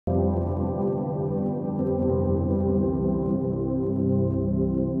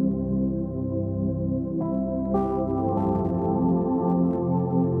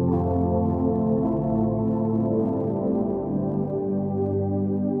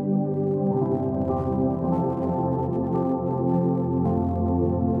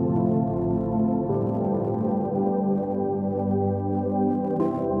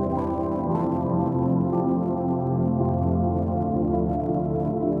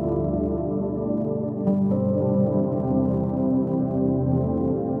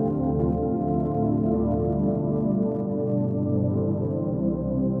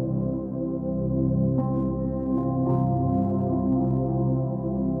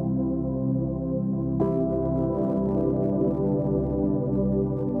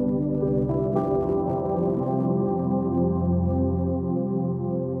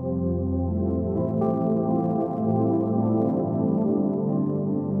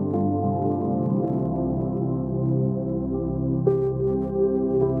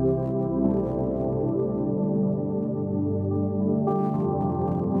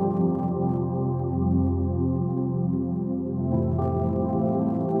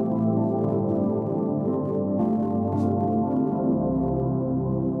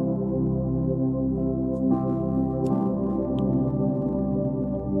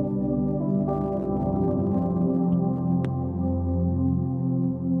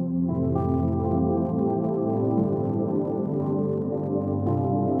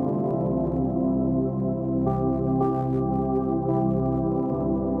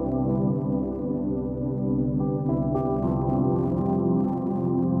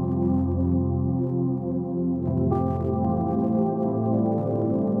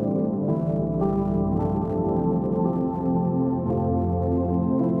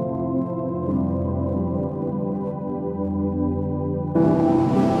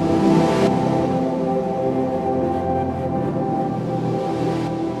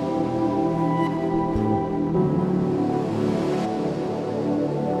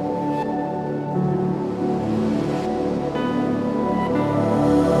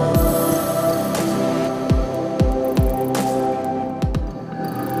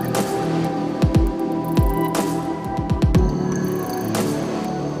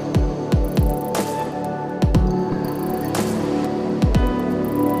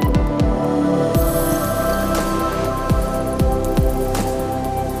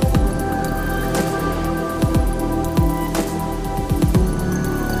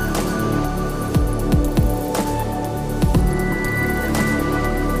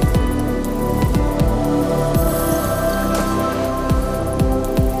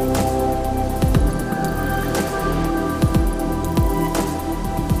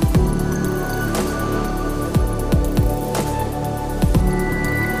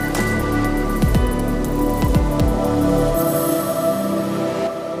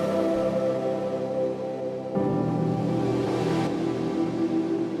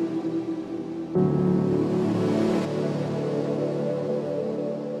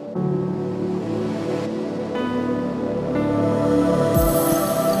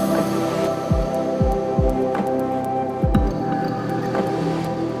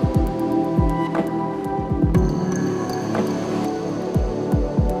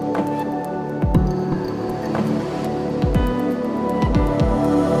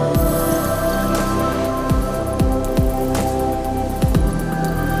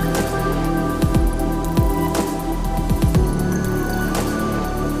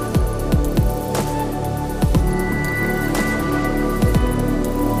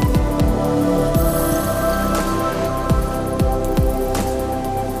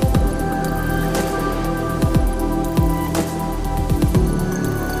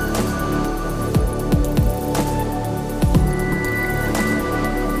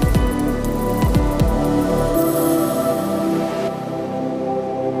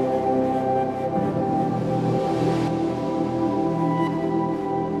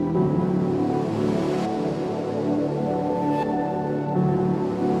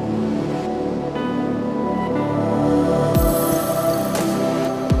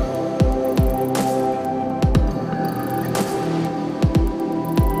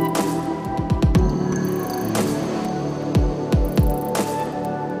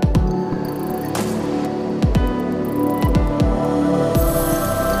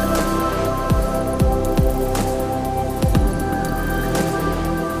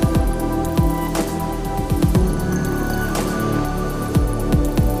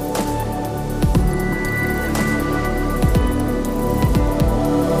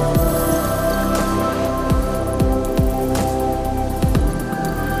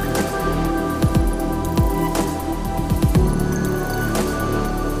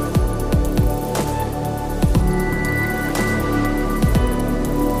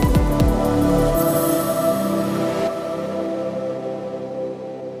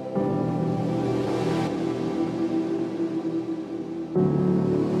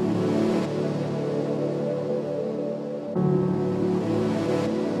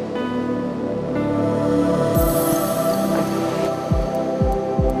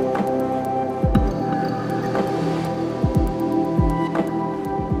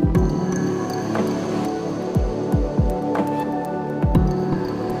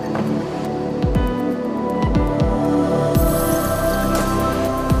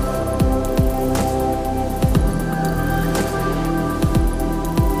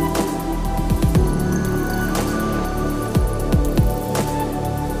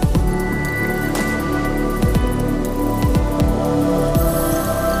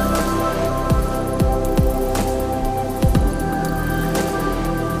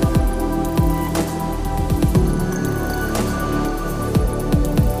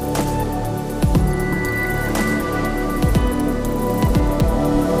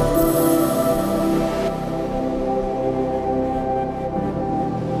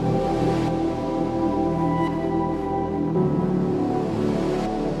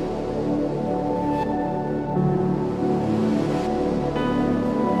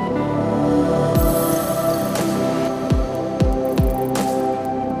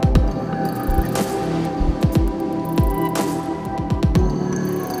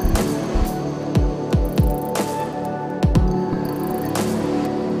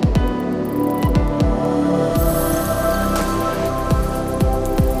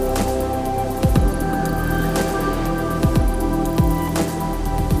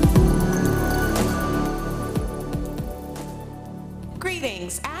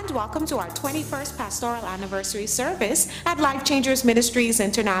and welcome to our 21st Pastoral Anniversary service at Life Changers Ministries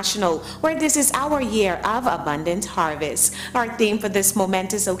International, where this is our year of abundant harvest. Our theme for this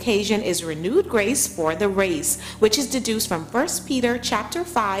momentous occasion is Renewed Grace for the Race, which is deduced from 1 Peter chapter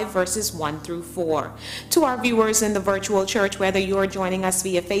 5, verses 1 through 4. To our viewers in the virtual church, whether you are joining us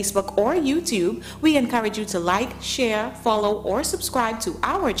via Facebook or YouTube, we encourage you to like, share, follow, or subscribe to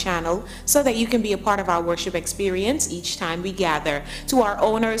our channel so that you can be a part of our worship experience each time we gather. To our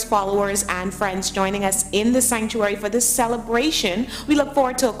owners, followers, and friends joining us in the sanctuary for this celebration, we look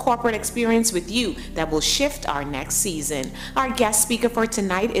forward to a corporate experience with you that will shift our next season. Our guest speaker for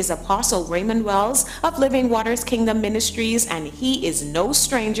tonight is Apostle Raymond of Living Waters Kingdom Ministries, and he is no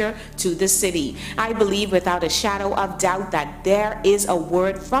stranger to the city. I believe without a shadow of doubt that there is a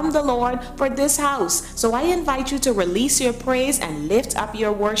word from the Lord for this house. So I invite you to release your praise and lift up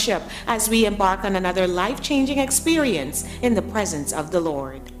your worship as we embark on another life-changing experience in the presence of the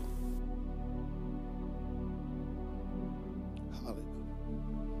Lord.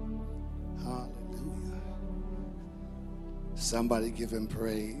 Hallelujah. Somebody give him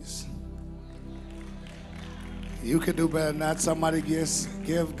praise. You can do better than that. Somebody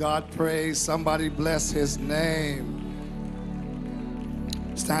give God praise. Somebody bless his name.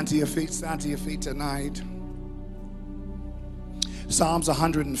 Stand to your feet tonight. Psalms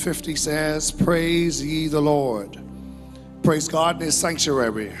 150 says, praise ye the Lord. Praise God in his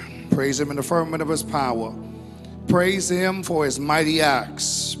sanctuary. Praise him in the firmament of his power. Praise him for his mighty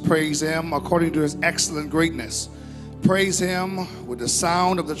acts. Praise him according to his excellent greatness. Praise him with the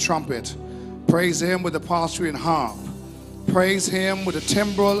sound of the trumpet. Praise him with the psaltery and harp. Praise him with the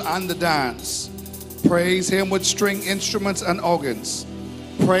timbrel and the dance. Praise him with string instruments and organs.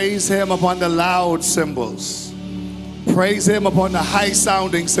 Praise him upon the loud cymbals. Praise him upon the high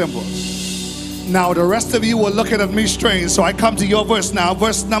sounding cymbals. Now the rest of you were looking at me strange, so I come to your verse now.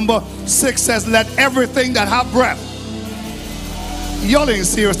 Verse number 6 says, let everything that have breath. Y'all ain't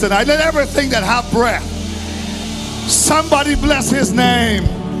serious tonight. Let everything that have breath. Somebody bless his name.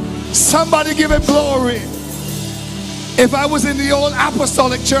 Somebody give him glory. If I was in the old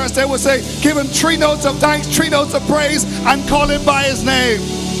apostolic church, they would say, give him 3 notes of thanks, 3 notes of praise, and call him by his name.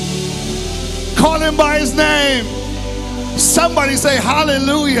 Call him by his name. Somebody say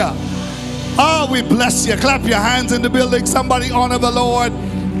hallelujah. Oh, we bless you. Clap your hands in the building. Somebody honor the Lord.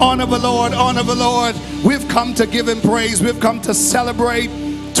 Honor the Lord. Honor the Lord. We've come to give him praise. We've come to celebrate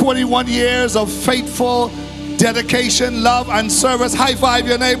 21 years of faithful dedication, love, and service. High five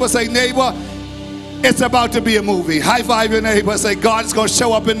your neighbor. Say, neighbor, it's about to be a movie. High five your neighbor. Say, God's going to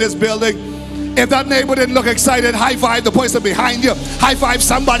show up in this building. If that neighbor didn't look excited, high five the person behind you. High five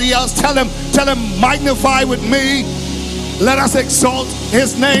somebody else. Tell him, magnify with me. Let us exalt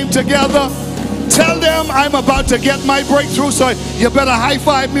his name together. Tell them I'm about to get my breakthrough, so you better high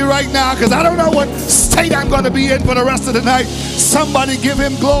five me right now, because I don't know what state I'm going to be in for the rest of the night. Somebody give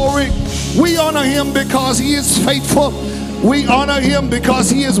him glory. We honor him because he is faithful. We honor him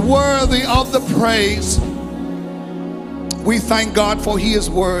because he is worthy of the praise. We thank God for he is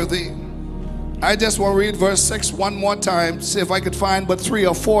worthy. I just want to read verse 6 one more time. See if I could find but 3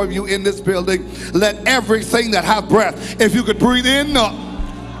 or 4 of you in this building. Let everything that have breath. If you could breathe in, or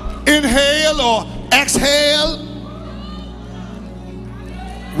inhale or exhale.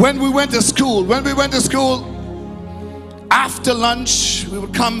 When we went to school, after lunch, we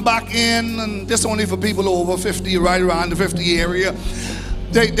would come back in, and this only for people over 50, right around the 50 area.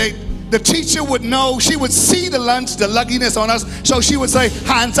 The teacher would know, she would see the lunch, the lugginess on us, so she would say,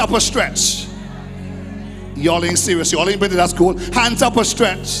 hands up or stretch. Y'all ain't serious, y'all ain't been to that school. Hands up or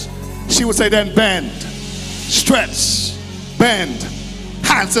stretch. She would say, then bend, stretch, bend,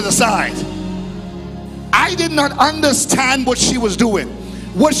 hands to the side. I did not understand what she was doing.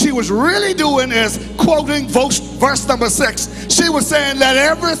 What she was really doing is quoting verse number 6. She was saying, let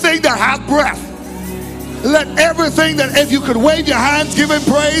everything that hath breath, let everything that, if you could wave your hands, give him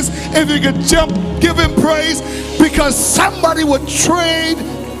praise. If you could jump, give him praise. Because somebody would trade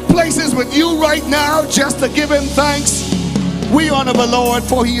places with you right now just to give him thanks. We honor the Lord,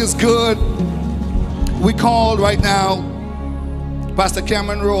 for he is good. We call right now Pastor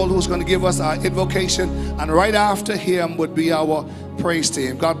Cameron Roll, who's going to give us our invocation, and right after him would be our praise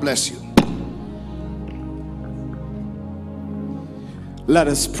team. God bless you. Let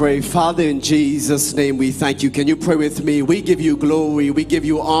us pray. Father, in Jesus' name, we thank you. Can you pray with me? We give you glory, we give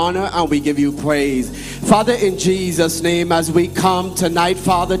you honor, and we give you praise. Father, in Jesus' name, as we come tonight,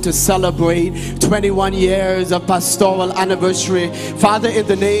 Father, to celebrate 21 years of Pastoral Anniversary, Father, in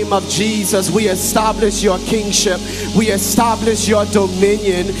the name of Jesus, we establish your kingship, we establish your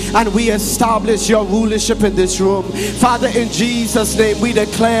dominion, and we establish your rulership in this room. Father, in Jesus' name, we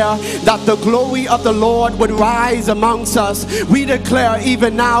declare that the glory of the Lord would rise amongst us. We declare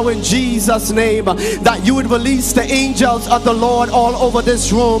even now in Jesus' name that you would release the angels of the Lord all over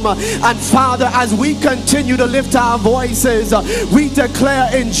this room. And Father, as we continue to lift our voices, we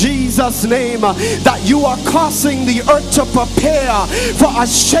declare in Jesus' name that you are causing the earth to prepare for a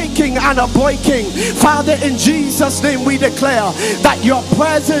shaking and a breaking. Father, in Jesus' name, we declare that your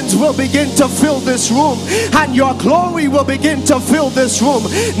presence will begin to fill this room and your glory will begin to fill this room.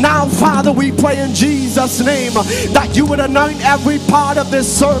 Now, Father, we pray in Jesus' name that you would anoint every part of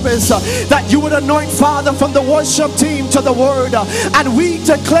this service, that you would anoint, Father, from the worship team to the word, and we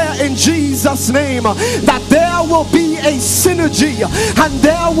declare in Jesus' name that there will be a synergy and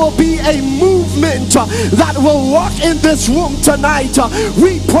there will be a movement that will walk in this room tonight.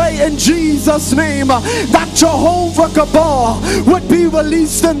 We pray in Jesus' name that Jehovah Gabor would be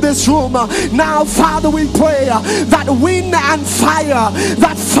released in this room. Now, Father, we pray that wind and fire,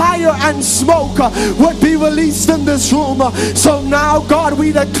 that fire and smoke would be released in this room. So now, God,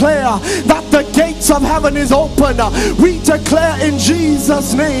 we declare that the gates of heaven is open. We declare in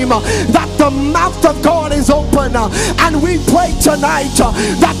Jesus' name that the mouth of God is open, and we pray tonight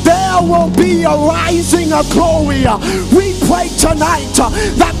that there will be a rising of glory. We pray tonight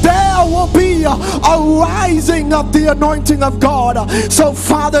that there will be a rising of the anointing of God. So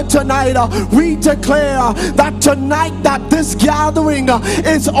Father, tonight we declare that tonight that this gathering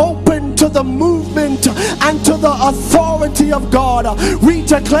is open to the movement and to the authority of God. We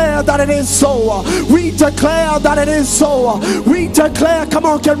declare that it is so. We declare that it is so. We declare, come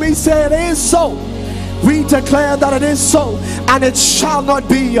on, can we say it is so? We declare that it is so, and it shall not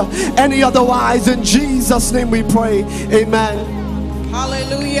be any otherwise. In Jesus' name we pray. Amen.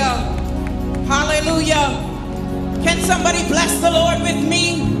 Hallelujah. Hallelujah. Can somebody bless the Lord with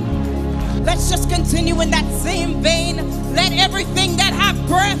me? Let's just continue in that same vein. Let everything that have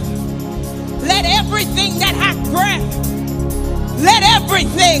breath, let everything that hath breath, let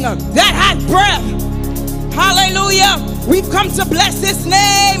everything that hath breath, hallelujah, we've come to bless his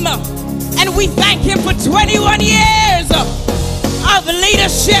name, and we thank him for 21 years of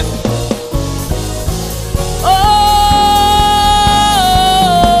leadership.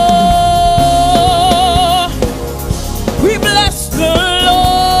 We bless the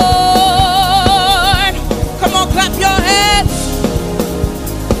Lord. Come on, clap your hands.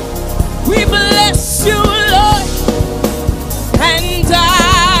 We bless you, Lord, and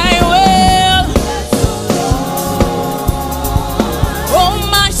I will. Oh,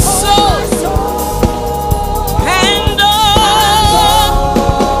 my soul, and all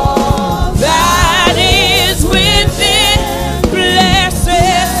that is within, bless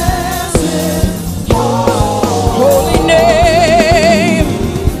His holy name.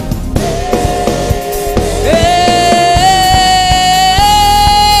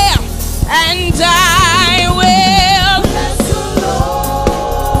 And I will bless the Lord.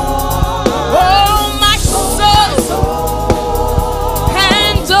 Oh, my soul,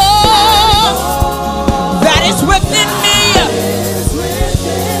 and all that is within me,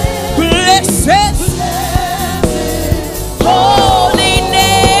 bless His holy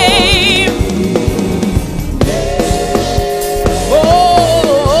name.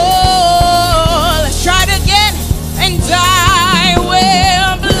 Oh, let's try it again. And I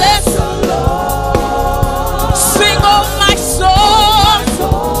will bless the Lord. Sing, oh, my soul,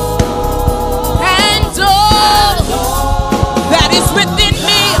 and all that is within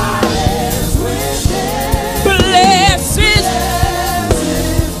me, bless His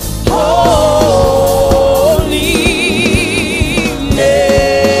holy name.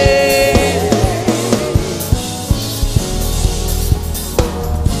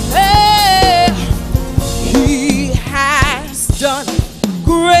 Hey, He has done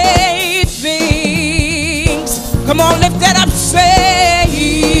great things. Come on, lift that up, say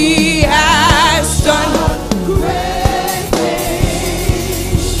He has done great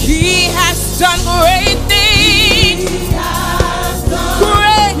things. He has done great things. He has done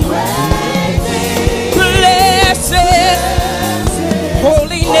great things. Bless His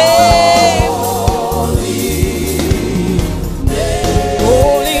holy name.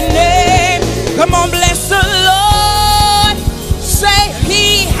 Holy name. Come on, bless the Lord. Say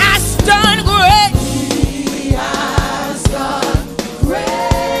He has done great. He has done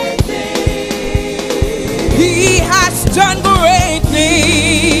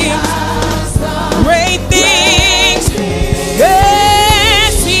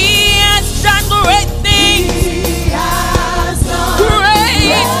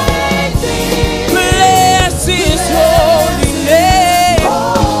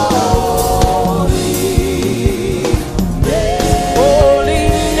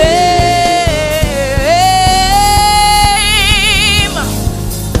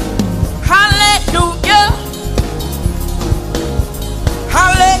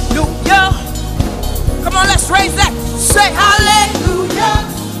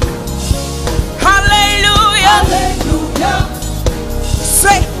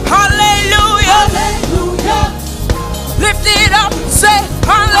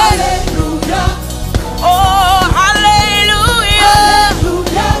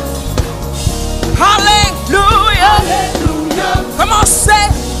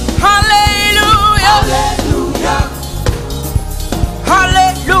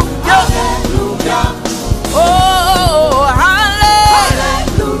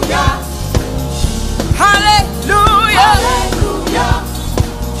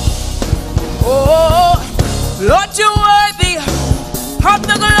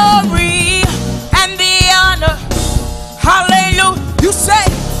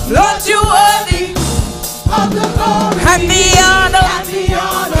Lord, you worthy of the glory and the honor. and the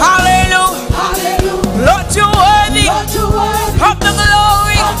honor. Hallelujah. Hallelujah. Lord, you worthy Lord, you worthy of the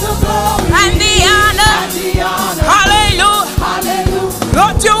glory of the glory and the honor. and the honor. Hallelujah. Hallelujah.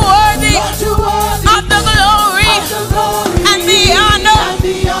 Lord, you worthy Lord, you worthy of the glory of the glory and the honor. and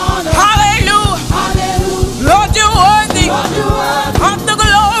the honor. Hallelujah. Hallelujah. Lord, you worthy Lord, you worthy of the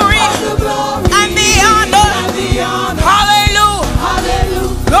glory of the glory and the honor. and the honor. Hallelujah.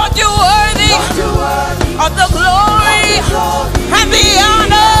 Hallelujah. Lord, you worthy Lord, you worthy of the glory and the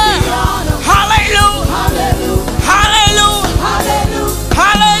honor. Hallelujah. Hallelujah. Hallelujah. Hallelujah. Hallelujah.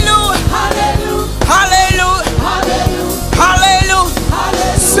 Hallelujah. Hallelujah. Hallelujah. Hallelujah.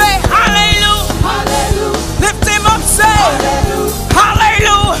 Hallelujah. Say hallelujah. Hallelujah. Lift him up, say Hallelujah.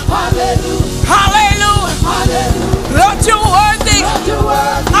 hallelujah. Hallelujah. Hallelujah. Hallelujah. Lord, you're worthy Lord, you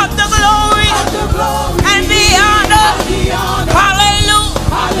worthy of the glory of the glory and the honor. and the honor. Hallelujah.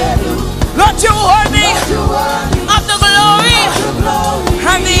 Hallelujah. Lord, you're worthy Lord, you worthy of the glory of the glory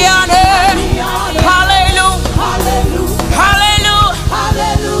and the honor. and the honor. Hallelujah. Hallelujah. Hallelujah.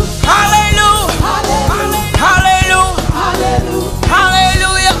 Hallelujah. Hallelujah. Hallelujah. Hallelujah.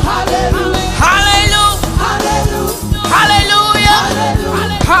 Hallelujah. Hallelujah. Hallelujah. Hallelujah. Hallelujah. Hallelujah. Hallelujah.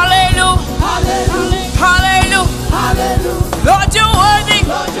 Hallelujah. Hallelujah. Hallelujah. Hallelujah. Lord, you're worthy.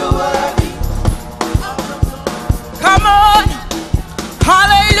 Lord, you worthy. Come on.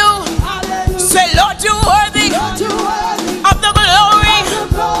 Hallelujah. Hallelujah. Say, Lord, you're worthy Lord, you worthy of the glory. of the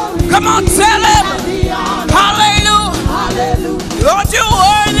glory Come on, tell him. and the honor. Hallelujah. Hallelujah. Lord, you're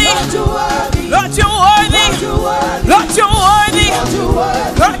worthy. Lord, you worthy. Lord, you're worthy. Lord, you worthy. Lord, you're worthy. Lord, you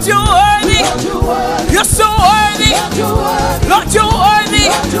worthy. Lord, you're worthy. Lord, you worthy. You're so worthy. Lord, you worthy. Lord, you're worthy.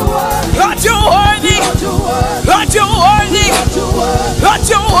 Lord, you worthy. Lord, you're worthy. Lord, you worthy. Lord, you're worthy. Lord, you worthy. Lord,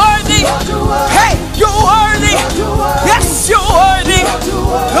 you're worthy. Lord, you worthy. Hey, you're worthy. Lord, you worthy. Yes, you're worthy. Lord, you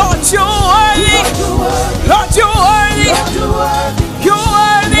worthy. Lord, you're worthy. Lord, you worthy. Lord, you're worthy. Lord, you worthy. You're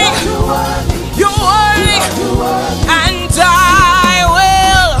worthy. Lord, you worthy. You're worthy. Lord, you worthy. And I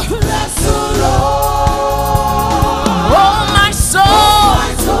will. Bless the Lord. Oh, my soul.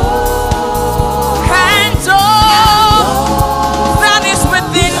 My soul. And all that is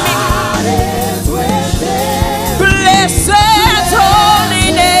within me. That is within. Bless His holy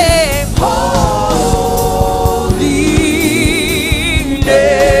name. Holy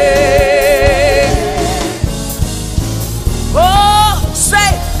Name. Oh, say,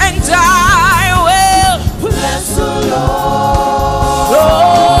 and I will. bless the Lord.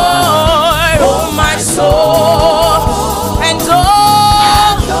 Lord, oh my soul, and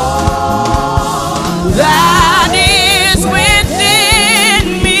all that is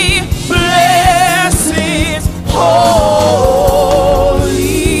within me, bless His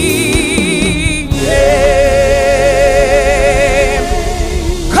holy name.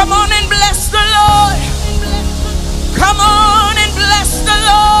 Come on and bless the Lord. Come on and bless the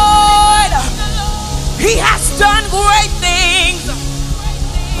Lord. He has done great things.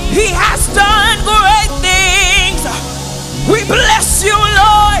 He has done great things. We bless you,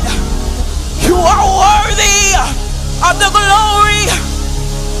 Lord. You are worthy of the glory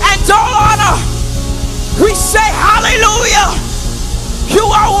and all honor. We say hallelujah. You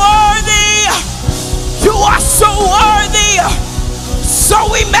are worthy. You are so worthy.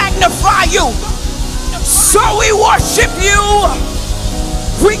 So we magnify you. So we worship you.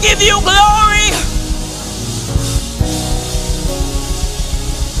 We give you glory.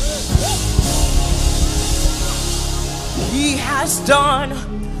 He has done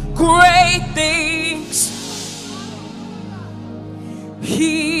great things.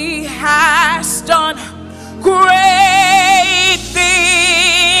 He has done great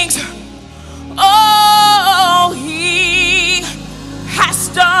things. Oh, He has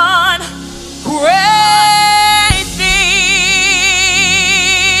done great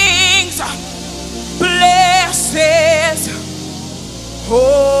things. Bless His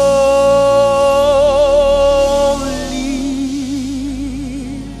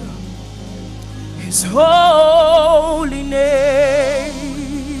holy name.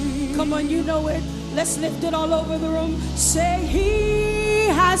 Come on, you know it. Let's lift it all over the room. Say, He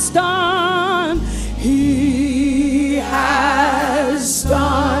has done. He has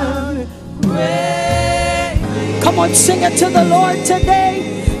done great things. Come on, sing it to the Lord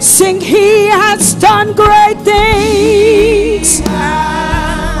today. Sing, He has done great things.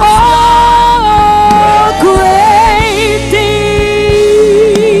 Oh, great things.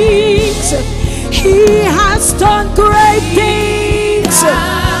 He has done great things.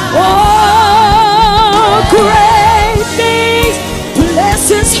 Oh, great things. Bless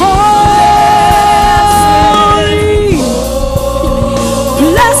His holy.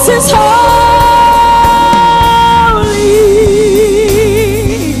 Bless Bless his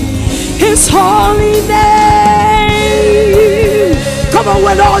holy name. Come on,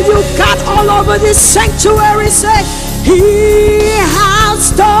 when all you got all over this sanctuary, say, he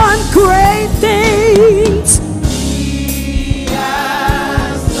has done great things. He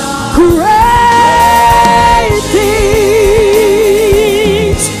has done great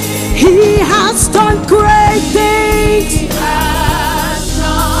things. He has done great things. He has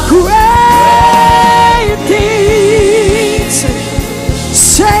done great things.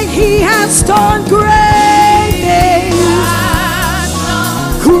 Say, he has done great things.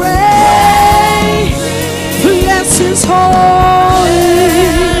 Great. Bless his holy.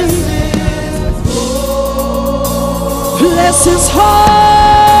 Bless his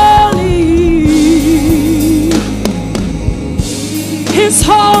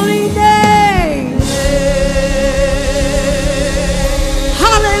holy name.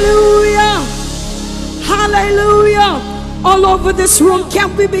 Hallelujah. Hallelujah. All over this room,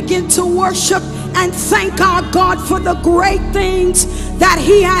 can we begin to worship and thank our God for the great things that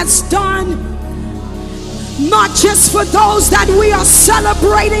he has done? Not just for those that we are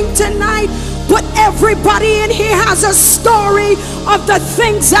celebrating tonight, but everybody in here has a story of the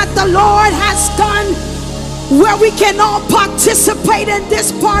things that the Lord has done, where we can all participate in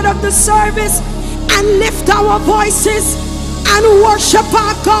this part of the service and lift our voices and worship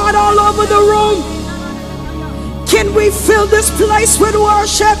our God all over the room. Can we fill this place with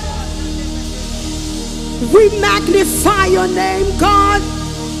worship? We magnify your name, God.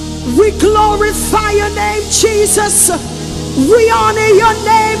 We glorify your name, Jesus. We honor your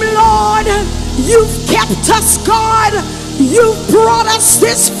name, Lord. You've kept us, God. You've brought us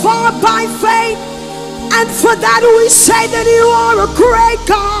this far by faith. And for that we say that you are a great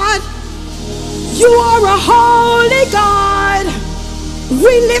God. You are a holy God.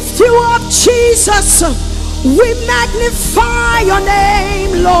 We lift you up, Jesus. We magnify your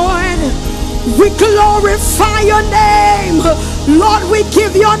name, Lord. We glorify your name. Lord, we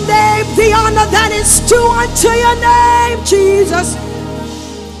give your name the honor that is due unto your name, Jesus.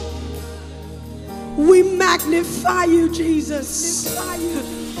 We magnify you, Jesus.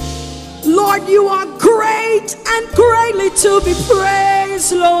 Lord, you are great and greatly to be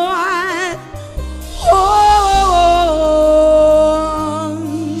praised, Lord.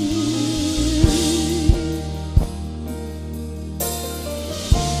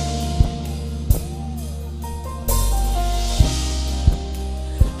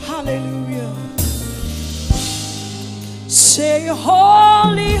 Hallelujah. Say,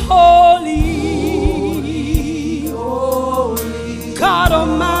 holy, holy, holy, God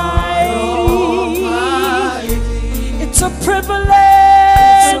Almighty. It's a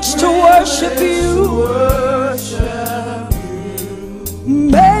privilege to worship you,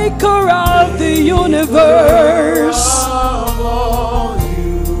 Maker of the universe.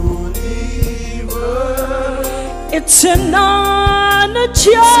 It's an honor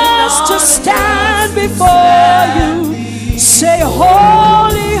just to stand before you. Say,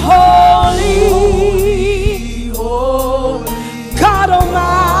 holy, holy, God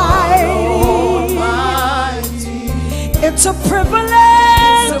Almighty. It's a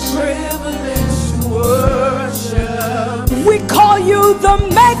privilege to worship. We call you the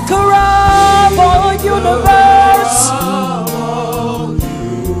maker of all universe.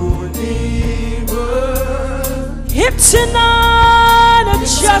 It's an honor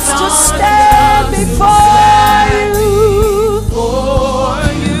just to stand before you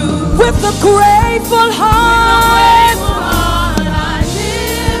with a grateful heart. I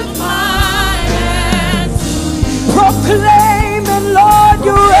lift my hands to you, proclaiming, Lord,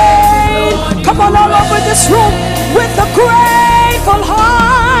 you reign. Come on, all over this room with a grateful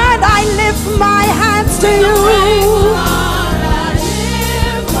heart. I lift my hands to you.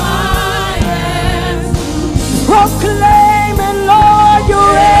 Proclaiming, Lord, you reign.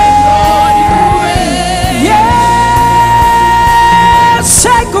 Yes,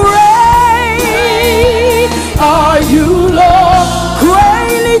 say, great are you, Lord,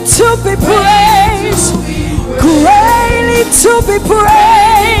 greatly to be praised, greatly to be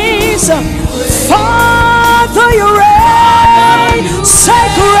praised. Father, you reign. Say,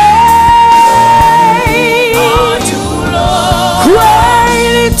 great are you, Lord,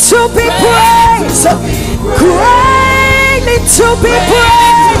 greatly to be praised, greatly to be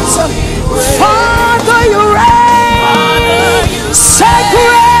praised. Father, you reign. Say,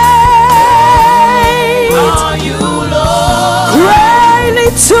 great are you, Lord, greatly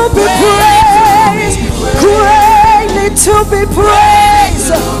to be praised, greatly to be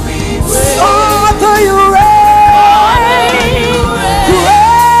praised. Father, you reign.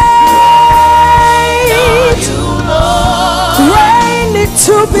 Great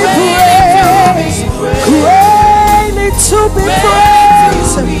be praised, greatly to be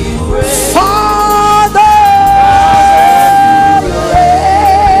praised. Father,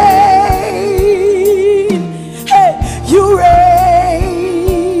 reign. Hey, you reign.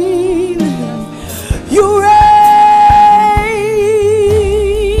 You reign.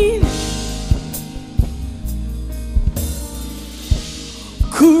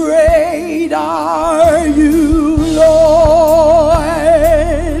 Great are you, Lord.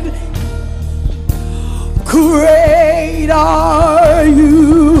 Great are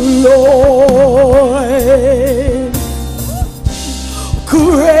you, Lord.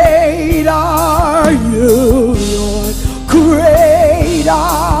 Great are you, Lord. Great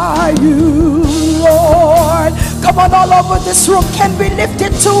are you, Lord. Come on, all over this room, can we lift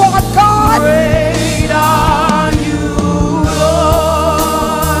it to our God? Great are you, Lord.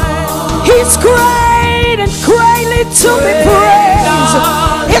 He's great and greatly to be praised.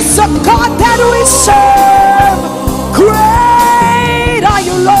 It's a God that we serve. Great are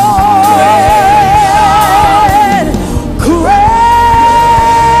you, Lord. Great.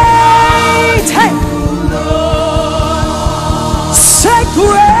 Hey. Say,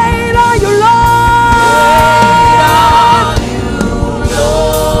 great are you, Lord.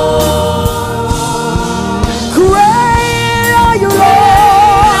 Great are you,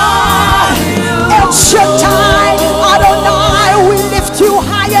 Lord. El Shaddai, Adonai, we lift you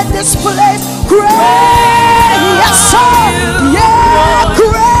high in this place. Great, yes sir, yeah,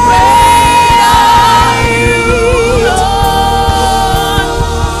 great.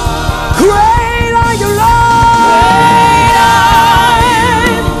 Great are you, Lord.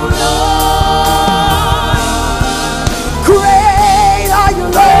 Great are you,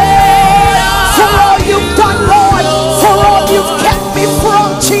 Lord. For all you've done, Lord, for all you've kept me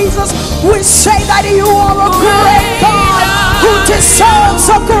from, Jesus, we say that you are a great God who deserves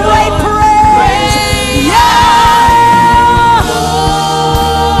a great praise. Yeah.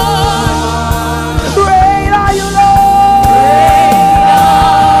 Great are you, Lord.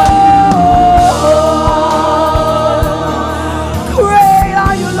 Great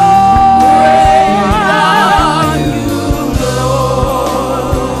are you, Lord.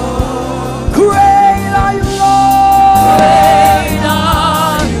 Great are you, Lord.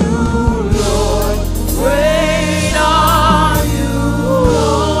 Great are you,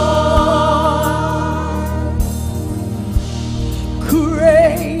 Lord.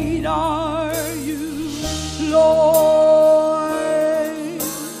 Great are you, Lord.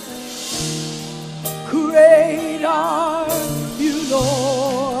 Great are you,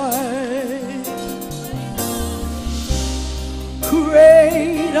 Lord.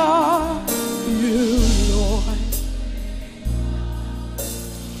 Great are you, Lord.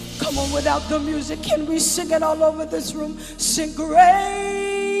 Come on, without the music, can we sing it all over this room? Sing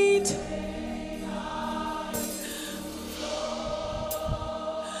great.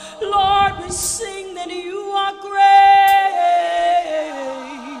 Lord, we sing that you are great.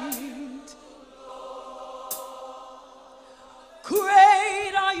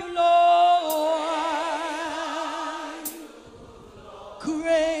 Great are you, Lord.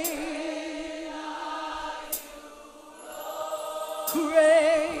 Great.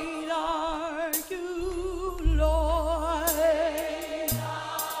 Great are you, Lord.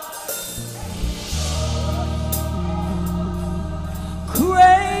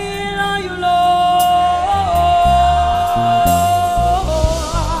 Great are you, Lord.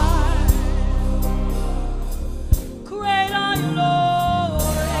 Great are you, Lord.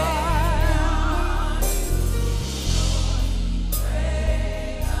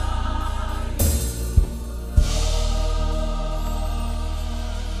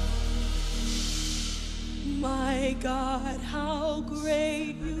 My God, how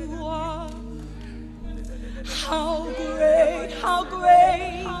great you are. How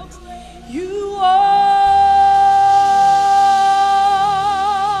great you are.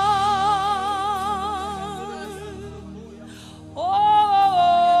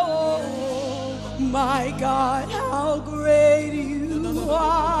 Oh, my God, how great you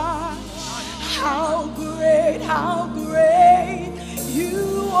are. How great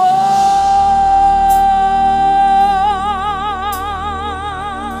you are.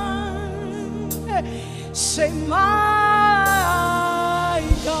 Say, my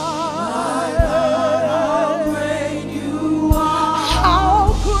God.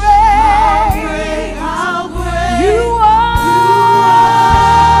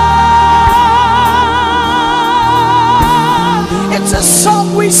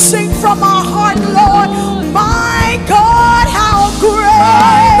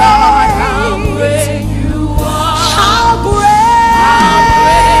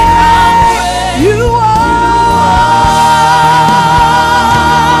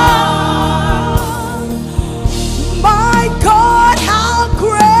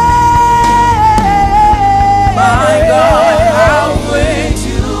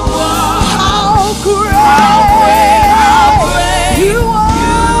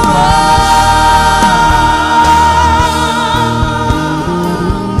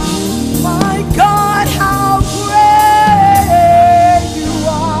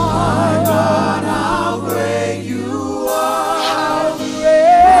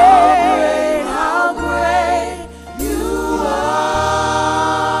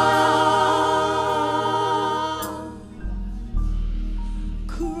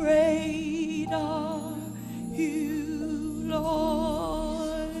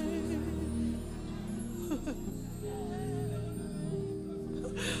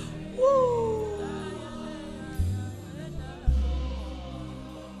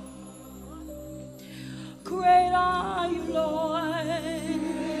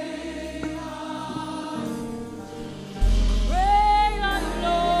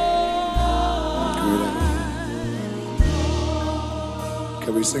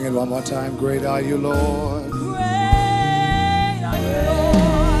 We sing it one more time. Great are you, Lord. Great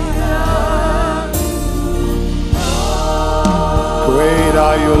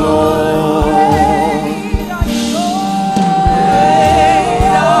are you, Lord. Great are you, Lord.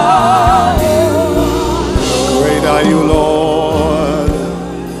 Great are you, Lord.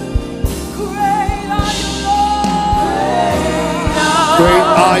 Great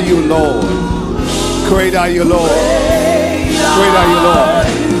are you, Lord. Great are you, Lord. Great are you, Lord.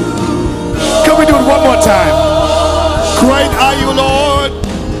 Can we do it one more time? Great are you, Lord.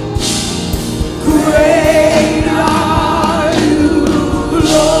 Great are you,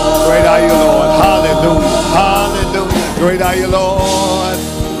 Lord. Great are you, Lord. Hallelujah. Hallelujah. Great are you, Lord.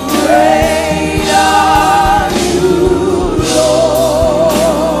 Great are you,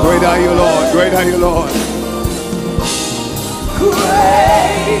 Lord. Great are you, Lord. Great are you, Lord. Great are you, Lord.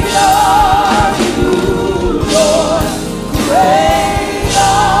 Great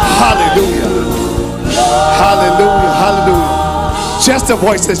are Hallelujah. Hallelujah. Hallelujah. Just the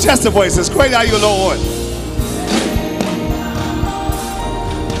voices. Just the voices. Great are you, Lord.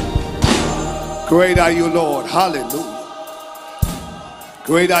 Great are you, Lord. Hallelujah.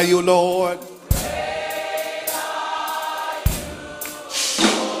 Great are you, Lord.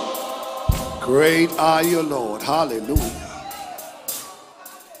 Great are you, Lord. Hallelujah.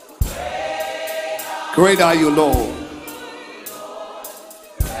 Great are you, Lord.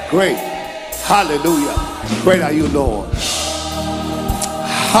 Great. Hallelujah. Great are you, Lord.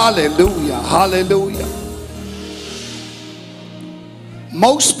 Hallelujah. Hallelujah.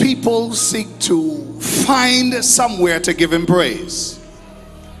 Most people seek to find somewhere to give him praise.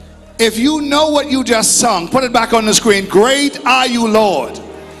 If you know what you just sung, put it back on the screen. Great are you, Lord.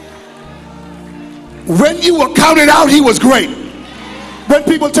 When you were counted out, he was great. When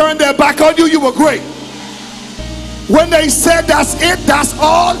people turned their back on you, you were great. When they said that's it, that's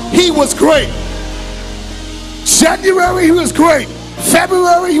all, he was great. January, he was great.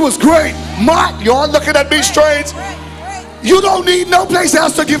 February, he was great. March, you're looking at me strange. You don't need no place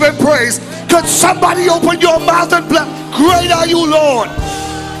else to give him praise. Could somebody open your mouth and bless? Great are you, Lord.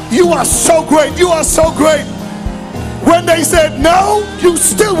 You are so great. You are so great. When they said no, you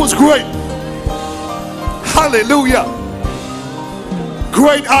still was great. Hallelujah.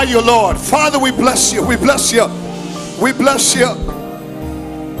 Great are you, Lord. Father, we bless you. We bless you. We bless you.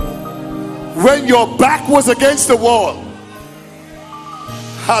 When your back was against the wall.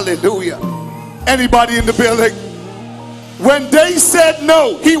 Hallelujah. Anybody in the building? When they said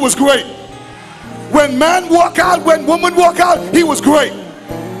no, he was great. When man walk out, when woman walk out, he was great.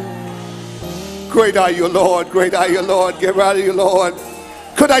 Great are you, Lord. Great are you, Lord. Great are you, Lord.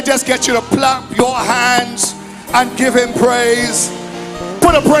 Could I just get you to clap your hands and give him praise?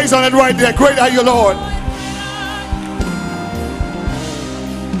 Put a praise on it right there. Great are you, Lord.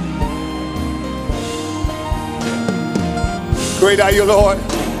 Great are you, Lord.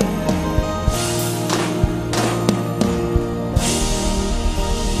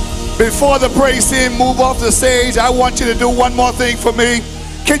 Before the praise team move off the stage, I want you to do one more thing for me.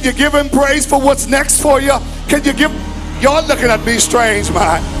 Can you give him praise for what's next for you? Can you give... Y'all looking at me strange,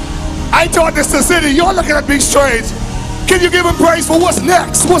 man. I taught this to city. You're looking at me strange. Can you give him praise for what's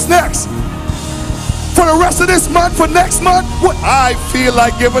next? What's next? For the rest of this month, for next month? What? I feel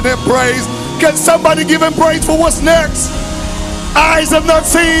like giving him praise. Can somebody give him praise for what's next? Eyes have not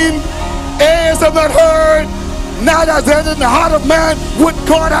seen, ears have not heard, neither has entered in the heart of man what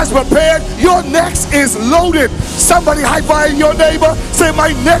God has prepared. Your next is loaded. Somebody high five your neighbor. Say,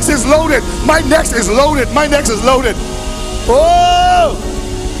 my next is loaded. My next is loaded. My next is loaded. Oh!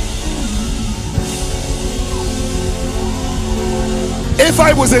 If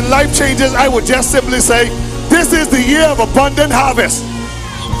I was in Life Changes, I would just simply say, this is the year of abundant harvest.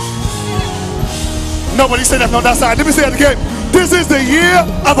 Nobody said that on that side. Let me say it again. This is the year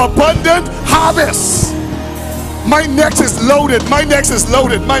of abundant harvest. My next is loaded. My next is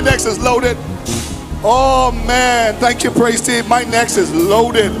loaded. My next is loaded. Oh man, thank you, praise team. My next is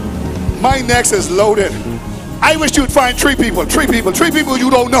loaded. My next is loaded. I wish you'd find three people you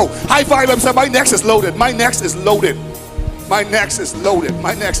don't know. High five them, say, my next is loaded. My next is loaded. My next is loaded.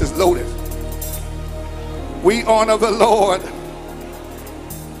 My next is loaded. We honor the Lord.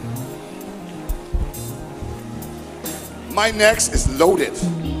 My next is loaded.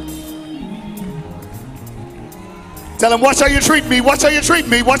 Tell him, watch how you treat me. Watch how you treat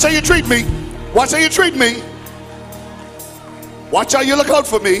me. Watch how you treat me. Watch how you treat me. Watch how you look out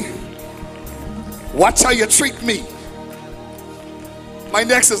for me. Watch how you treat me. My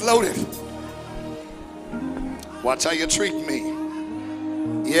next is loaded. Watch how you treat me.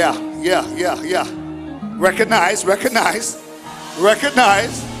 Yeah. Recognize.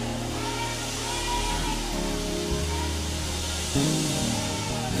 Recognize.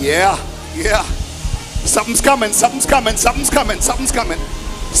 Yeah. Something's coming. Something's coming.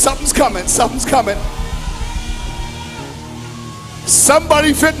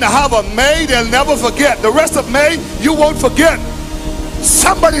 Somebody fitting to have a May they'll never forget. The rest of May you won't forget.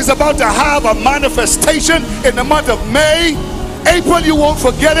 Somebody's about to have a manifestation in the month of May. April, you won't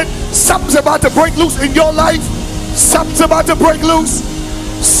forget it. Something's about to break loose in your life. Something's about to break loose.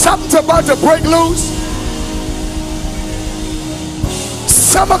 Something's about to break loose.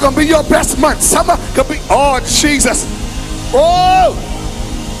 Summer gonna be your best month. Summer gonna be, oh Jesus. Oh!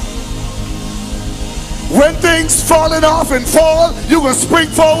 When things falling off in fall, you gonna spring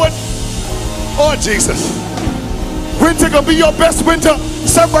forward. Oh Jesus. Winter gonna be your best winter.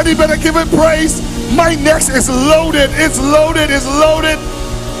 Somebody better give it praise. My next is loaded. It's loaded.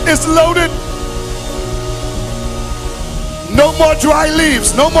 No more dry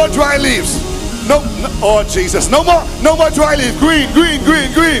leaves. No, oh Jesus. No more dry leaves. Green.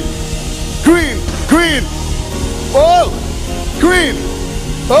 Oh, green.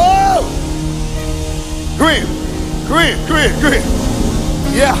 Oh, green.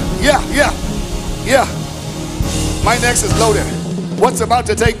 Yeah. My next is loaded. What's about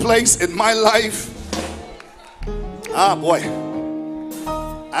to take place in my life? Ah, boy.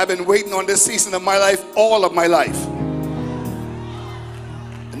 I've been waiting on this season of my life all of my life.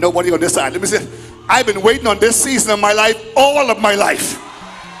 Nobody on this side. Let me say, I've been waiting on this season of my life all of my life.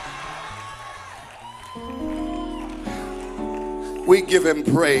 We give him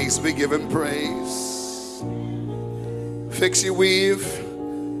praise. Fix your weave.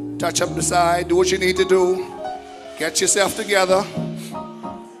 Touch up the side. Do what you need to do. Get yourself together.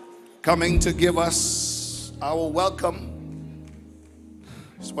 Coming to give us our welcome.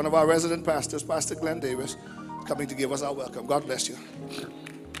 It's one of our resident pastors, Pastor Glenn Davis, coming to give us our welcome. God bless you.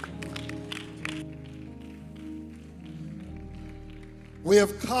 We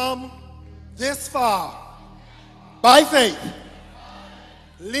have come this far by faith,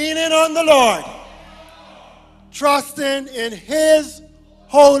 leaning on the Lord, trusting in his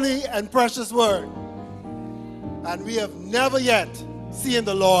holy and precious word. And we have never yet seen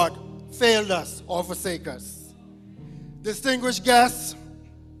the Lord fail us or forsake us. Distinguished guests,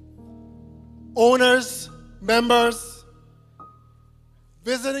 owners, members,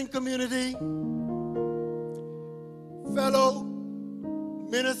 visiting community, fellow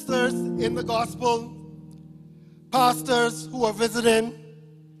ministers in the gospel, pastors who are visiting,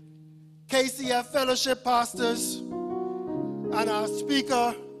 KCF fellowship pastors, and our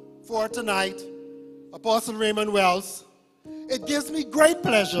speaker for tonight, Apostle Raymond Wells. It gives me great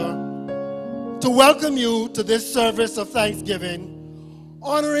pleasure to welcome you to this service of thanksgiving,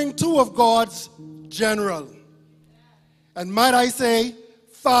 honoring two of God's general, and might I say,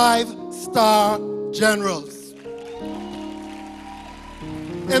 5-star generals,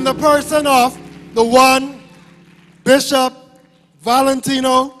 in the person of the one Bishop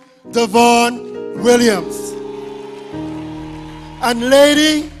Valentino Devon Williams and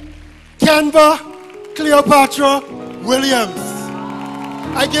Lady Kenva Cleopatra Williams.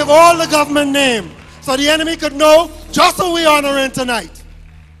 I give all the government name so the enemy could know just who we honoring tonight.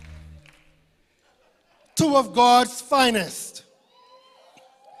 Two of God's finest.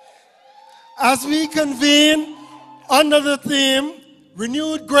 As we convene under the theme,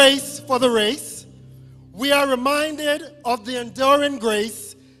 Renewed Grace for the Race, we are reminded of the enduring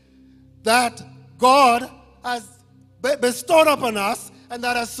grace that God has bestowed upon us and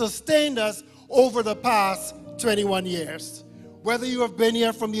that has sustained us over the past 21 years. Whether you have been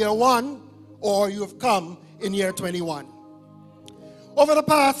here from year 1 or you have come in year 21. Over the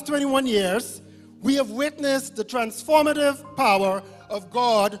past 21 years, we have witnessed the transformative power of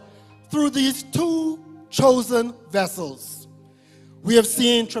God through these two chosen vessels. We have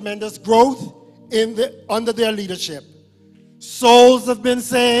seen tremendous growth under their leadership. Souls have been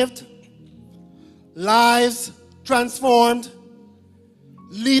saved, lives transformed,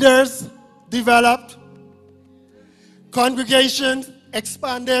 leaders developed, congregations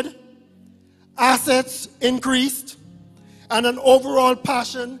expanded, assets increased, and an overall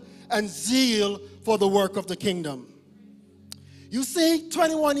passion and zeal for the work of the kingdom. You see,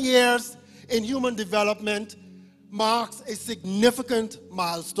 21 years in human development marks a significant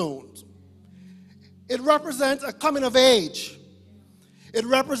milestone. It represents a coming of age. It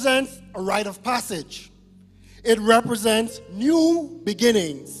represents a rite of passage. It represents new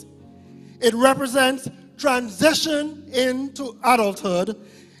beginnings. It represents transition into adulthood.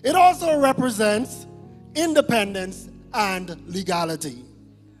 It also represents independence and legality.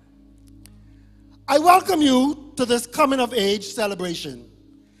 I welcome you to this coming of age celebration.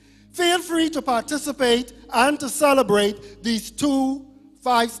 Feel free to participate and to celebrate these 2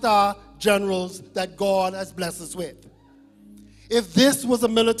 5-star generals that God has blessed us with. If this was a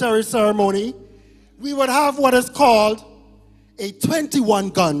military ceremony, we would have what is called a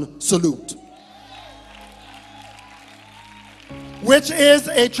 21-gun salute, which is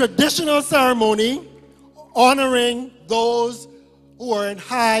a traditional ceremony honoring those who are in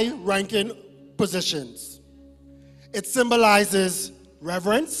high-ranking positions. It symbolizes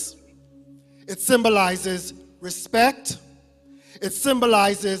reverence. It symbolizes respect. It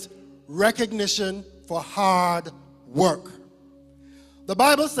symbolizes recognition for hard work. The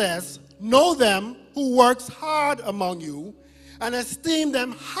Bible says, "Know them who works hard among you, and esteem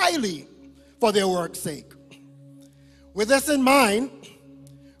them highly for their work's sake." With this in mind,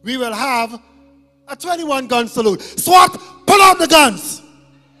 we will have a 21-gun salute. SWAT, pull out the guns.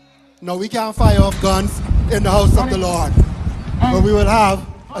 No, we can't fire off guns in the house of the Lord. But we will have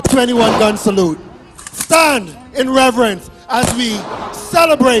a 21-gun salute. Stand in reverence as we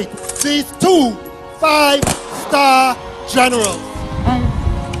celebrate these 2 5-star generals.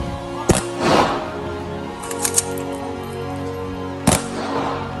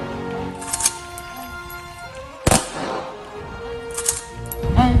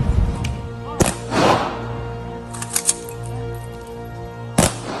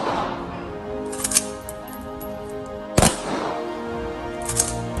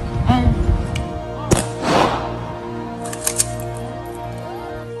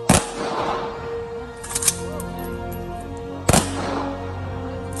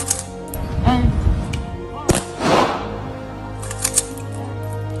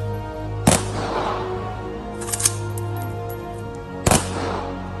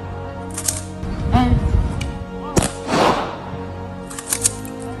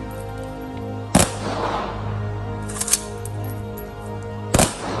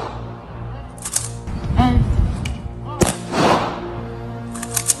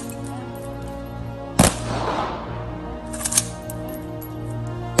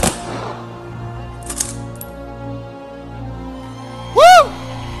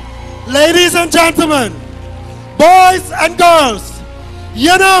 Ladies and gentlemen, boys and girls,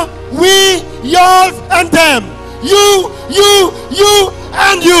 you know, we, yours, and them, you,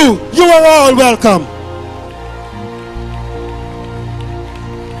 and you are all welcome.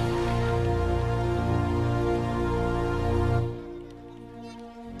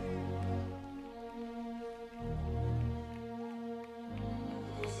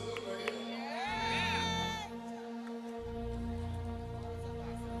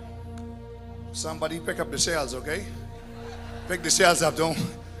 Somebody pick up the shells, okay? Pick the shells up. Don't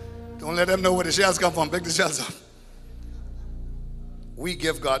let them know where the shells come from. Pick the shells up. We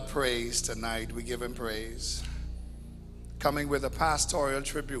give God praise tonight. We give him praise. Coming with a pastoral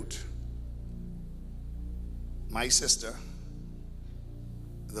tribute. My sister,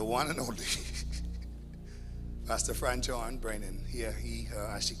 the one and only, Pastor Franchon Brennan. Here,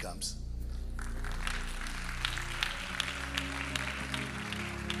 her, as she comes.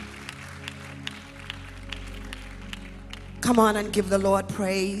 Come on and give the Lord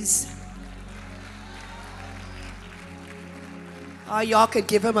praise. Oh, y'all could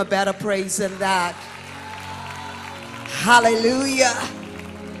give him a better praise than that. Hallelujah.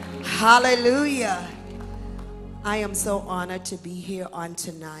 Hallelujah. I am so honored to be here on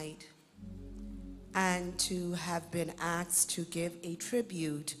tonight and to have been asked to give a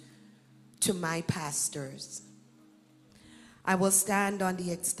tribute to my pastors. I will stand on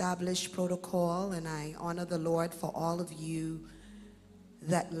the established protocol, and I honor the Lord for all of you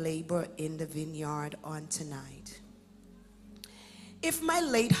that labor in the vineyard on tonight. If my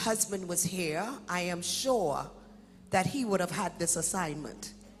late husband was here, I am sure that he would have had this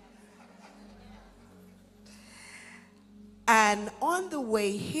assignment. And on the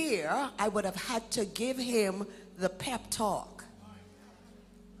way here, I would have had to give him the pep talk.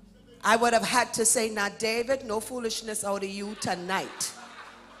 I would have had to say, now David, no foolishness out of you tonight.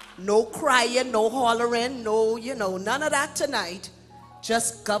 No crying, no hollering, no, none of that tonight.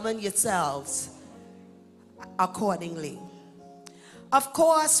 Just govern yourselves accordingly. Of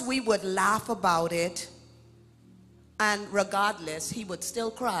course, we would laugh about it, and regardless, he would still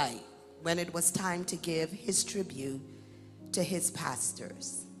cry when it was time to give his tribute to his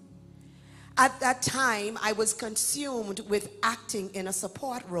pastors. At that time, I was consumed with acting in a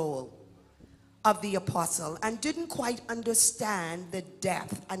support role of the apostle and didn't quite understand the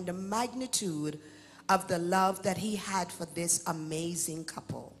depth and the magnitude of the love that he had for this amazing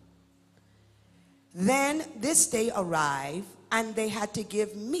couple. Then this day arrived, and they had to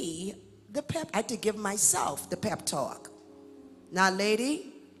give me I had to give myself the pep talk. Now,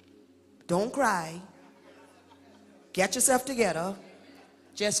 lady, don't cry. Get yourself together.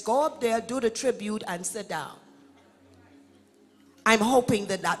 Just go up there, do the tribute, and sit down. I'm hoping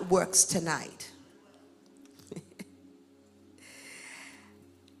that that works tonight.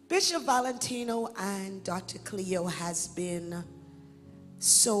 Bishop Valentino and Dr. Cleo has been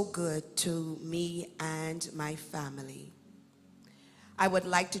so good to me and my family. I would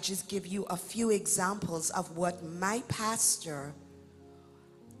like to just give you a few examples of what my pastor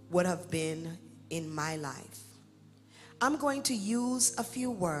would have been in my life. I'm going to use a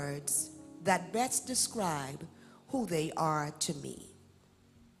few words that best describe who they are to me.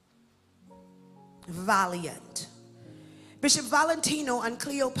 Valiant. Bishop Valentino and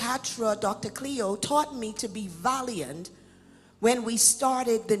Cleopatra, Dr. Cleo, taught me to be valiant when we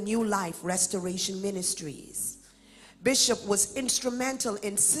started the New Life Restoration Ministries. Bishop was instrumental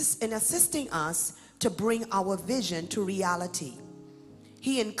in assisting us to bring our vision to reality.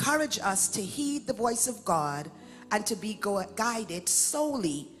 He encouraged us to heed the voice of God and to be guided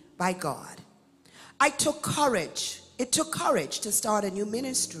solely by God. It took courage to start a new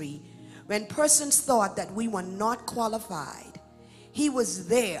ministry when persons thought that we were not qualified. He was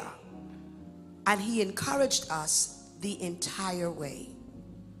there and he encouraged us the entire way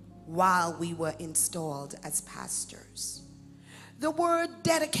while we were installed as pastors. The word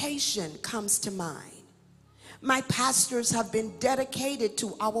dedication comes to mind. My pastors have been dedicated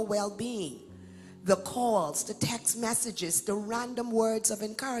to our well-being. The calls, the text messages, the random words of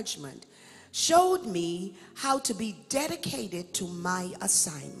encouragement showed me how to be dedicated to my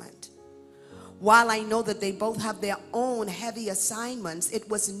assignment. While I know that they both have their own heavy assignments, it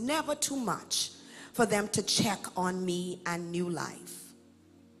was never too much for them to check on me and New Life.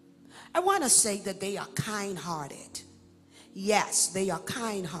 I want to say that they are kind-hearted. Yes, they are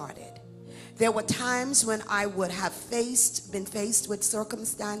kind-hearted. There were times when I would have been faced with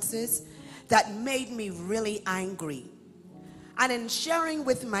circumstances that made me really angry. And in sharing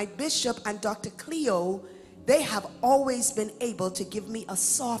with my bishop and Dr. Cleo, they have always been able to give me a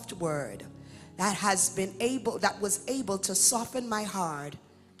soft word that was able to soften my heart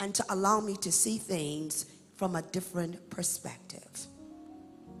and to allow me to see things from a different perspective.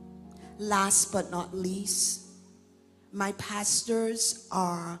 Last but not least, my pastors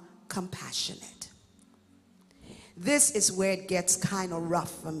are compassionate. This is where it gets kind of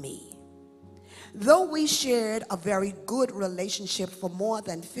rough for me. Though we shared a very good relationship for more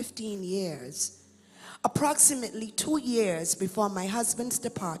than 15 years, approximately 2 years before my husband's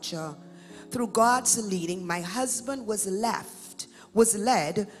departure, through God's leading, my husband was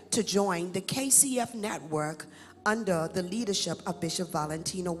led to join the KCF network under the leadership of Bishop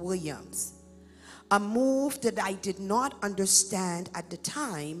Valentino Williams. A move that I did not understand at the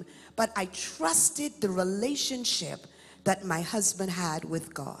time, but I trusted the relationship that my husband had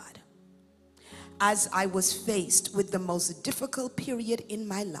with God. As I was faced with the most difficult period in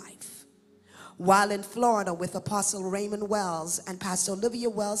my life, while in Florida with Apostle Raymond Wells and Pastor Olivia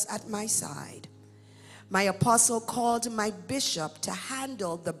Wells at my side, my apostle called my bishop to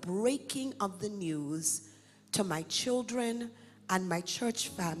handle the breaking of the news to my children and my church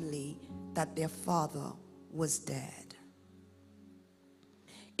family that their father was dead.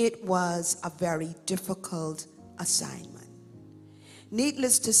 It was a very difficult assignment.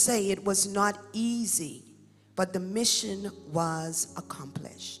 Needless to say, it was not easy, but the mission was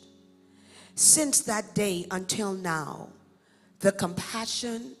accomplished. Since that day until now, the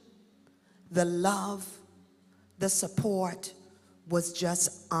compassion, the love, the support was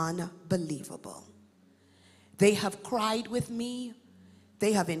just unbelievable. They have cried with me,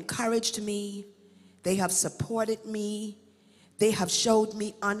 they have encouraged me, they have supported me, they have showed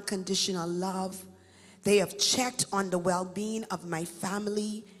me unconditional love, they have checked on the well-being of my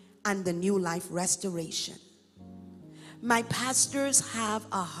family and the New Life Restoration. My pastors have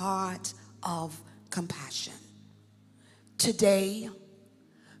a heart of compassion. Today,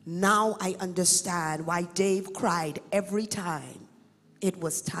 now I understand why Dave cried every time it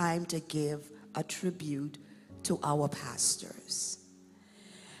was time to give a tribute to our pastors.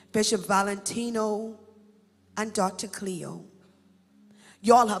 Bishop Valentino and Dr. Cleo,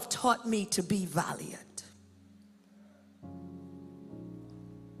 y'all have taught me to be valiant.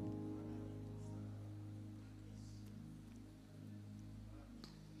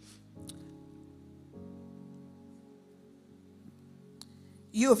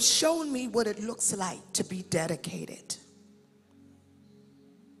 You have shown me what it looks like to be dedicated.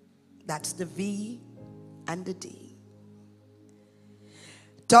 That's the V and the D.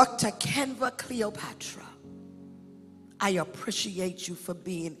 Dr. Kenva Cleopatra, I appreciate you for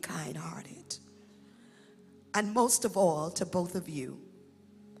being kind-hearted. And most of all, to both of you,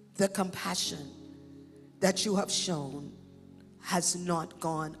 the compassion that you have shown has not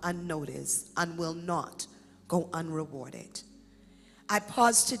gone unnoticed and will not go unrewarded. I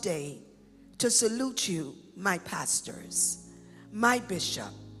pause today to salute you, my pastors, my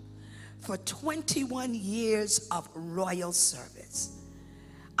bishop, for 21 years of royal service.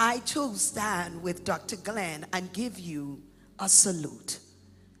 I too stand with Dr. Glenn and give you a salute.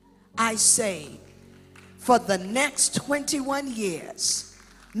 I say, for the next 21 years,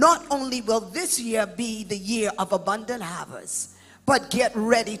 not only will this year be the year of abundant harvest, but get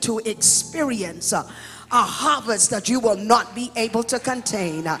ready to experience a harvest that you will not be able to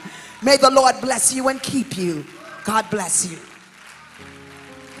contain. May the Lord bless you and keep you. God bless you.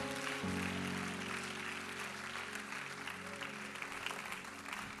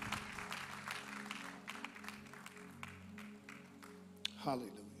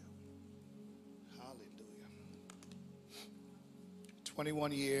 Hallelujah. Hallelujah.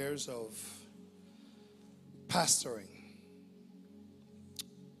 21 years of pastoring.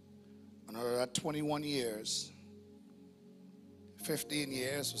 And out of that 21 years, 15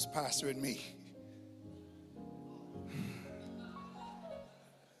 years was pastoring me.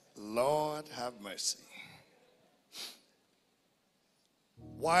 Lord have mercy.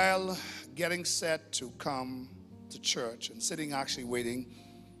 While getting set to come to church and sitting actually waiting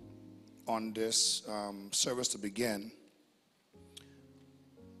on this service to begin,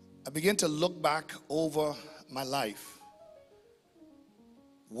 I began to look back over my life,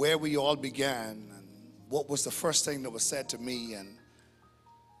 where we all began and what was the first thing that was said to me,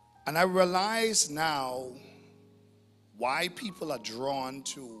 and I realize now why people are drawn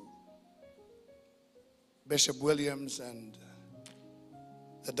to Bishop Williams and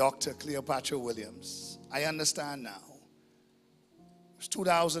the Dr. Cleopatra Williams. I understand now. It was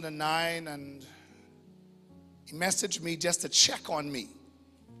 2009 and he messaged me just to check on me.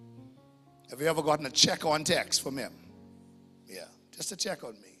 Have you ever gotten a check on text from him? Yeah, just to check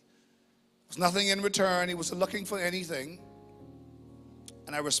on me. There was nothing in return. He wasn't looking for anything.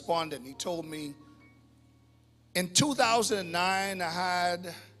 And I responded. And he told me, in 2009, I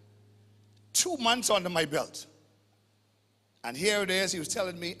had 2 months under my belt. And here it is. He was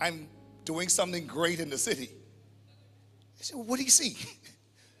telling me, I'm doing something great in the city. I said, well, what do you see?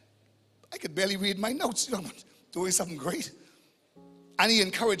 I could barely read my notes. You know, I'm doing something great. And he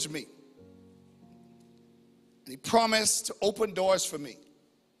encouraged me. And he promised to open doors for me.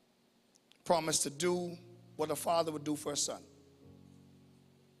 Promised to do what a father would do for a son.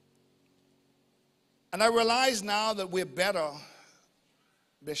 And I realize now that we're better,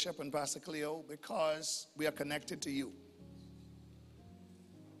 Bishop and Pastor Cleo, because we are connected to you.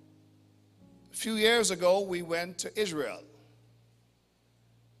 A few years ago, we went to Israel.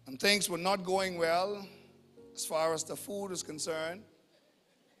 And things were not going well as far as the food is concerned.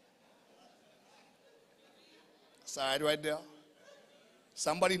 Side right there.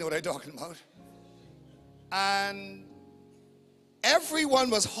 Somebody know what I'm talking about. And everyone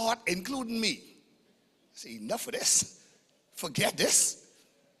was hot, including me. I said, enough of this. Forget this.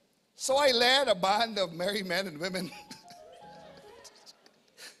 So I led a band of merry men and women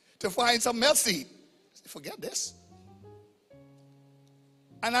to find something else to eat. I said, forget this.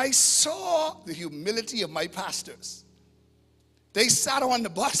 And I saw the humility of my pastors. They sat on the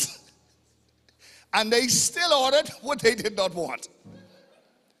bus and they still ordered what they did not want,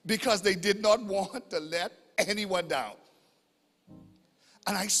 because they did not want to let anyone down.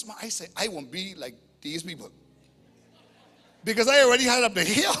 And I smiled. I said, I won't be like these people, because I already had up the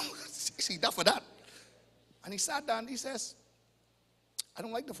hill. See, enough of that. And he sat down. He says, I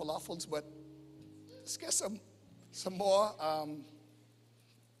don't like the falafels, but let's get some more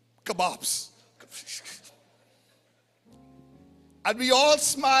kebabs. And we all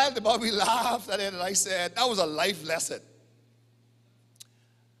smiled, but we laughed at it. And I said, that was a life lesson.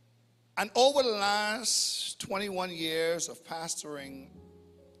 And over the last 21 years of pastoring,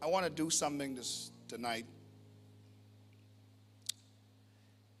 I want to do something tonight.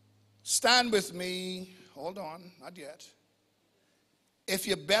 Stand with me. Hold on, not yet. If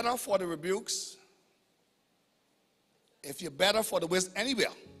you're better for the rebukes, if you're better for the wisdom, anywhere.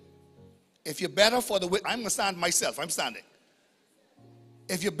 If you're better for the wisdom, I'm going to stand myself. I'm standing.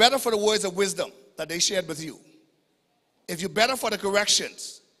 If you're better for the words of wisdom that they shared with you, if you're better for the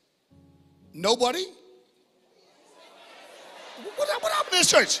corrections, nobody? What happened in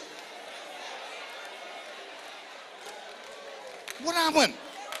this church? What happened?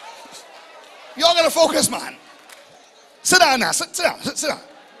 Y'all got to focus, man. Sit down now. Sit down.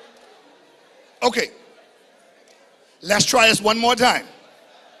 Okay. Let's try this one more time.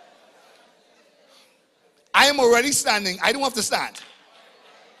 I am already standing. I don't have to stand.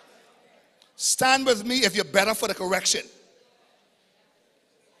 Stand with me if you're better for the correction.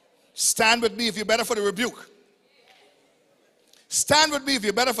 Stand with me if you're better for the rebuke. Stand with me if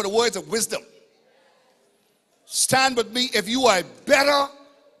you're better for the words of wisdom. Stand with me if you are a better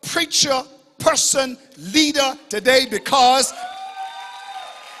preacher, person, leader today because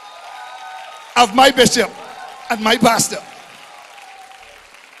of my bishop and my pastor.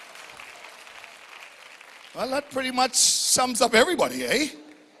 Well, that pretty much sums up everybody, eh?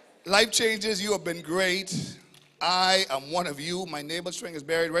 Life changes. You have been great. I am one of you. My neighbor's string is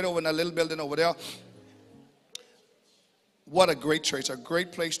buried right over in that little building over there. What a great church, a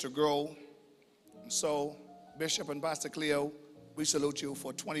great place to grow. So, Bishop and Pastor Cleo, we salute you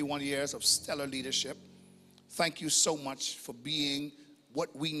for 21 years of stellar leadership. Thank you so much for being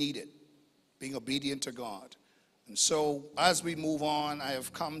what we needed, being obedient to God. And so, as we move on, I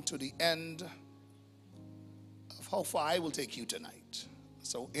have come to the end of how far I will take you tonight.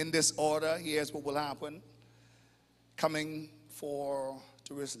 So, in this order, here's what will happen. Coming to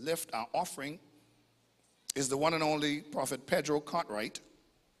lift our offering is the one and only Prophet Pedro Cartwright.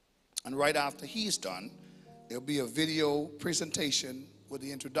 And right after he's done, there'll be a video presentation with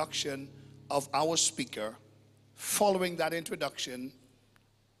the introduction of our speaker. Following that introduction,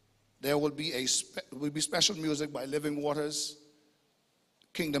 there will be special music by Living Waters,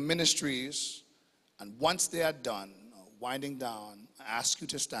 Kingdom Ministries, and once they are done, winding down, I ask you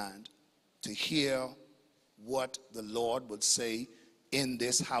to stand to hear what the Lord would say in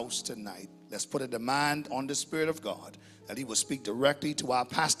this house tonight. Let's put a demand on the Spirit of God that he will speak directly to our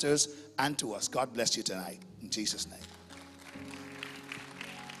pastors and to us. God bless you tonight. In Jesus' name.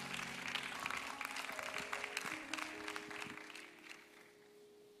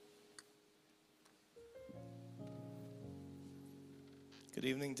 Good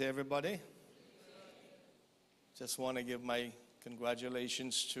evening to everybody. Just want to give my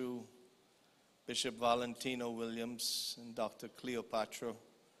congratulations to Bishop Valentino Williams and Dr. Cleopatra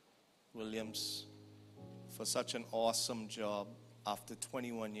Williams for such an awesome job after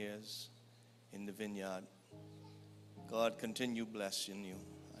 21 years in the vineyard. God continue blessing you.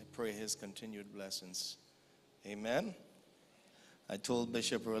 I pray his continued blessings. Amen. I told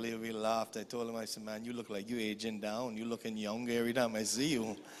Bishop earlier, we laughed. I told him, I said, man, you look like you aging down. You looking younger every time I see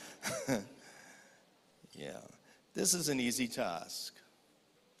you. Yeah. This is an easy task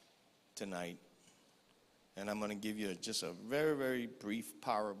tonight. And I'm going to give you just a very, very brief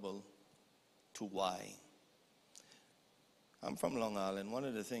parable to why. I'm from Long Island. One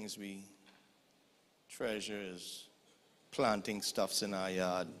of the things we treasure is planting stuffs in our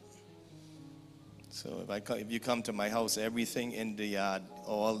yard. So if you come to my house, everything in the yard,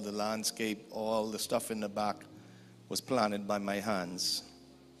 all the landscape, all the stuff in the back was planted by my hands.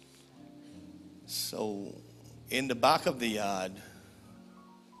 So in the back of the yard,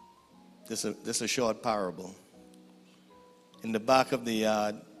 this is a short parable. In the back of the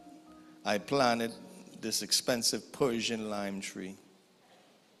yard, I planted this expensive Persian lime tree.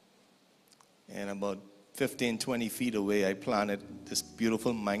 And about 15, 20 feet away, I planted this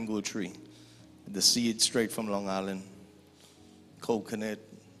beautiful mango tree. The seed straight from Long Island, coconut,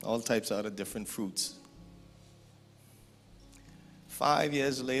 all types of other different fruits. 5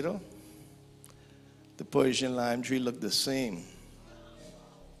 years later, the Persian lime tree looked the same.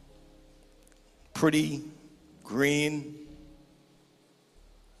 Pretty, green,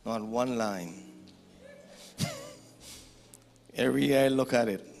 not one line. Every year I look at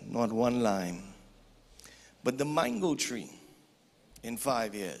it, not one line. But the mango tree, in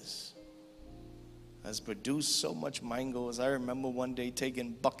 5 years, has produced so much mangoes. I remember one day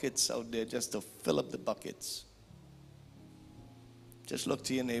taking buckets out there just to fill up the buckets. Just look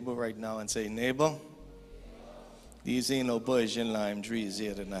to your neighbor right now and say, neighbor, these ain't no Persian lime trees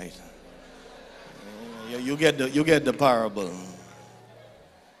here tonight. You get the parable.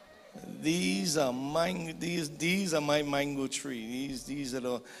 These are my mango tree. These are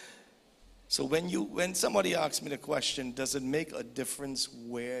the. So when somebody asks me the question, does it make a difference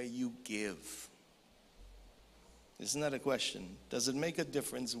where you give? Isn't that a question? Does it make a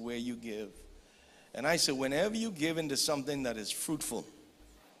difference where you give? And I say, whenever you give into something that is fruitful,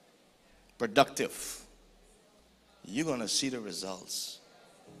 productive, you're going to see the results.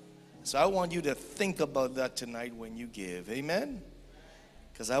 So I want you to think about that tonight when you give. Amen?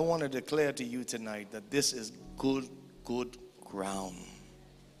 Because I want to declare to you tonight that this is good ground.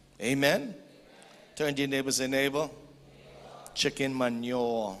 Amen? Turn to your neighbor and say, neighbor, chicken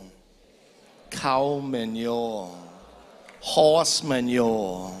manure, cow manure, horse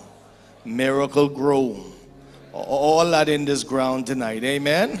manure, Miracle Grow, All that in this ground tonight.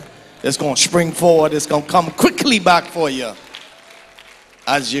 Amen. It's going to spring forward. It's going to come quickly back for you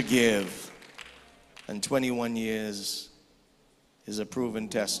as you give. And 21 years is a proven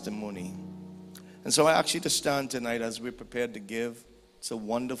testimony. And so I ask you to stand tonight as we're prepared to give. It's a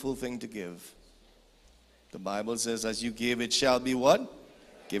wonderful thing to give. The Bible says, as you give, it shall be what?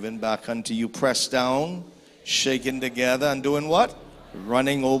 Given back unto you, pressed down, shaken together, and doing what?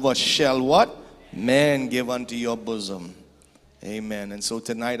 Running over shall what? Man give unto your bosom. Amen. And so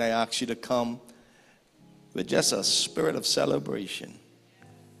tonight I ask you to come with just a spirit of celebration.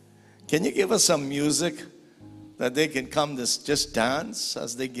 Can you give us some music that they can come to just dance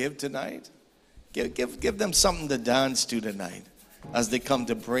as they give tonight? Give them something to dance to tonight as they come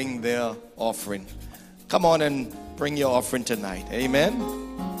to bring their offering. Come on and bring your offering tonight. Amen.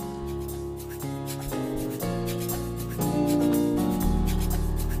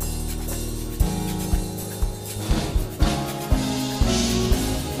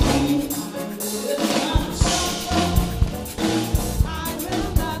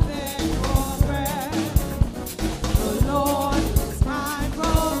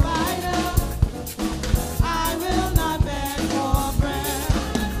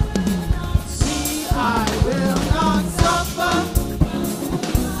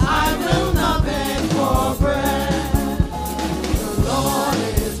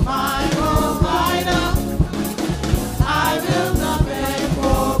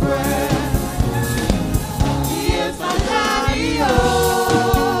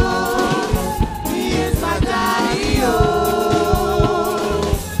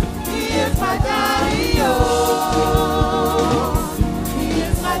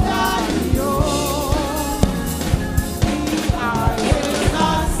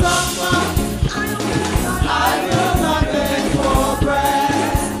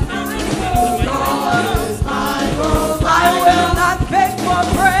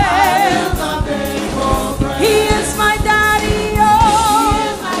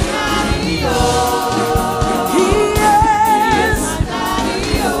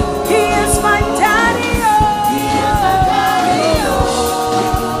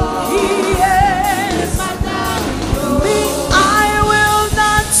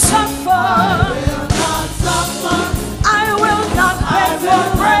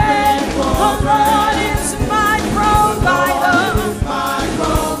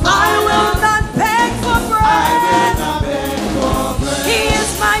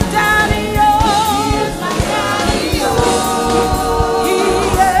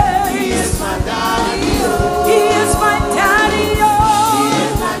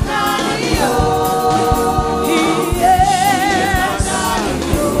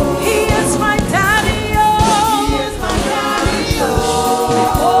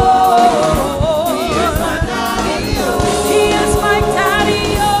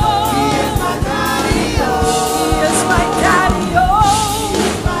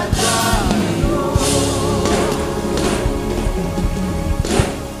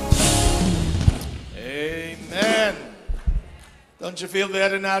 Don't you feel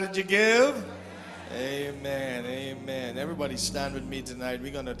better now that you give? Amen, amen. Everybody stand with me tonight.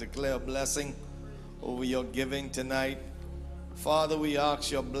 We're going to declare a blessing over your giving tonight. Father, we ask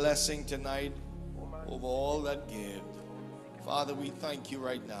your blessing tonight over all that give. Father, we thank you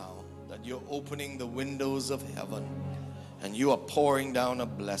right now that you're opening the windows of heaven and you are pouring down a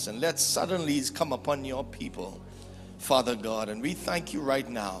blessing. Let suddenlies come upon your people, Father God, and we thank you right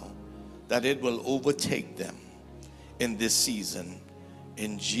now that it will overtake them in this season,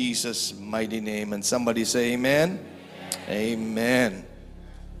 in Jesus' mighty name. And somebody say amen. Amen.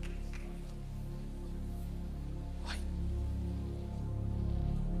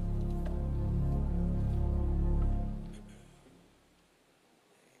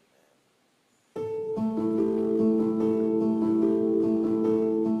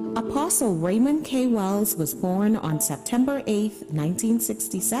 Apostle Raymond K. Wells was born on September 8,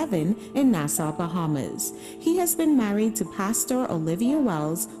 1967 in Nassau, Bahamas. He has been married to Pastor Olivia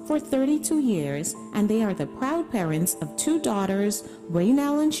Wells for 32 years, and they are the proud parents of 2 daughters,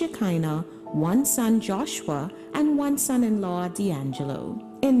 Raynell and Shekinah, 1 son, Joshua, and 1 son-in-law, D'Angelo.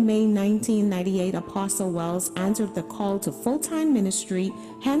 In May 1998, Apostle Wells answered the call to full-time ministry,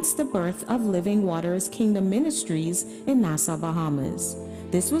 hence the birth of Living Waters Kingdom Ministries in Nassau, Bahamas.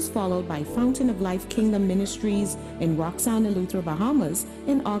 This was followed by Fountain of Life Kingdom Ministries in Roxanne, Eleuthera, Bahamas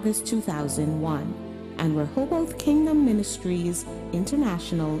in August 2001, and Rehoboth Kingdom Ministries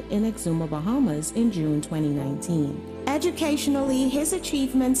International in Exuma, Bahamas in June 2019. Educationally, his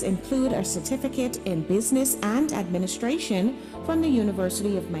achievements include a certificate in business and administration from the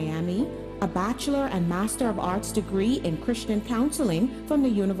University of Miami, a Bachelor and Master of Arts degree in Christian Counseling from the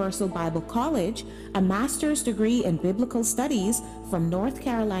Universal Bible College, a Master's degree in Biblical Studies from North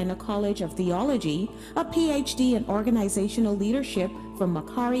Carolina College of Theology, a PhD in Organizational Leadership from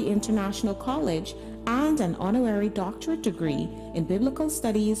Macquarie International College, and an honorary doctorate degree in Biblical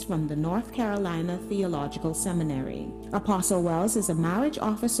Studies from the North Carolina Theological Seminary. Apostle Wells is a marriage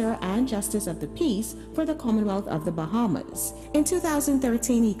officer and justice of the peace for the Commonwealth of the Bahamas. In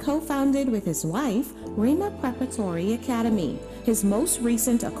 2013, he co-founded with his wife Raymond Preparatory Academy. His most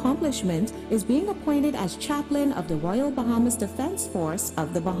recent accomplishment is being appointed as chaplain of the Royal Bahamas Defense Force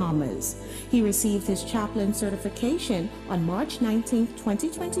of the Bahamas. He received his chaplain certification on March 19,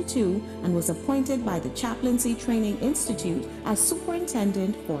 2022, and was appointed by the Chaplaincy Training Institute as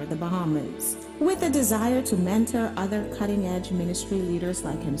superintendent for the Bahamas. With a desire to mentor other cutting-edge ministry leaders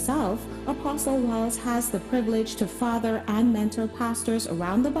like himself, Apostle Wells has the privilege to father and mentor pastors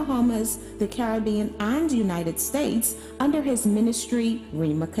around the Bahamas, the Caribbean, and United States under his ministry,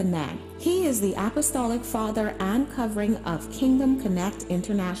 Rhema Connect. He is the apostolic father and covering of Kingdom Connect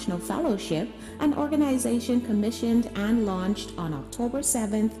International Fellowship, an organization commissioned and launched on October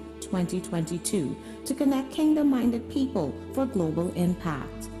 7, 2022, to connect kingdom-minded people for global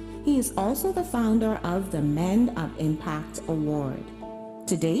impact. He is also the founder of the Men of Impact Award.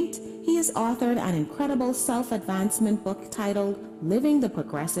 To date, he has authored an incredible self-advancement book titled Living the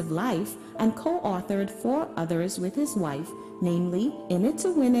Progressive Life and co-authored 4 others with his wife, namely In It to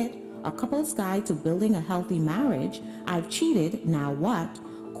Win It, A Couple's Guide to Building a Healthy Marriage, I've Cheated, Now What?,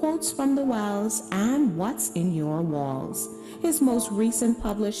 Quotes from the Wells, and What's in Your Walls. His most recent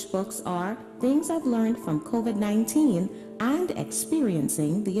published books are Things I've Learned from COVID-19 and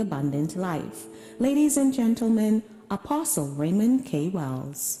Experiencing the Abundant Life. Ladies and gentlemen, Apostle Raymond K.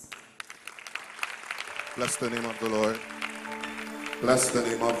 Wells. Bless the name of the Lord. Bless the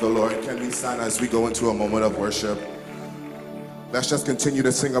name of the Lord. Can we stand as we go into a moment of worship? Let's just continue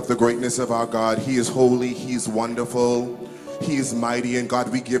to sing of the greatness of our God. He is holy, He is wonderful, He is mighty, and God,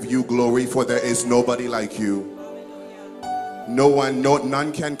 we give you glory, for there is nobody like you.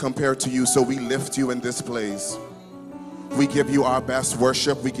 None can compare to you, so we lift you in this place. We give you our best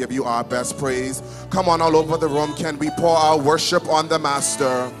worship. We give you our best praise. Come on, all over the room, can we pour our worship on the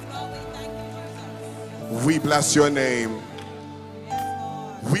Master? We bless your name.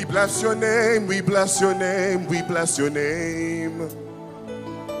 We bless your name. We bless your name. We bless your name.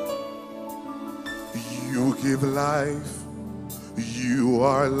 You give life. You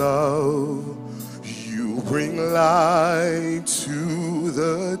are love. You bring light to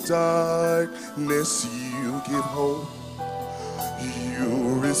the darkness. You give hope.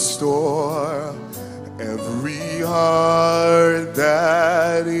 You restore every heart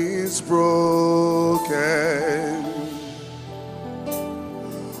that is broken.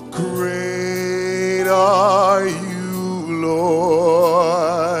 Great are you,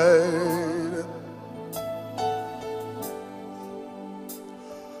 Lord.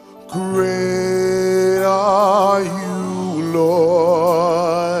 Great are you, Lord.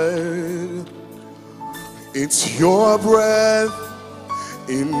 It's your breath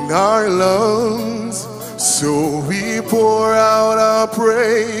in our lungs, so we pour out our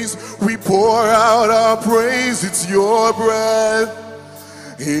praise. We pour out our praise. It's your breath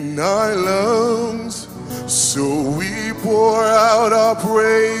in our lungs, so we pour out our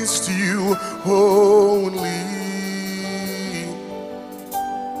praise to you only.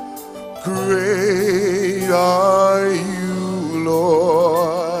 Great are you,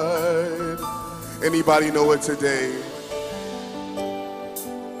 Lord. Anybody know it today?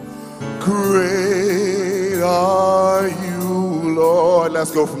 Great are you, Lord. Let's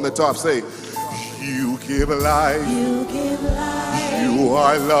go from the top. Say, you give life. You give life. You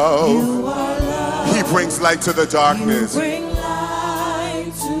are love. You are love. He brings light to the darkness. You bring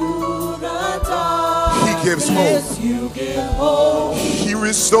light to the darkness. He gives hope. You give hope. He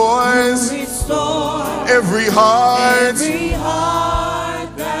restores, every heart. Every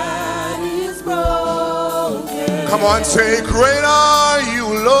heart that is broken. Come on, say, great are you,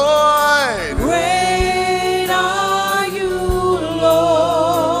 Lord. Great are you,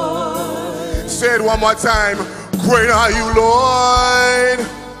 Lord. Say it one more time. Great are you, Lord.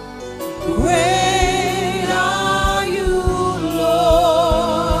 Great are you,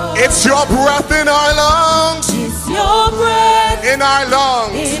 Lord. It's your breath in our lungs. It's your breath in our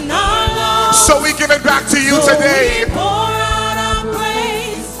lungs. In our lungs. So we give it back to you today. We pour out our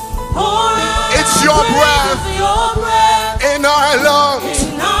praise. Pour out it's your breath in our lungs.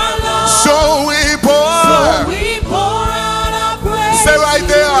 In our lungs. So we pour out our praise. Say right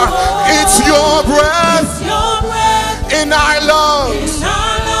there, it's your breath in our lungs. In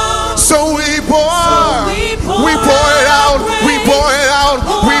our lungs. So we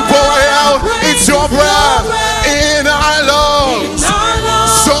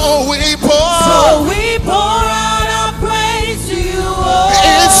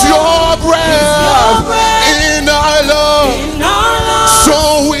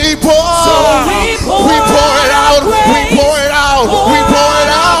So we pour it out. We pour it out. We pour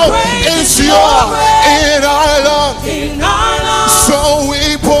it out. It's your in our lungs. So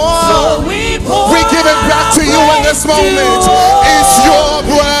we pour. We give it back to you in this moment. It's your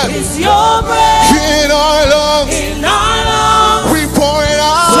breath in our lungs. We pour it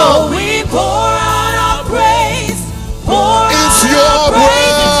out. So we pour out our praise. It's your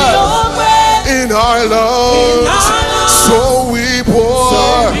breath in our lungs. So we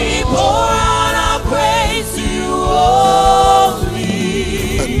pour. out our praise to you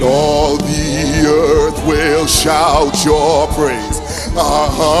only. And all the earth will shout your praise. Our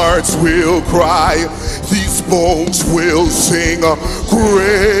hearts will cry. These bones will sing.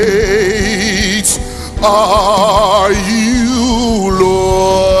 Great are you,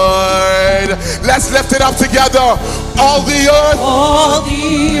 Lord. Let's lift it up together. All the earth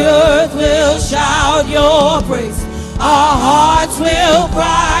will shout your praise. Our hearts will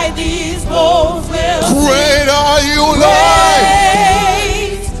cry. These bones will sing. Great are you, Lord.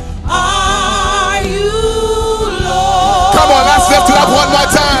 Great are you, Lord. Come on, let's lift it up one more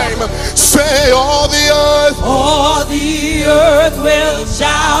time. Say all the earth will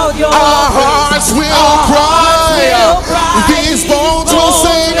shout your our praise. hearts will cry. These bones will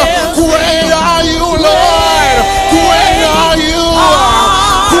sing. Great are you, Lord. Great are you.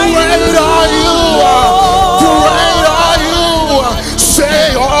 Great are you. Great are you.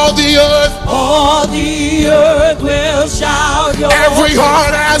 Say all the earth will shout your every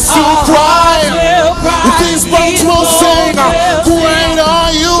heart has to cry. These bones will sing. Great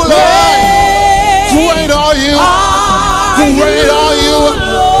are you, Lord. Great are you. Great are you.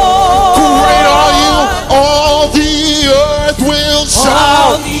 Great are you. All the earth will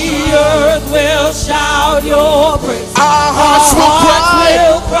shout. your praise. Our hearts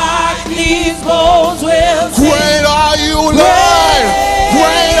will cry. These bones will sing. Great are you, Lord.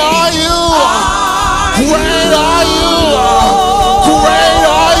 Great are you. Great are you. Great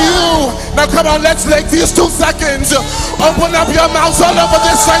are you. Now come on, let's take these 2 seconds. Open up your mouths all over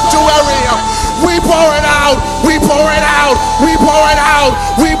this sanctuary. We pour it out. We pour it out. We pour it out.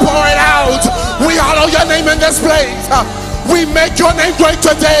 We pour it out. We hallow your name in this place. We make your name great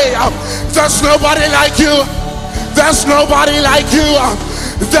today. There's nobody like you. There's nobody like you.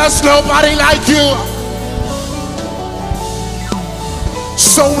 There's nobody like you.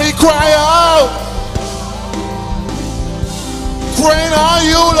 So we cry out. Great are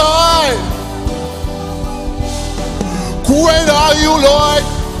you, Lord. Great are you, Lord.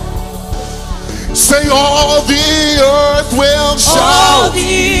 Say all the earth will shout. All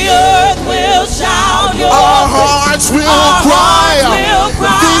the earth will shout your Our praise. hearts will Our cry. hearts will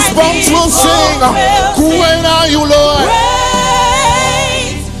cry. These bones will sing. Great are you, Lord.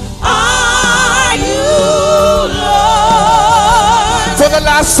 Great are you, Lord. For the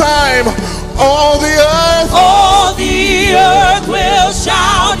last time, all the earth will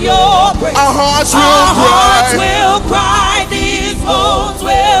shout your praise. Our hearts will Our cry. hearts will cry. These bones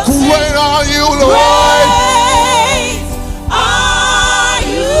will sing. Great are you, Lord. Great are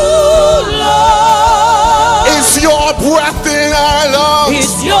you, Lord. It's your breath in our lungs.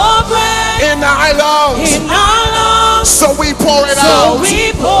 It's your breath In our lungs. in our lungs. So we pour it So out.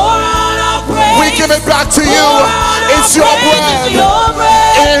 we pour out our praise. We give it back to you. Pour out It's our your praise. breath It's your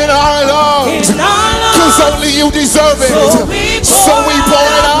breath in our lungs. in our lungs. Because only you deserve it. So we pour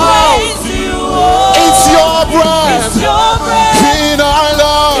it our out. praise to you, oh. It's your breath It's your breath in our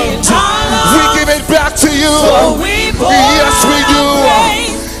lungs. in our lungs. We give it back to you. So we pour Yes, we out do. our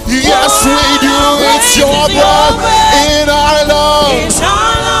praise. Yes, Pour we out do. our It's praise. your It's breath breath in our lungs. in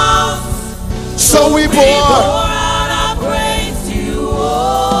our lungs. So we We pour. pour out our praise to you, oh.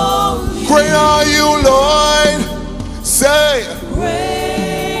 Great are you, Lord. Say,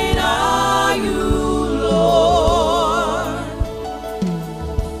 Great are you, Lord.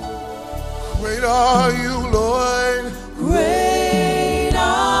 great are you, Lord. Great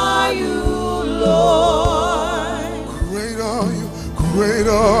are you, Lord. Great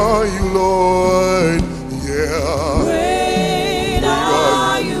are you, Lord. Yeah. Great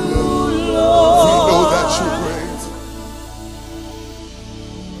are you, We Lord. know that you're great.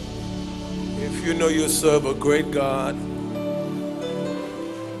 If you know you serve a great God,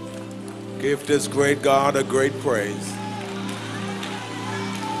 give this great God a great praise.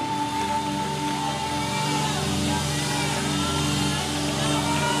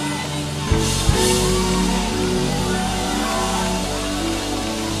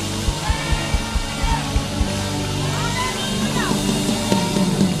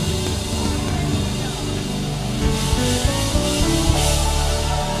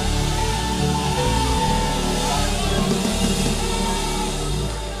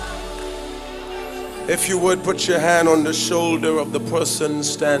 If you would, put your hand on the shoulder of the person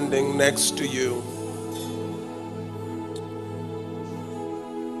standing next to you.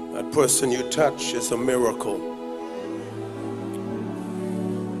 That person you touch is a miracle.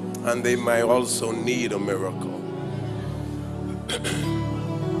 And they might also need a miracle.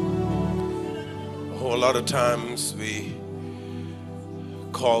 A whole lot of times we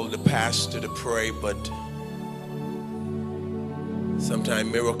call the pastor to pray, but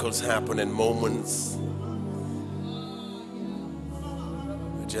sometimes miracles happen in moments.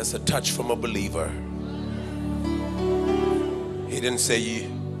 Just a touch from a believer. He didn't say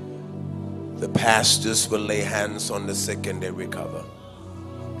the pastors will lay hands on the sick and they recover.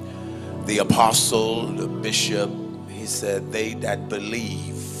 The apostle, the bishop, he said, they that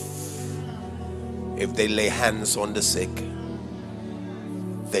believe, if they lay hands on the sick,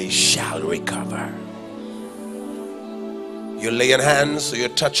 they shall recover. You're laying hands, so you're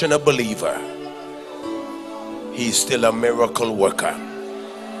touching a believer. He's still a miracle worker.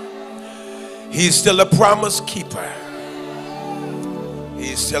 He's still a promise keeper.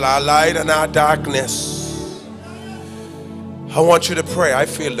 He's still our light and our darkness. I want you to pray. I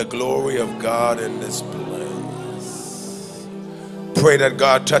feel the glory of God in this place. Pray that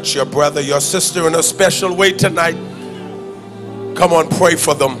God touch your brother, your sister in a special way tonight. Come on, pray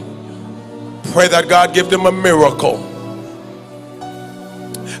for them. Pray that God give them a miracle.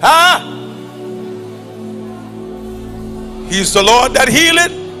 He's the Lord that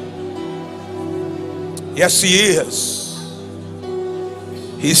healeth. Yes, he is.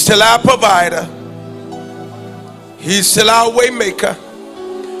 He's still our provider. He's still our way maker.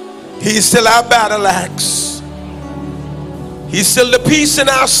 He's still our battle axe. He's still the peace in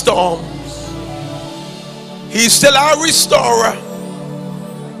our storms. He's still our restorer.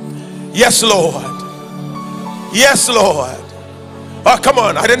 Yes, Lord. Yes, Lord. Oh, come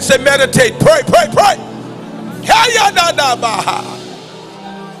on. I didn't say meditate. Pray, pray, pray.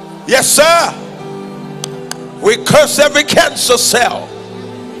 Yes, sir. We curse every cancer cell.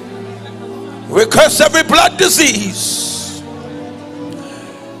 We curse every blood disease.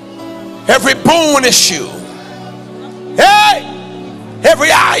 Every bone issue. Hey!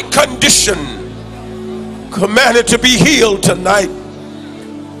 Every eye condition. Commanded to be healed tonight.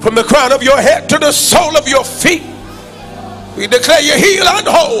 From the crown of your head to the sole of your feet. We declare you healed and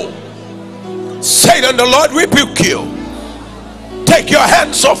whole. Satan, the Lord rebuke you. Take your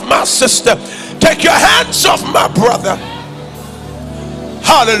hands off my sister. Take your hands off my brother.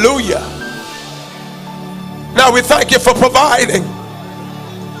 Hallelujah. Now we thank you for providing.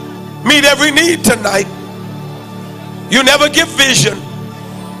 Meet every need tonight. You never give vision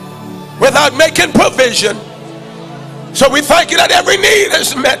without making provision. So we thank you that every need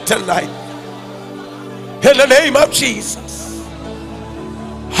is met tonight. In the name of Jesus.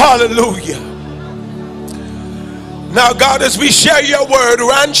 Hallelujah. Now, God, as we share your word,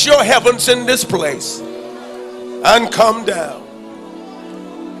 ranch your heavens in this place and come down.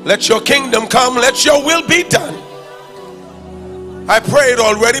 Let your kingdom come. Let your will be done. I prayed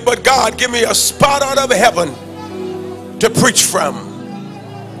already, but God, give me a spot out of heaven to preach from.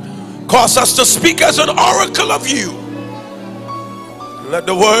 Cause us to speak as an oracle of you. Let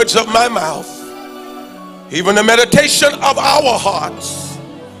the words of my mouth, even the meditation of our hearts,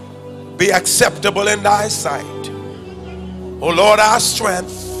 be acceptable in thy sight. O Lord, our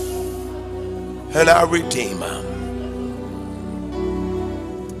strength and our Redeemer.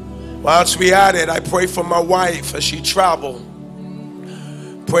 Whilst we at it, I pray for my wife as she traveled.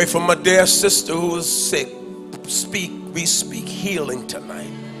 Pray for my dear sister who is sick. We speak healing tonight.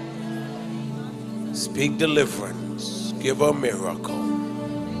 Speak deliverance. Give her a miracle.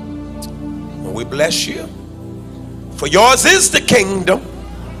 And we bless you. For yours is the kingdom,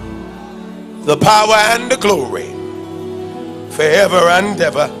 the power and the glory, forever and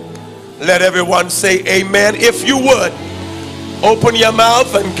ever. Let everyone say amen. If you would, open your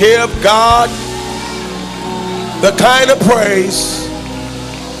mouth and give God the kind of praise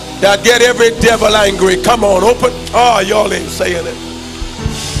that get every devil angry. Come on, open. Oh, y'all ain't saying it.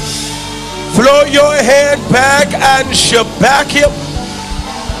 Throw your head back and shabak him.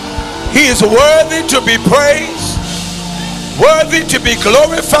 He is worthy to be praised, worthy to be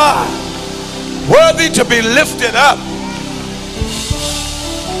glorified, worthy to be lifted up.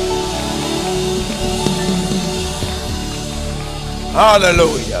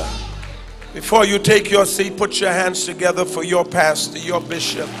 Hallelujah. Before you take your seat, put your hands together for your pastor, your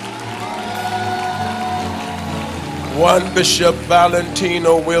bishop. One Bishop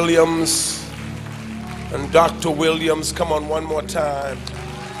Valentino Williams and Dr. Williams. Come on, one more time.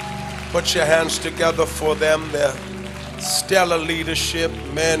 Put your hands together for them. They're stellar leadership,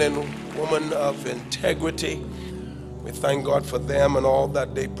 men and women of integrity. We thank God for them and all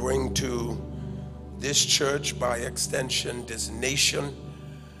that they bring to this church, by extension, this nation.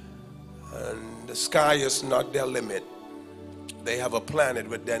 And the sky is not their limit. They have a planet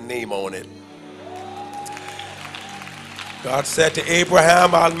with their name on it. God said to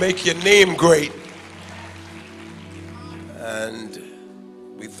Abraham, I'll make your name great. And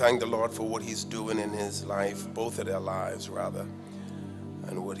we thank the Lord for what he's doing in his life, both of their lives rather,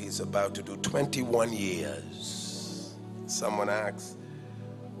 and what he's about to do. 21 years. Someone asks,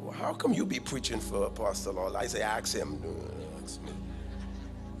 well, how come you be preaching for Pastoral? I say, ask him.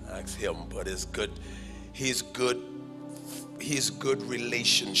 Ask him, but it's good. He's good. He's good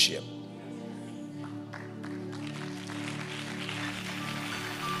relationship.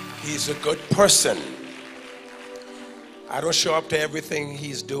 He's a good person. I don't show up to everything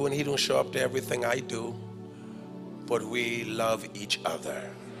he's doing. He don't show up to everything I do. But we love each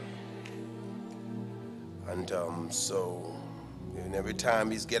other. And so, and every time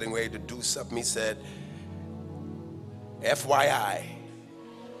he's getting ready to do something, he said, FYI,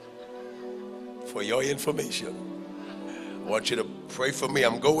 for your information, I want you to pray for me.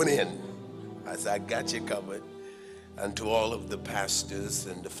 I'm going in. I said, I got you covered. And to all of the pastors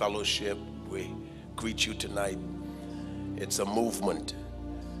and the fellowship, we greet you tonight. It's a movement,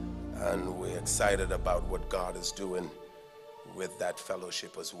 and we're excited about what God is doing with that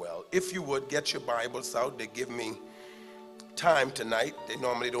fellowship as well. If you would, get your Bibles out. They give me time tonight. They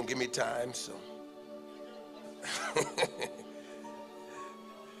normally don't give me time, so.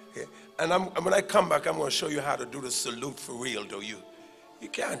 Yeah. And when I come back, I'm going to show you how to do the salute for real, though. You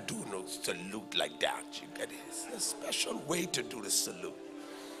can't do no salute like that. It's a special way to do the salute.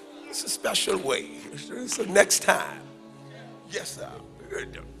 It's a special way. So next time. Yes, sir.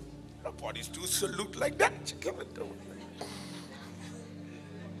 Nobody's do salute like that.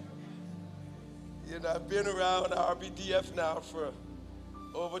 You know, I've been around RBDF now for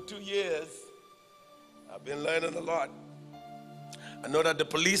over 2 years. I've been learning a lot. I know that the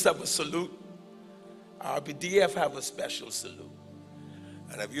police have a salute. RBDF have a special salute.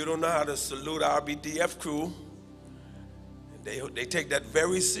 And if you don't know how to salute RBDF crew, they take that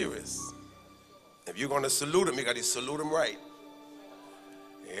very serious. If you're going to salute them, you got to salute them right.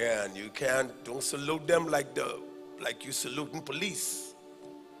 Yeah, and you don't salute them like you saluting police.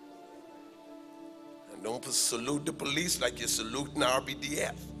 And don't salute the police like you're saluting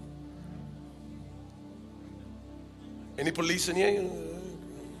RBDF. Any police in here?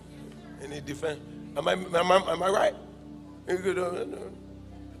 Any defense? Am I right?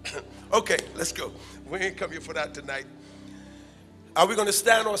 Okay, let's go. We ain't come here for that tonight. Are we going to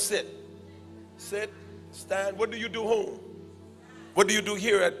stand or sit? Sit, stand. What do you do home? What do you do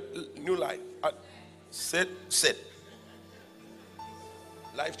here at New Life? Sit, sit.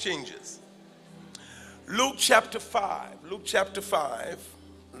 Life changes. Luke chapter 5. Luke chapter 5.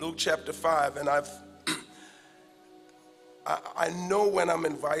 Luke chapter 5. And I know when I'm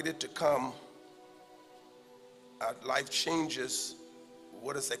invited to come at Life Changes,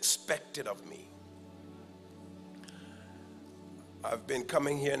 what is expected of me. I've been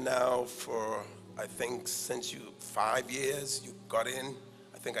coming here now for, I think, since 5 years. You got in.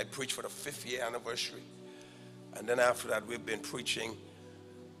 I think I preached for the 5th year anniversary. And then after that, we've been preaching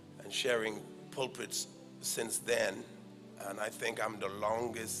and sharing pulpits since then. And I think I'm the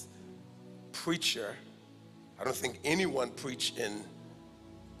longest preacher. I don't think anyone preached in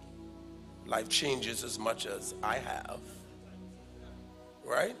Life Changes as much as I have.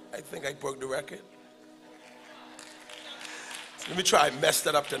 Right? I think I broke the record. So let me try and mess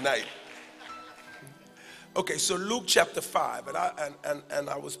that up tonight. Okay, so Luke chapter 5, and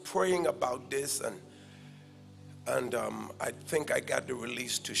I was praying about this, and I think I got the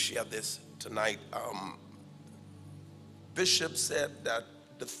release to share this tonight. Bishop said that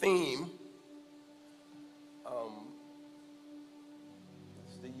the theme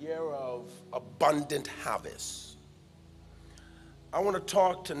is the year of abundant harvest. I want to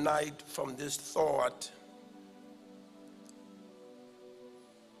talk tonight from this thought,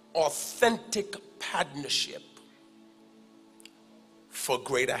 authentic partnership for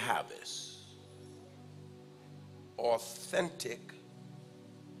greater harvest. Authentic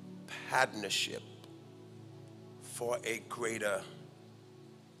partnership for a greater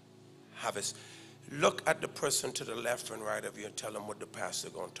harvest. Look at the person to the left and right of you and tell them what the pastor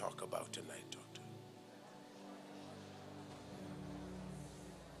is going to talk about tonight.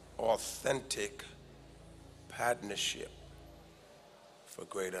 Authentic partnership for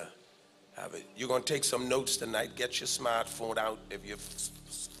greater harvest. You're going to take some notes tonight. Get your smartphone out. If your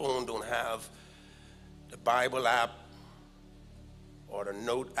phone don't have the Bible app, or the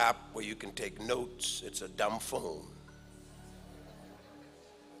note app where you can take notes. It's a dumb phone.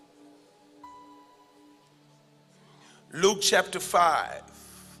 Luke chapter 5.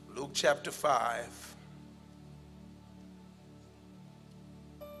 Luke chapter 5.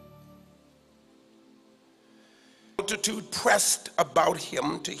 Multitude pressed about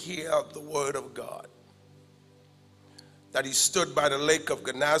him to hear the word of God. That he stood by the lake of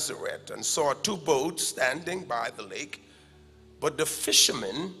Gennesaret and saw two boats standing by the lake, but the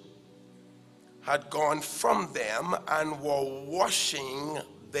fishermen had gone from them and were washing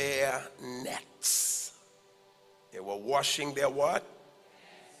their nets. They were washing their what?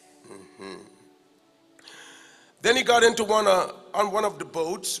 Then he got into on one of the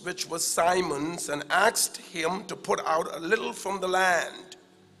boats, which was Simon's, and asked him to put out a little from the land.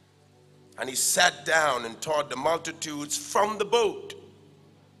 And he sat down and taught the multitudes from the boat.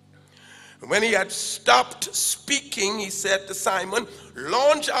 And when he had stopped speaking, he said to Simon,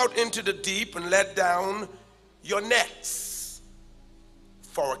 "Launch out into the deep and let down your nets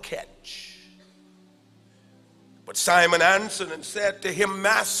for a catch." But Simon answered and said to him,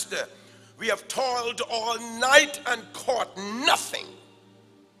 "Master, we have toiled all night and caught nothing.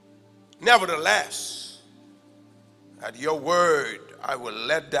 Nevertheless, at your word, I will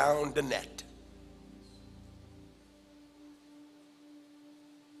let down the net."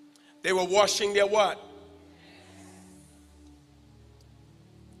 They were washing their what?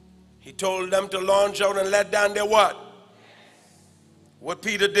 He told them to launch out and let down their what? What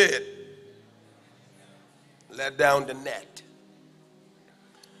Peter did. Let down the net.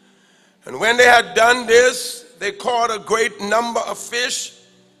 And when they had done this, they caught a great number of fish,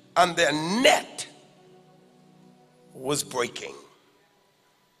 and their net was breaking.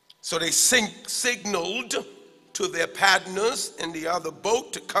 So they signaled to their partners in the other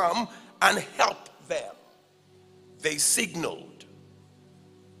boat to come and help them. They signaled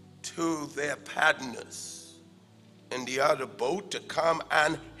to their partners in the other boat to come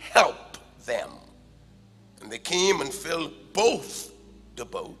and help them. And they came and filled both the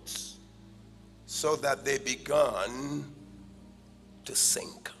boats, so that they began to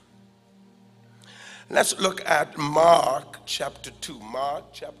sink. Let's look at Mark chapter 2.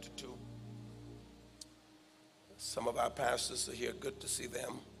 Mark chapter 2. Some of our pastors are here. Good to see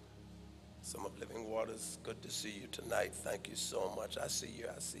them. Some of Living Waters, good to see you tonight. Thank you so much. I see you.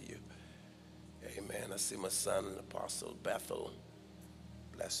 I see you. Amen. I see my son, Apostle Bethel.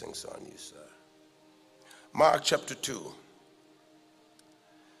 Blessings on you, sir. Mark chapter 2.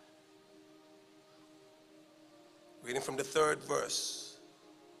 Reading from the 3rd verse.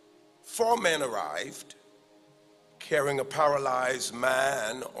 4 men arrived, carrying a paralyzed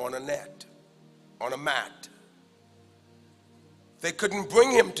man on a mat. They couldn't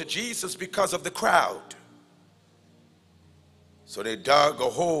bring him to Jesus because of the crowd. So they dug a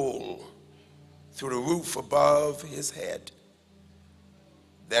hole through the roof above his head.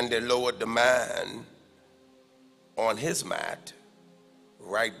 Then they lowered the man on his mat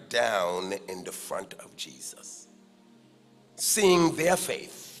right down in the front of Jesus. Seeing their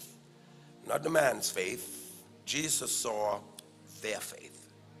faith, not the man's faith, Jesus saw their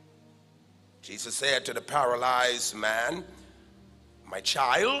faith. Jesus said to the paralyzed man, "My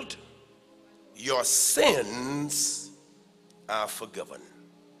child, your sins are forgiven."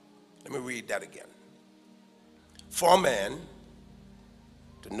 Let me read that again. 4 men,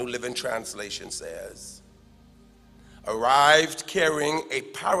 the New Living Translation says, arrived carrying a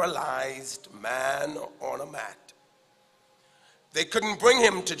paralyzed man on a mat. They couldn't bring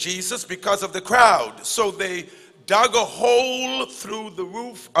him to Jesus because of the crowd, so they dug a hole through the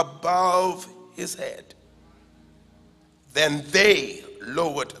roof above his head. Then they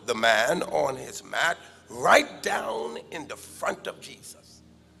lowered the man on his mat right down in the front of Jesus.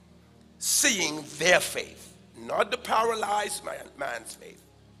 Seeing their faith, not the paralyzed man's faith.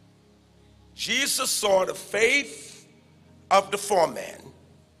 Jesus saw the faith of the 4 men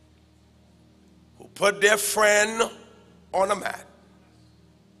who put their friend on a mat,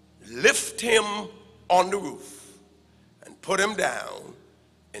 lift him on the roof, and put him down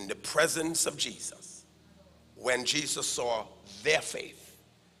in the presence of Jesus. When Jesus saw their faith,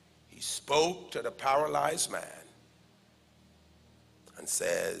 he spoke to the paralyzed man and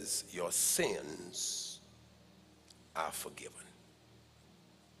says, "Your sins are forgiven."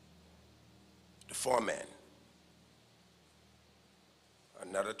 The 4 men,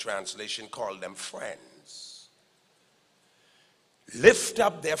 another translation called them friends, lift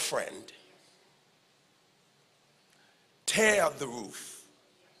up their friend, tear the roof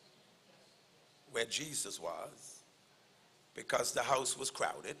where Jesus was, because the house was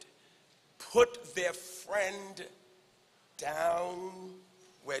crowded, put their friend down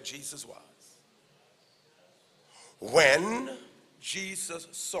where Jesus was. When Jesus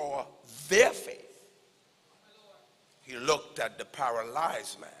saw their faith, he looked at the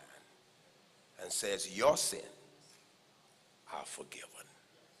paralyzed man and says, your sins are forgiven.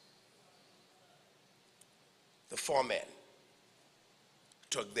 The four men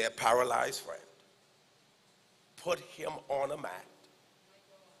took their paralyzed friend, put him on a mat,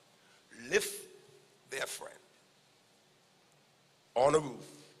 lift their friend on a roof,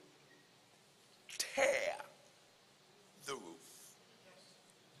 tear the roof,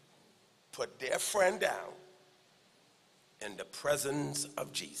 put their friend down in the presence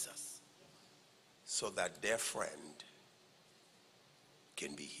of Jesus so that their friend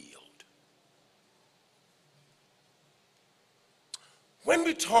can be healed. When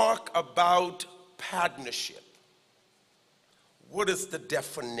we talk about partnership, what is the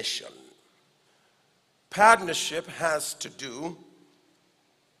definition? Partnership has to do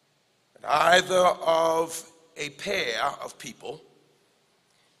either of a pair of people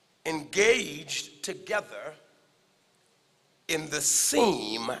engaged together in the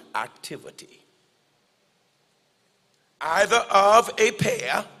same activity. Either of a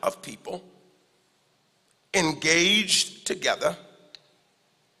pair of people engaged together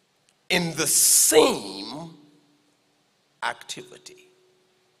in the same activity.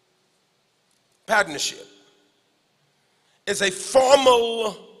 Partnership is a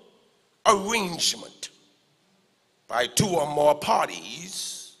formal arrangement by two or more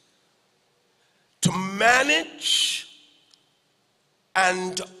parties to manage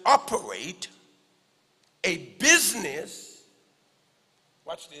and operate a business,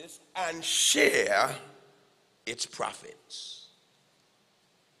 watch this, and share its profits.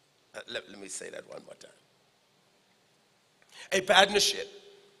 Let me say that one more time. A partnership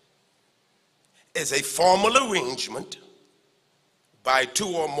is a formal arrangement by two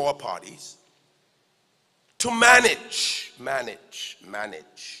or more parties to manage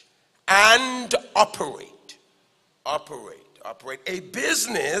and operate a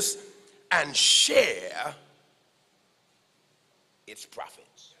business and share its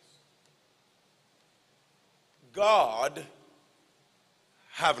profits. God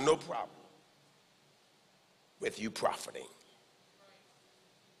have no problem with you profiting.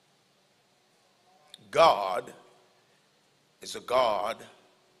 God is a God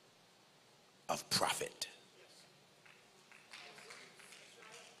of profit.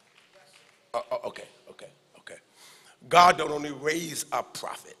 Okay. God don't only raise up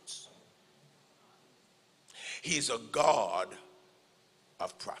prophets. He's a God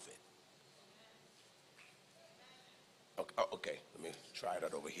of profit. Okay, let me try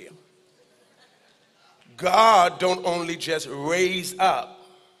that over here. God don't only just raise up,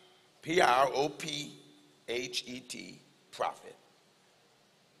 P-R-O-P-H-E-T,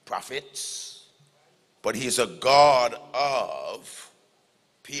 prophets, but he's a God of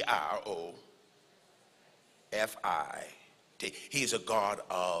P-R-O-F-I-T. He's a God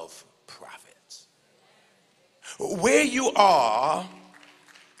of profits. Where you are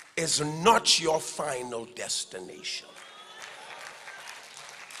is not your final destination.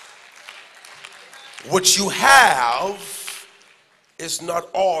 What you have is not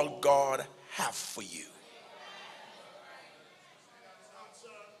all God have for you.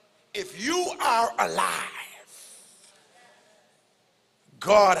 If you are alive,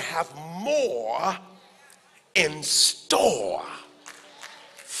 God have more in store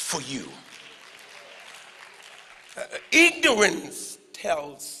for you. Ignorance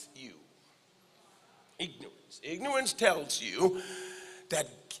tells you that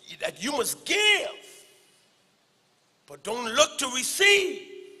you must give, but don't look to receive.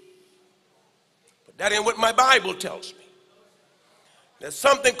 But that ain't what my Bible tells me. There's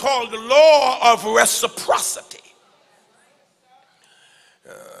something called the law of reciprocity.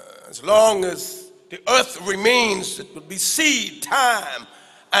 As long as the earth remains, it will be seed time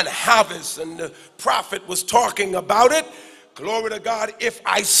and harvest. And the prophet was talking about it. Glory to God. If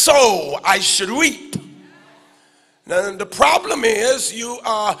I sow, I should reap. Now the problem is you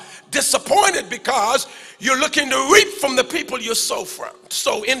are disappointed because you're looking to reap from the people you sow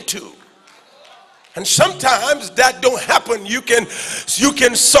into. And sometimes that don't happen. You can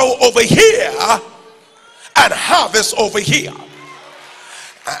sow over here and harvest over here.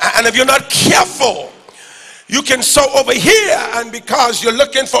 And if you're not careful, you can sow over here, and because you're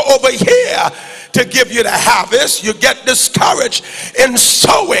looking for over here to give you the harvest, you get discouraged in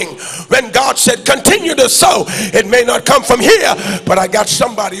sowing. When God said continue to sow, it may not come from here, but I got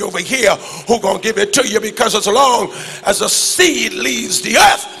somebody over here who gonna give it to you, because as long as the seed leaves the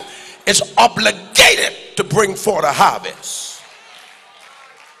earth, is obligated to bring forth a harvest.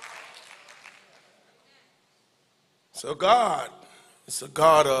 So God is a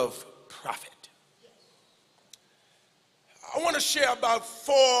God of profit. I want to share about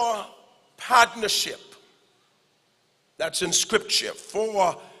 4 partnership that's in Scripture,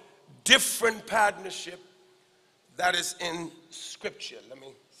 4 different partnership that is in Scripture. Let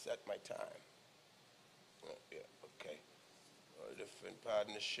me set my time. Yeah, okay. 4 different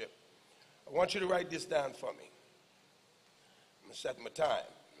partnership. I want you to write this down for me. I'm going to set my time.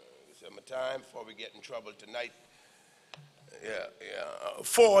 Set my time before we get in trouble tonight.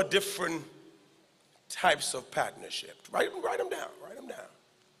 4 different types of partnership. Write them down.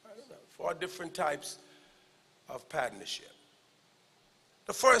 4 different types of partnership.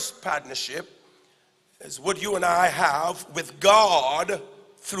 The first partnership is what you and I have with God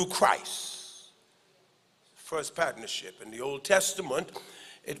through Christ. First partnership. In the Old Testament,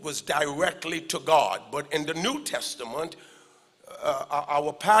 it was directly to God. But in the New Testament,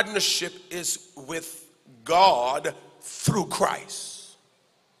 our partnership is with God through Christ.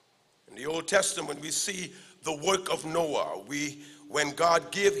 In the Old Testament, we see the work of Noah. When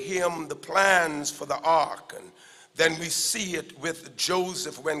God gave him the plans for the ark, and then we see it with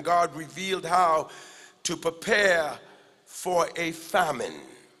Joseph when God revealed how to prepare for a famine.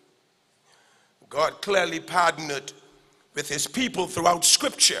 God clearly partnered with his people throughout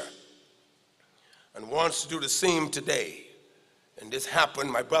Scripture and wants to do the same today. And this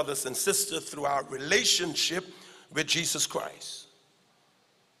happened, my brothers and sisters, through our relationship with Jesus Christ.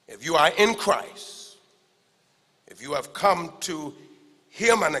 If you are in Christ, if you have come to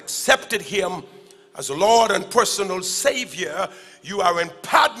him and accepted him as Lord and personal Savior, you are in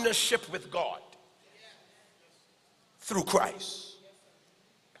partnership with God through Christ.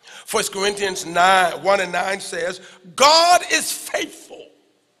 1 Corinthians 1:9 says, God is faithful,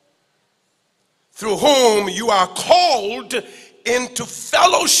 through whom you are called into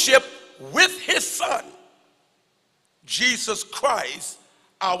fellowship with his Son, Jesus Christ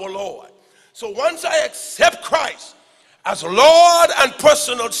our Lord. So once I accept Christ as Lord and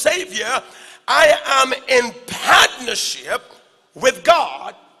personal Savior, I am in partnership with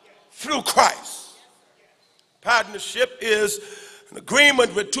God through Christ. Partnership is an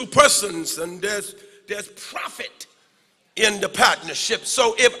agreement with 2 persons, and there's profit in the partnership.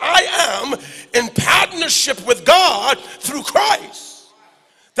 So if I am in partnership with God through Christ,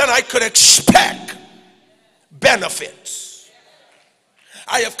 then I could expect benefits.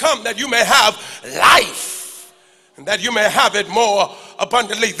 I have come that you may have life, and that you may have it more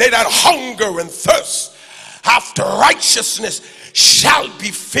abundantly. They that hunger and thirst after righteousness shall be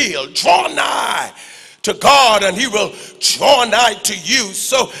filled. Draw nigh to God, and he will draw nigh to you.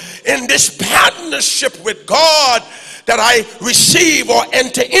 So in this partnership with God that I receive or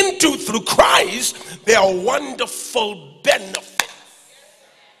enter into through Christ, there are wonderful benefits.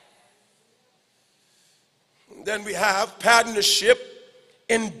 And then we have partnership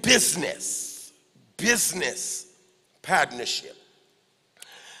in business partnership.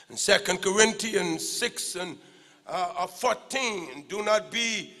 In 2 Corinthians 6 and 14, do not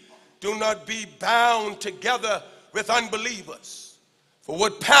be bound together with unbelievers. For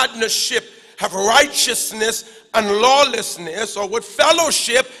what partnership have righteousness and lawlessness, or what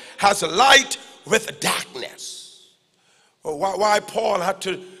fellowship has light with darkness? Well, why Paul had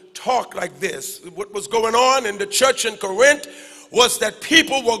to talk like this? What was going on in the church in Corinth was that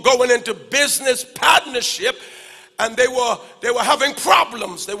people were going into business partnership, and they were having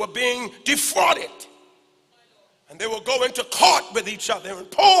problems. They were being defrauded, and they were going to court with each other. And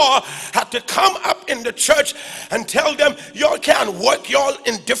Paul had to come up in the church and tell them, y'all can't work y'all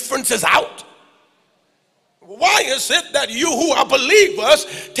indifferences out. Why is it that you who are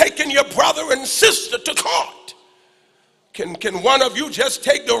believers taking your brother and sister to court? Can one of you just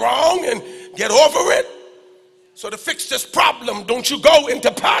take the wrong and get over it? So to fix this problem, don't you go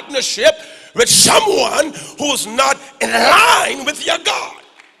into partnership with someone who's not in line with your God.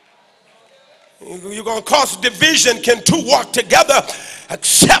 You're going to cause division. Can 2 walk together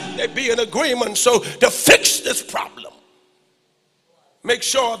except there be an agreement? So to fix this problem, make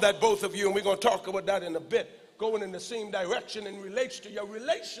sure that both of you, and we're going to talk about that in a bit, going in the same direction and relates to your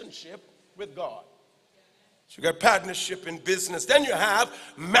relationship with God. So you got partnership in business. Then you have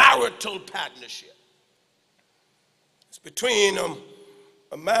marital partnership. It's between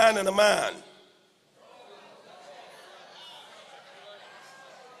a man and a man.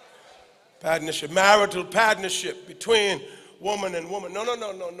 Partnership, marital partnership between woman and woman.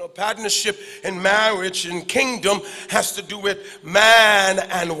 No. Partnership in marriage and kingdom has to do with man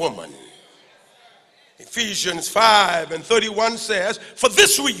and woman. Ephesians 5:31 says, for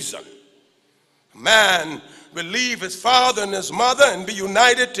this reason, a man will leave his father and his mother and be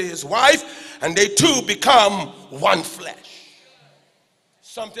united to his wife, and they two become one flesh.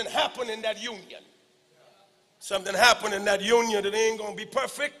 Something happened in that union. Something happened in that union that ain't going to be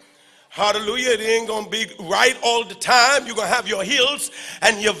perfect. Hallelujah. It ain't going to be right all the time. You're going to have your hills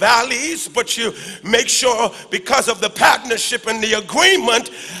and your valleys, but you make sure because of the partnership and the agreement,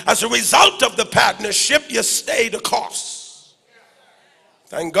 as a result of the partnership, you stay the course.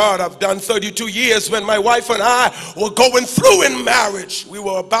 Thank God I've done 32 years. When my wife and I were going through in marriage, we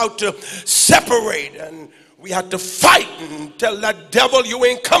were about to separate, and we had to fight and tell that devil, you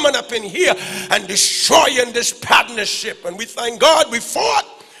ain't coming up in here and destroying this partnership. And we thank God we fought.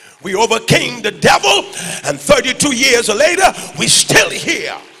 We overcame the devil, and 32 years later, we're still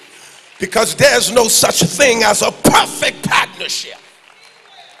here. Because there's no such thing as a perfect partnership.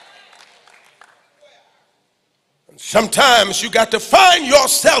 And sometimes you got to find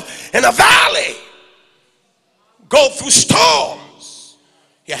yourself in a valley. Go through storms.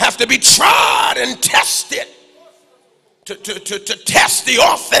 You have to be tried and tested to test the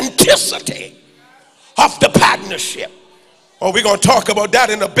authenticity of the partnership. Oh, we're going to talk about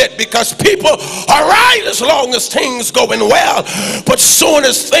that in a bit, because people are right as long as things going well, but soon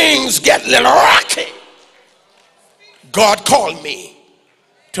as things get a little rocky. God called me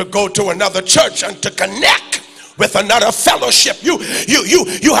to go to another church and to connect with another fellowship. You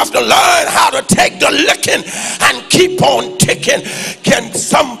have to learn how to take the licking and keep on ticking. Can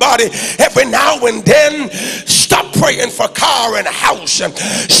somebody every now and then stop praying for car and house, and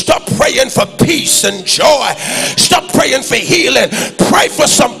stop praying for peace and joy, stop praying for healing, pray for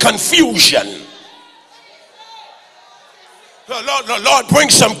some confusion. Lord, bring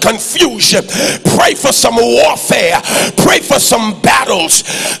some confusion. Pray for some warfare. Pray for some battles.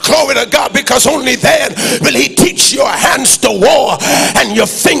 Glory to God, because only then will he teach your hands to war and your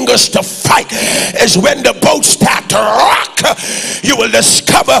fingers to fight. Is when the boat start to rock, you will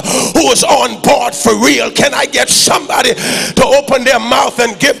discover who is on board for real. Can I get somebody to open their mouth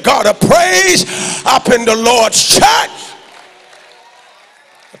and give God a praise up in the Lord's church?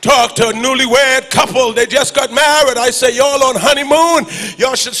 Talk to a newlywed couple. They just got married. I say, y'all on honeymoon?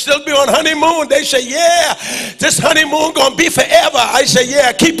 Y'all should still be on honeymoon. They say, yeah, this honeymoon gonna be forever. I say,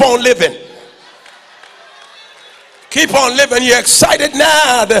 yeah, keep on living. Keep on living. You're excited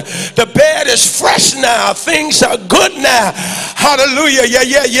now. The bed is fresh now. Things are good now. Hallelujah.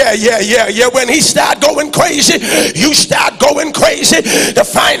 Yeah. When he start going crazy, you start going crazy. The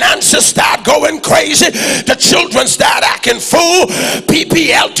finances start going crazy. The children start acting fool.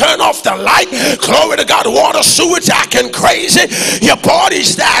 PPL turn off the light. Glory to God. Water sewage acting crazy. Your body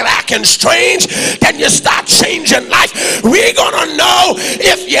start acting strange. Then you start changing life. We're gonna know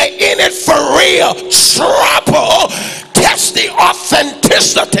if you're in it for real. Trouble. Test the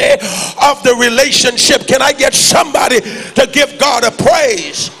authenticity of the relationship. Can I get somebody to give God a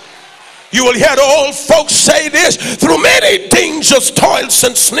praise? You will hear the old folks say this: through many dangers, toils,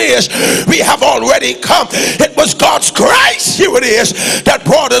 and snares, we have already come. It was God's grace, here it is, that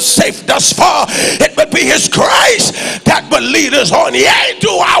brought us safe thus far. It would be his grace that will lead us on. Yea, do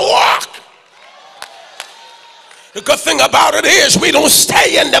I walk? The good thing about it is we don't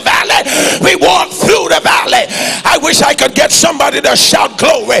stay in the valley. We walk through the valley. I wish I could get somebody to shout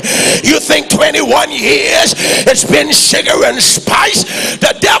glory. You think 21 years it's been sugar and spice?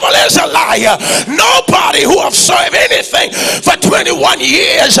 The devil is a liar. Nobody who have served anything for 21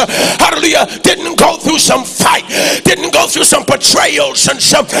 years, hallelujah, didn't go through some fight, didn't go through some betrayals and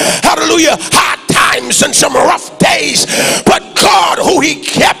some, hallelujah, hard times and some rough days. But God, who he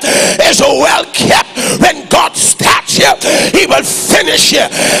kept, is well kept. When God starts you, he will finish you.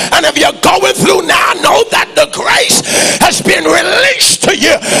 And if you're going through now, know that the grace has been released to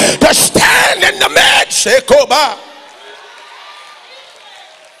you to stand in the midst.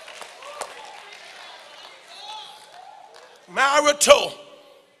 Marital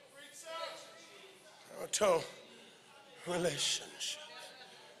relationship.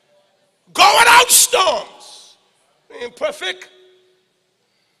 Going out storms. Ain't perfect.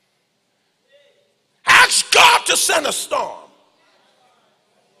 Ask God to send a storm.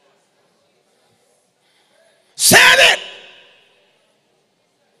 Send it.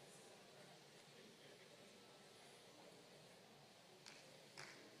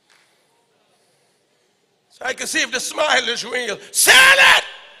 So I can see if the smile is real. Send it.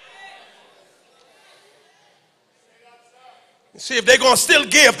 See if they're going to still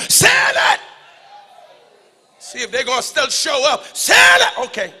give. Send it. See if they're going to still show up. Send it.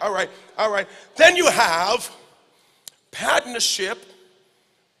 Okay, all right. Then you have partnership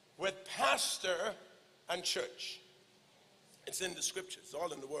with pastor and church. It's in the scriptures, it's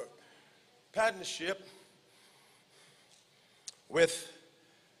all in the word. Partnership with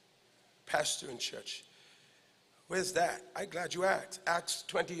pastor and church. Where's that? I'm glad you asked. Acts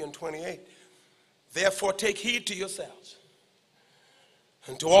 20 and 28. Therefore take heed to yourselves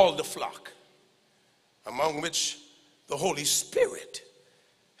and to all the flock, among which the Holy Spirit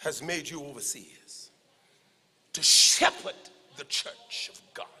has made you overseers, to shepherd the church of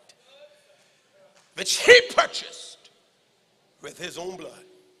God, which he purchased with his own blood.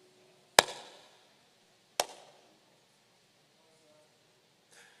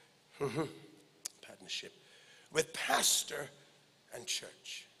 Partnership with pastor and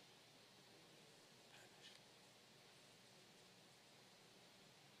church.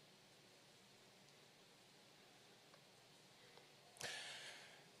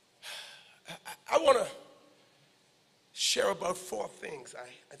 I want to share about 4 things.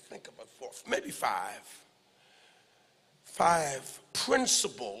 I think about 4, maybe 5. 5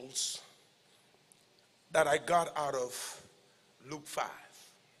 principles that I got out of Luke 5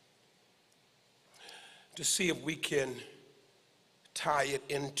 to see if we can tie it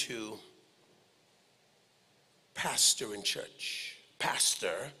into pastor and church.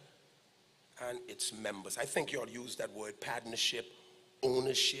 Pastor and its members. I think you all use that word, partnership,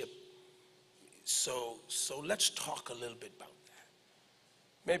 ownership. So let's talk a little bit about that.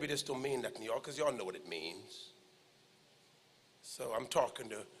 Maybe this don't mean nothing to y'all, because y'all know what it means. So I'm talking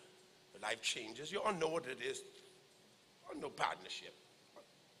to life changers. Y'all know what it is. Y'all know partnership.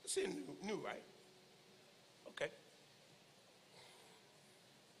 It's new, right? Okay.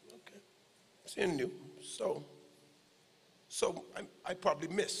 It's in new. So I probably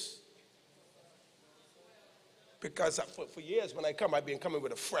miss. Because for years when I come, I've been coming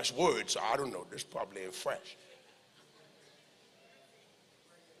with a fresh word, so I don't know, this probably ain't fresh.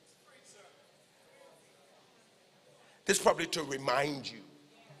 This probably to remind you.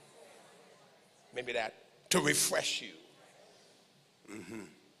 Maybe that, to refresh you.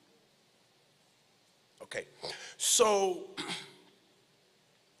 Okay, so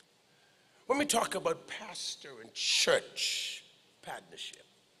when we talk about pastor and church partnership,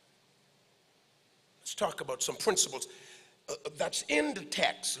 let's talk about some principles that's in the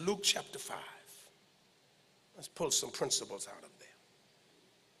text, Luke chapter 5. Let's pull some principles out of there.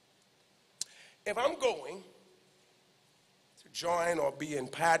 If I'm going to join or be in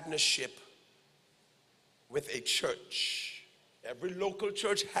partnership with a church, every local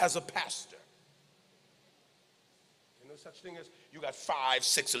church has a pastor. You know such thing as you got 5,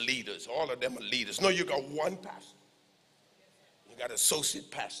 6 leaders. All of them are leaders. No, you got one pastor. You got associate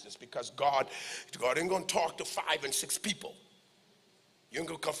pastors, because God ain't going to talk to 5 and 6 people. You ain't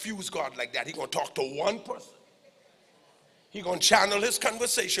going to confuse God like that. He's going to talk to one person. He's going to channel his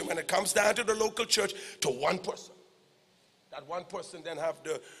conversation when it comes down to the local church to one person. That one person then have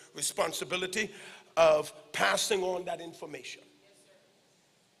the responsibility of passing on that information.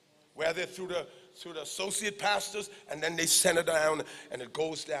 Whether through the associate pastors, and then they send it down and it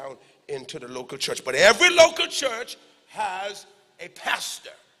goes down into the local church. But every local church has a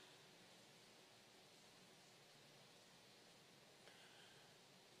pastor.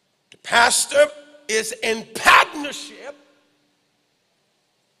 The pastor is in partnership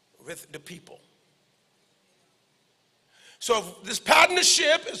with the people. So if this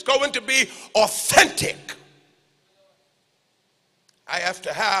partnership is going to be authentic, I have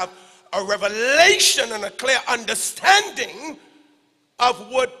to have a revelation and a clear understanding of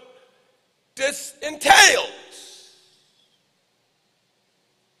what this entails.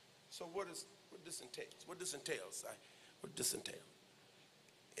 So what this entails? What this entails?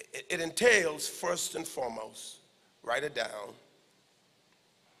 It entails, first and foremost, write it down,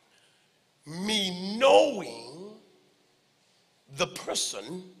 me knowing the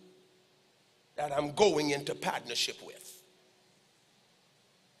person that I'm going into partnership with.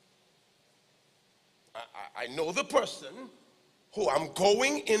 I know the person who I'm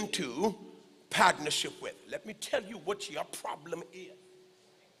going into partnership with. Let me tell you what your problem is.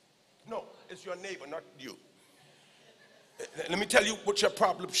 No, it's your neighbor, not you. Let me tell you what your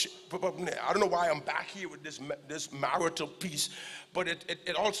problem is. I don't know why I'm back here with this marital piece, but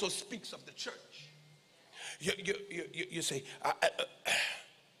it also speaks of the church. You say,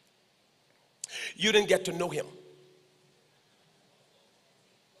 you didn't get to know him.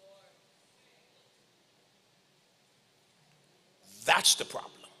 That's the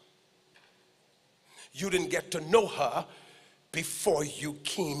problem. You didn't get to know her before you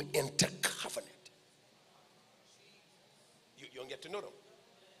came into covenant. You don't get to know them.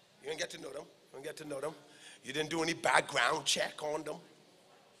 You didn't get to know them. You don't get to know them. You didn't do any background check on them.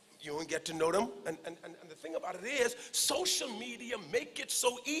 You don't get to know them. And the thing about it is, social media make it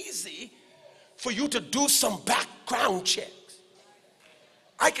so easy for you to do some background checks.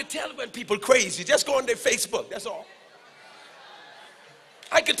 I can tell when people crazy. Just go on their Facebook, that's all.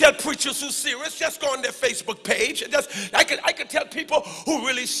 I can tell preachers who serious, just go on their Facebook page. I can tell people who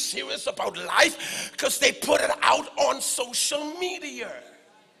really serious about life because they put it out on social media.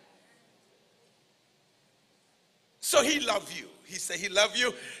 So he loved you. He said he loved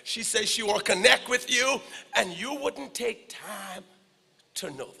you. She said she want to connect with you, and you wouldn't take time to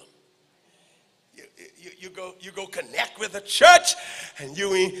know them. You go connect with the church, and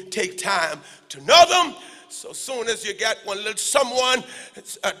you ain't take time to know them. So soon as you get one little someone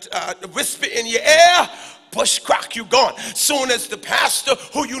whisper in your ear, push crack, you gone. Soon as the pastor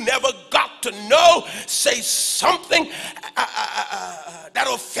who you never got to know say something that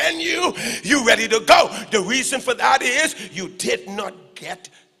offend you, you ready to go. The reason for that is you did not get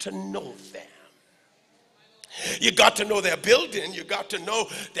to know them. You got to know their building, you got to know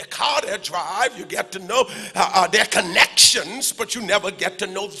their car they drive, you get to know their connections, but you never get to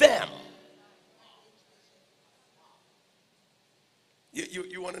know them.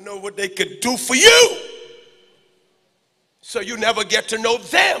 You want to know what they could do for you, so you never get to know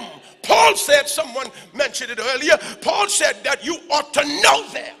them. Paul said, someone mentioned it earlier, Paul said that you ought to know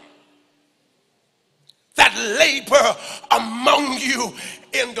them that labor among you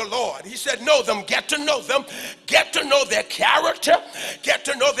in the Lord. He said, know them, get to know them, get to know their character, get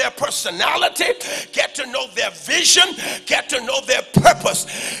to know their personality, get to know their vision, get to know their purpose.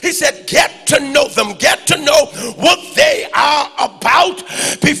 He said, get to know them, get to know what they are about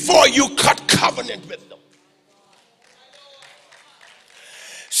before you cut covenant with them.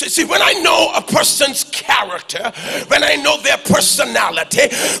 See, when I know a person's character, when I know their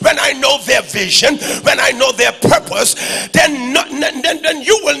personality, when I know their vision, when I know their purpose, then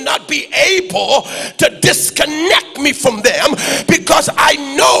you will not be able to disconnect me from them, because I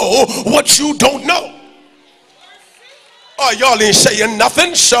know what you don't know. Oh, y'all ain't saying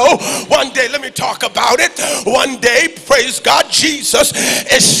nothing. So one day, let me talk about it. One day, praise God, Jesus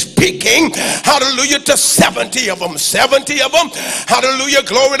is speaking, hallelujah, to 70 of them. 70 of them, hallelujah,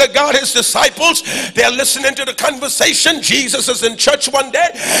 glory to God. His disciples, they're listening to the conversation. Jesus is in church one day,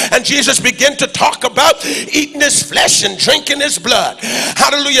 and Jesus began to talk about eating his flesh and drinking his blood.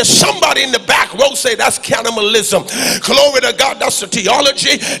 Hallelujah. Somebody in the back row say that's cannibalism. Glory to God. That's the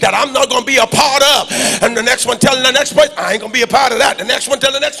theology that I'm not going to be a part of. And the next one telling the next person, I ain't gonna be a part of that. The next one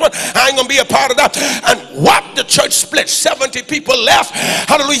tell the next one, I ain't gonna be a part of that. And what? The church split. 70 people left.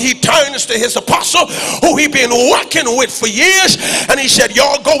 Hallelujah. He turns to his apostle, who he been working with for years, and he said,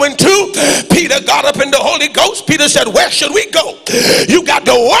 y'all going too? Peter got up in the Holy Ghost. Peter said, where should we go? You got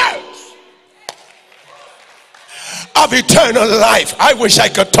the word of eternal life. I wish I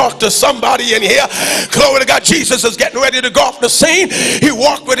could talk to somebody in here. Glory to God. Jesus is getting ready to go off the scene. He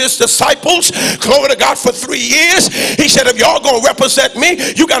walked with his disciples, glory to God, for 3 years. He said, if y'all gonna represent me,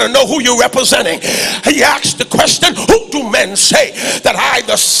 you got to know who you're representing. He asked the question, who do men say that I,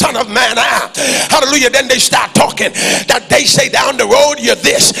 the Son of Man, am? Hallelujah. Then they start talking. That they say down the road, you're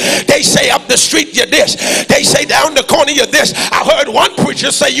this. They say up the street, you're this. They say down the corner, you're this. I heard one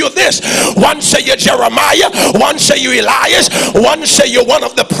preacher say you're this. One say you're Jeremiah. One say you Elias, one say you're one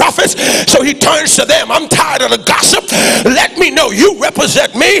of the prophets. So he turns to them, I'm tired of the gossip. Let me know you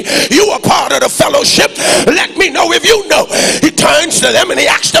represent me. You are part of the fellowship. Let me know if you know. He turns to them and he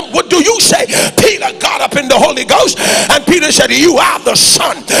asks them, what do you say? Peter got up in the Holy Ghost, and Peter said, you are the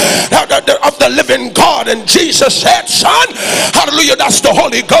Son of the living God. And Jesus said, son, hallelujah, that's the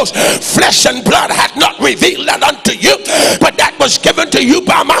Holy Ghost. Flesh and blood had not revealed that unto you, but that was given to you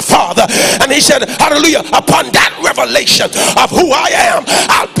by my Father. And he said, hallelujah, upon that revelation of who I am,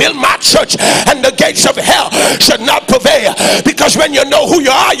 I'll build my church, and the gates of hell should not prevail. Because when you know who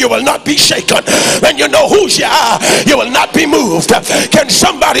you are, you will not be shaken. When you know who you are, you will not be moved. Can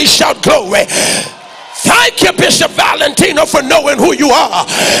somebody shout glory? Thank you, Bishop Valentino, for knowing who you are.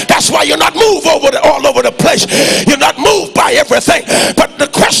 That's why you're not moved all over the place. You're not moved by everything. But the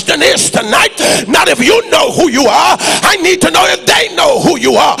question is tonight, not if you know who you are. I need to know if they know who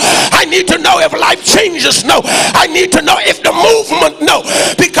you are. I need to know if life changes know. I need to know if the movement know.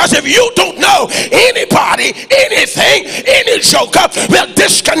 Because if you don't know anybody, anything, any joker will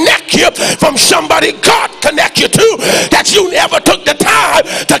disconnect you from somebody God connect you to that you never took the time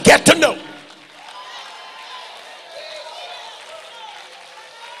to get to know.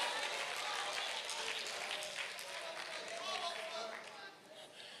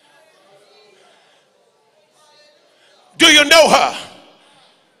 Do you know her?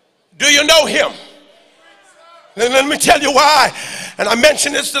 Do you know him? Let me tell you why. And I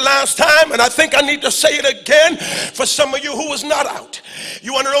mentioned this the last time, and I think I need to say it again for some of you who was not out.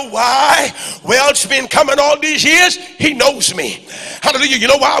 You want to know why? Well, it's been coming all these years. He knows me. Hallelujah. You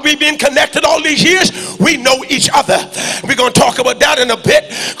know why we've been connected all these years? We know each other. We're going to talk about that in a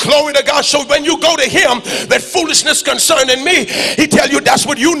bit. Glory to God. So when you go to him, that foolishness concerning me, he tell you that's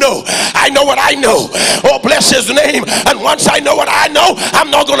what you know. I know what I know. Oh, bless his name. And once I know what I know,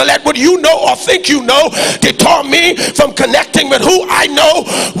 I'm not going to let what you know or think you know deter me from connecting with who I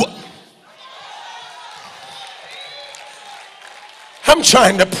know. I'm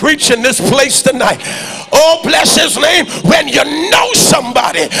trying to preach in this place tonight. Oh, bless his name. When you know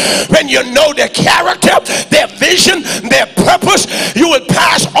somebody, when you know their character, their vision, their purpose, you will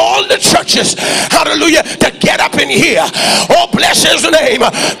pass all the churches, hallelujah, to get up in here. Oh, bless his name,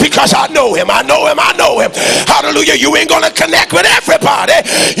 because I know him, I know him, I know him. Hallelujah. You ain't going to connect with everybody.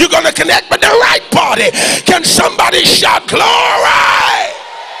 You're going to connect with the right party. Can somebody shout glory?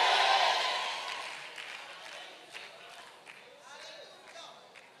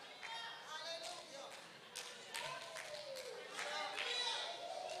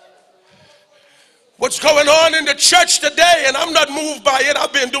 What's going on in the church today, and I'm not moved by it.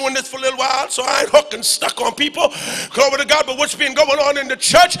 I've been doing this for a little while, so I ain't hooked and stuck on people. Glory to God. But what's been going on in the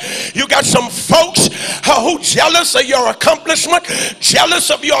church, you got some folks who jealous of your accomplishment,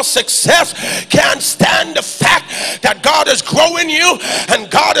 jealous of your success, can't stand the fact that God is growing you and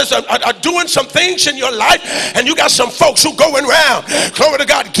God is doing some things in your life. And you got some folks who going around, glory to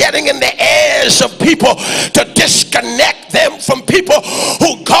God, getting in the ears of people to disconnect them from people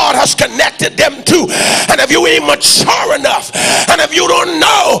who God has connected them to. And if you ain't mature enough, and if you don't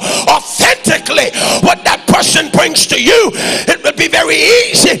know authentically what that person brings to you, it would be very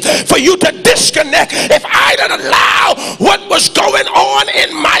easy for you to disconnect. If I didn't allow what was going on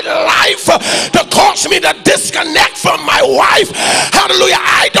in my life to cause me to disconnect from my wife, hallelujah,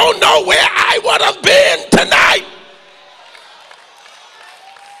 I don't know where I would have been tonight.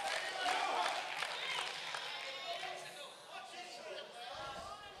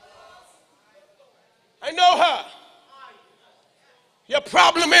 I know her. Your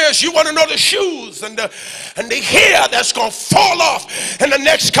problem is you want to know the shoes and the hair that's going to fall off in the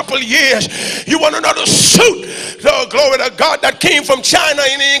next couple of years. You want to know the suit, oh, glory to God, that came from China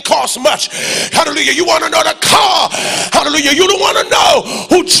and it didn't cost much. Hallelujah. You want to know the car. Hallelujah. You don't want to know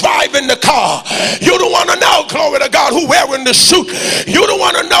who driving the car. You don't want to know, glory to God, who wearing the suit. You don't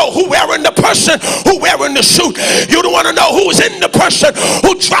want to know who wearing the person who wearing the suit. You don't want to know who's in the person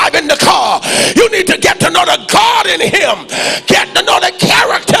who driving the car. You need to get to know the God in him. Get to know the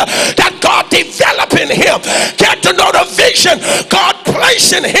character that God developed in him. Get to know the vision God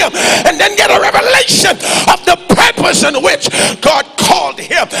placed in him, and then get a revelation of the purpose in which God called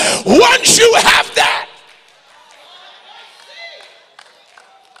him. Once you have that,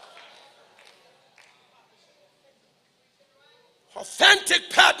 authentic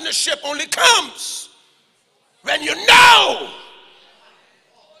partnership only comes when you know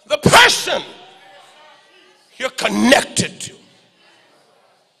the person you're connected to.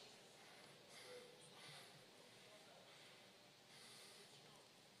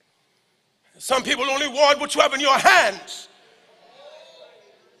 Some people only want what you have in your hands.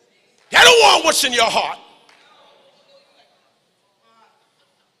 They don't want what's in your heart.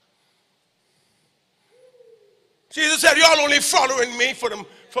 Jesus said, y'all only following me for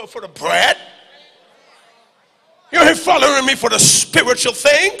the bread. You ain't following me for the spiritual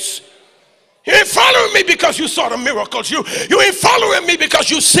things. You ain't following me because you saw the miracles. You ain't following me because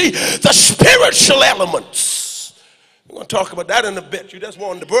you see the spiritual elements. We're going to talk about that in a bit. You just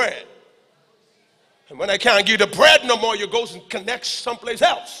want the bread. And when I can't give you the bread no more, you go and connect someplace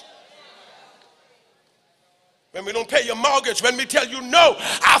else. When we don't pay your mortgage, when we tell you no,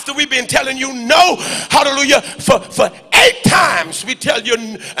 after we've been telling you no, hallelujah, for 8 times we tell you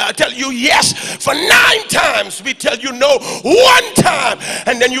yes, for 9 times we tell you no 1 time,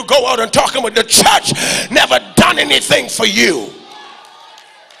 and then you go out and talking with the church never done anything for you.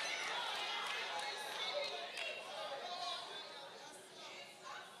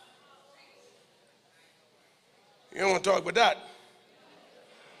 You don't want to talk about that.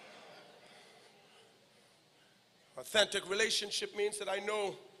 Authentic relationship means that I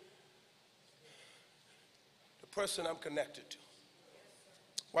know the person I'm connected to.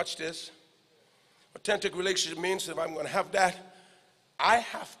 Watch this. Authentic relationship means that if I'm going to have that, I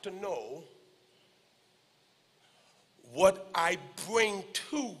have to know what I bring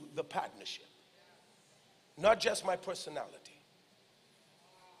to the partnership, not just my personality.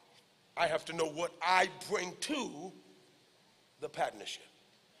 I have to know what I bring to the partnership.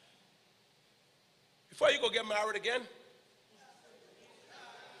 Before you go get married again,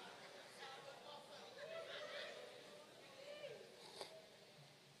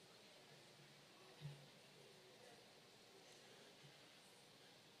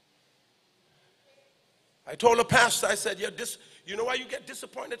 I told a pastor, I said, you know why you get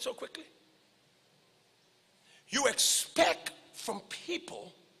disappointed so quickly? You expect from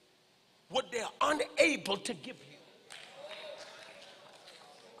people what they're unable to give you.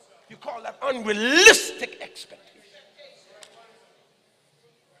 You call that unrealistic expectation.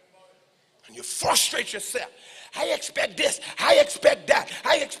 And you frustrate yourself. I expect this, I expect that,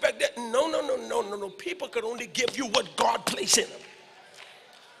 I expect that. No. People can only give you what God placed in them.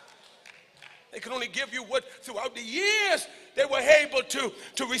 They can only give you what throughout the years they were able to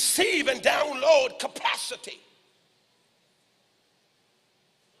receive and download capacity.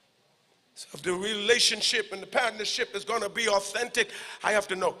 So if the relationship and the partnership is going to be authentic, I have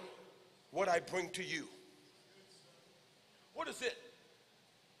to know what I bring to you. What is it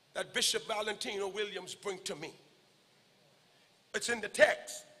that Bishop Valentino Williams bring to me? It's in the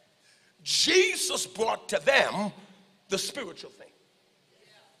text. Jesus brought to them the spiritual thing.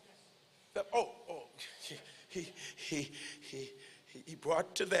 He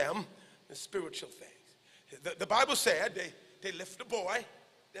brought to them the spiritual things. The Bible said they lift the boy,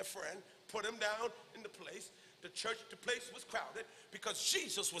 their friend, put him down in the place. The place was crowded because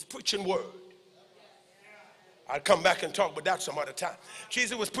Jesus was preaching word. I'll come back and talk about that some other time.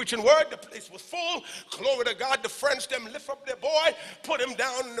 Jesus was preaching word. The place was full. Glory to God. The friends them lift up their boy, put him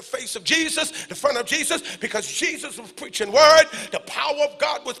down in the face of Jesus, the front of Jesus, because Jesus was preaching word. The power of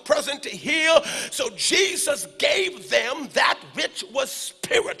God was present to heal. So Jesus gave them that which was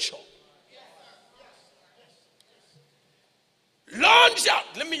spiritual. Launch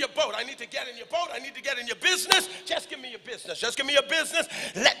out. Give me your boat. I need to get in your boat. I need to get in your business. Just give me your business. Just give me your business.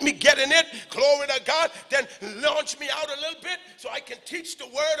 Let me get in it. Glory to God. Then launch me out a little bit so I can teach the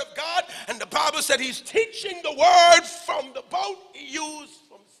word of God. And the Bible said he's teaching the word from the boat he used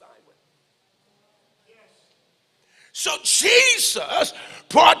from Simon. So Jesus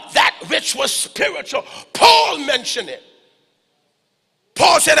brought that which was spiritual. Paul mentioned it.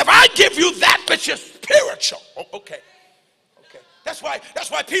 Paul said, if I give you that which is spiritual. Oh, okay. That's why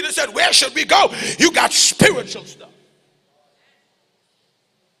Peter said, where should we go? You got spiritual stuff.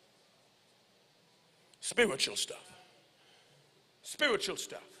 Spiritual stuff. Spiritual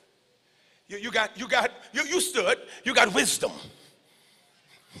stuff. You stood, you got wisdom.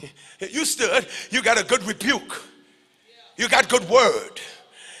 You stood, you got a good rebuke. You got good word.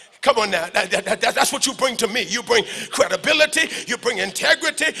 Come on now, that's what you bring to me. You bring credibility, you bring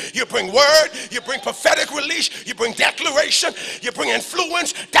integrity, you bring word, you bring prophetic release, you bring declaration, you bring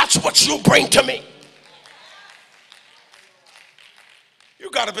influence. That's what you bring to me. You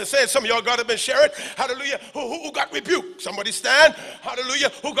got to be saying, some of y'all got to be sharing, hallelujah, who got rebuke? Somebody stand,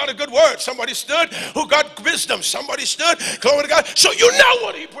 hallelujah, who got a good word? Somebody stood, who got wisdom? Somebody stood, glory to God. So you know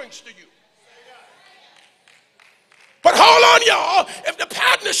what he brings to you. But hold on, y'all. If the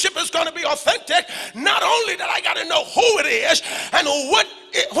partnership is going to be authentic, not only that I got to know who it is and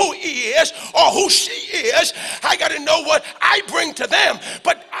who he is or who she is, I got to know what I bring to them,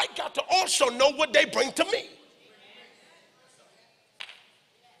 but I got to also know what they bring to me.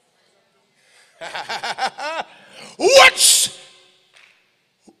 Why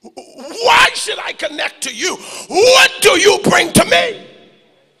should I connect to you? What do you bring to me?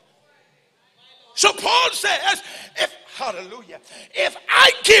 So Paul says, hallelujah, if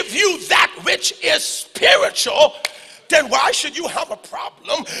I give you that which is spiritual, then why should you have a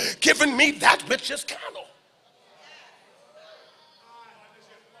problem giving me that which is carnal?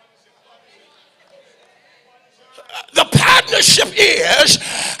 The partnership is,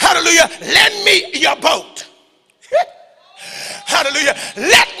 hallelujah, lend me your boat. Hallelujah,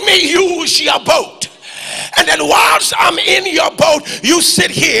 let me use your boat. And then whilst I'm in your boat, you sit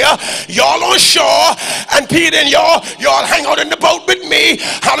here, y'all on shore, and Peter and y'all hang out in the boat with me.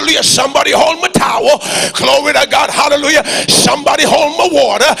 Hallelujah. Somebody hold my towel. Glory to God. Hallelujah. Somebody hold my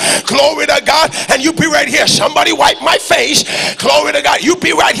water. Glory to God. And you be right here. Somebody wipe my face. Glory to God. You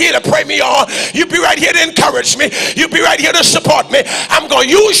be right here to pray me on. You be right here to encourage me. You be right here to support me. I'm going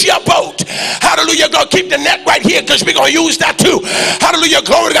to use your boat. Hallelujah. Going to keep the net right here because we're going to use that too. Hallelujah.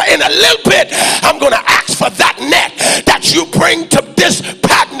 Glory to God. In a little bit, I'm going to ask for that net that you bring to this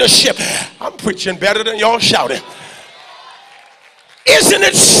partnership. I'm preaching better than y'all shouting. Isn't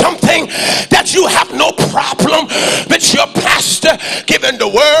it something that you have no problem with your pastor giving the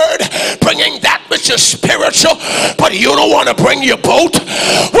word, bringing that which is spiritual, but you don't want to bring your boat?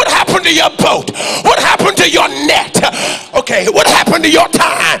 What happened to your boat? What happened to your net? Okay, what happened to your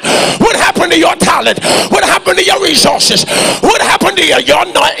time? What happened to your talent? What happened to your resources? What happened to your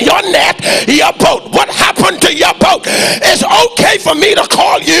net, your boat? What happened to your boat? It's okay for me to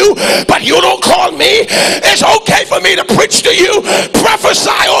call you, but you don't call me. It's okay for me to preach to you, prophesy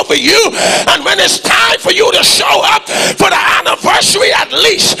over over you. And when it's time for you to show up for the anniversary, at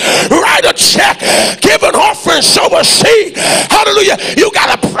least write a check, give an offering, sow a seed. Hallelujah. You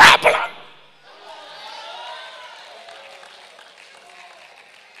got a problem.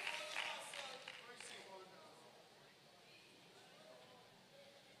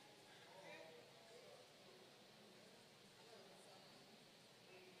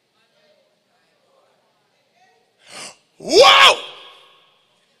 Whoa!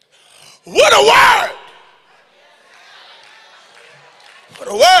 What a word! What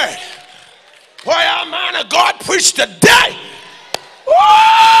a word! Boy, our man of God preached today.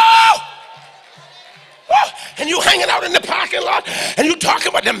 Whoa! And you hanging out in the parking lot and you talking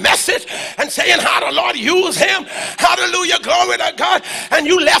about the message and saying how the Lord used him. Hallelujah, glory to God. And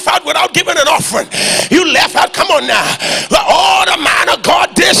you left out without giving an offering. You left out, come on now. Oh, the man of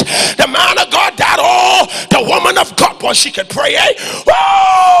God this, the man of God that, oh, the woman of God, boy, she could pray, eh?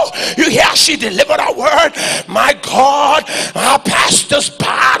 Oh, you hear she delivered a word. My God, our pastor's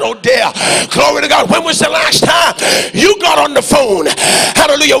part, oh dear. Glory to God. When was the last time you got on the phone?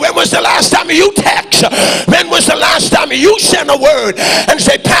 Hallelujah. When was the last time you text? When was the last time you sent a word and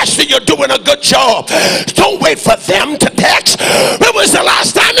say, Pastor, you're doing a good job? Don't wait for them to text. When was the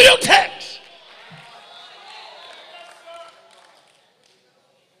last time you text?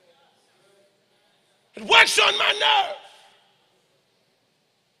 It works on my nerve.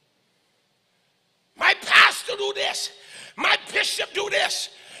 My pastor do this. My bishop do this.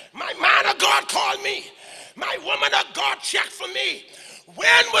 My man of God called me. My woman of God checked for me.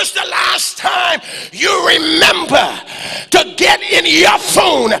 When was the last time you remember to get in your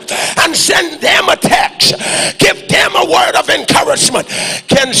phone and send them a text? Give them a word of encouragement.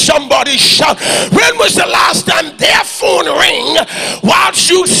 Can somebody shout? When was the last time their phone ring whilst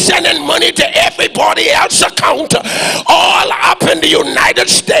you sending money to everybody else's account all up in the United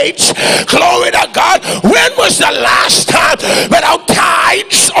States? Glory to God. When was the last time without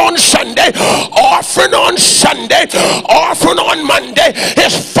tithes on Sunday, offering on Sunday, offering on Monday,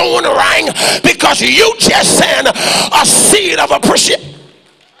 his phone rang because you just sent a seed of appreciation?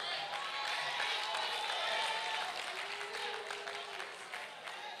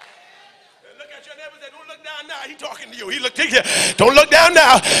 He talking to you. He looked at you. Don't look down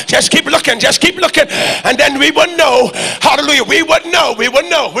now. Just keep looking. Just keep looking. And then we would know. Hallelujah. We would know. We would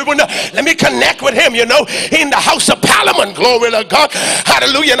know. We would know. Let me connect with him, you know, in the House of Parliament. Glory to God.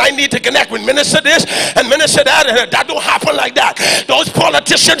 Hallelujah. And I need to connect with minister this and minister that. And that don't happen like that. Those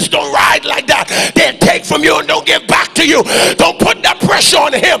politicians don't ride like that. They take from you and don't give back to you. Don't put that pressure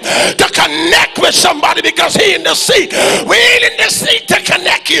on him to connect with somebody because he in the seat. We ain't in the seat to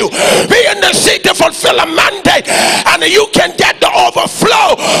connect you. We in the seat to fulfill a mandate. And you can get the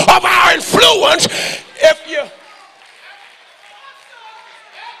overflow of our influence if you.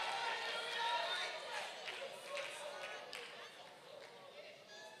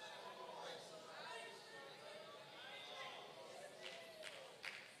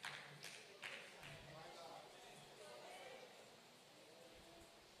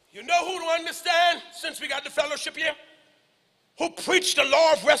 You know who to understand since we got the fellowship here? Who preached the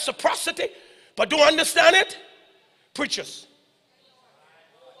law of reciprocity but do understand it? Preachers.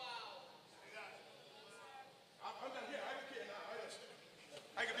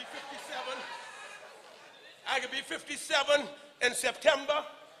 I could be 57. I could be 57 in September.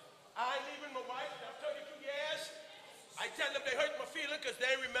 I ain't leaving my wife. That's 32 years. I tell them they hurt my feeling because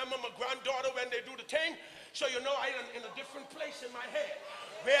they remember my granddaughter when they do the thing. So you know I'm in a different place in my head.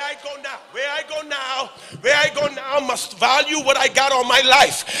 Where I go now must value what I got on my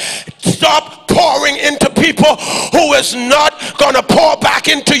life. Stop pouring into people who is not gonna pour back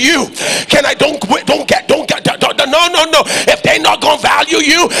into you. Can I don't get no. If they not gonna value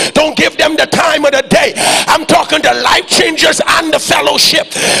you, don't give them the time of the day. I'm talking to life changers and the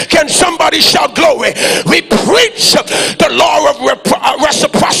fellowship. Can somebody shout glory? We preach the law of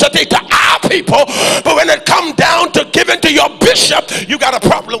reciprocity to our people, but when it come down to giving to your bishop, you got a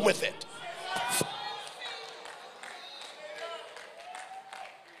problem with it.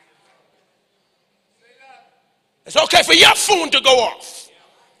 It's okay for your phone to go off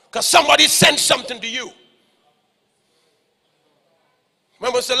because somebody sent something to you.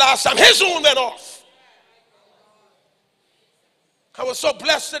 When was the last time his phone went off? I was so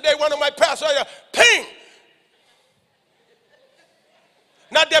blessed today. One of my pastors, ping.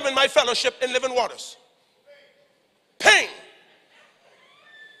 Not them in my fellowship in Living Waters. Ping.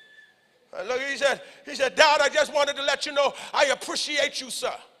 Look, he said, Dad, I just wanted to let you know I appreciate you,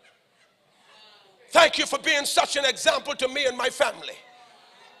 sir. Thank you for being such an example to me and my family.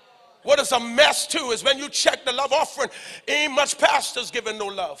 What is a mess too is when you check the love offering, ain't much pastors giving no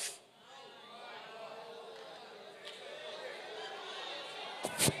love.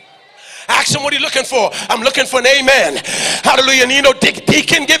 Ask him what he looking for. I'm looking for an amen. Hallelujah. And you know,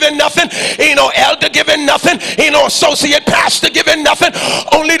 deacon giving nothing. Ain't no elder giving nothing. Ain't no associate pastor giving nothing.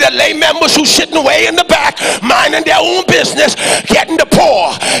 Only the lay members who sitting away in the back, minding their own business, getting the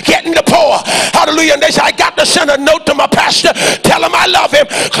poor, getting the poor. Hallelujah. And they say, I got to send a note to my pastor. Tell him I love him.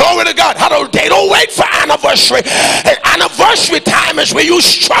 Glory to God. Hallelujah. They don't wait for anniversary. And anniversary time is where you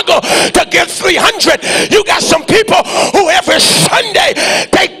struggle to give 300. You got some people who every Sunday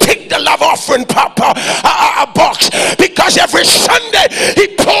they take the love offering box, because every Sunday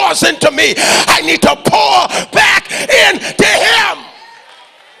he pours into me. I need to pour back into him.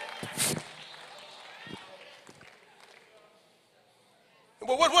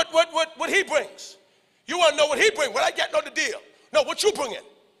 What he brings? You want to know what he brings? What I get, know the deal. No, what you bring in.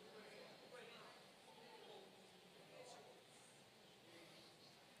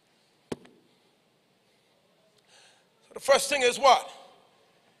 So the first thing is what?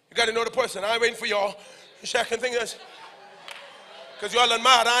 You got to know the person. I ain't waiting for y'all. The second thing is, because y'all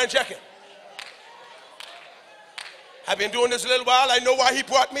admired, I ain't checking. I've been doing this a little while. I know why he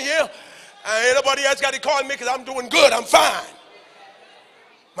brought me here. Ain't nobody else got to call me because I'm doing good. I'm fine.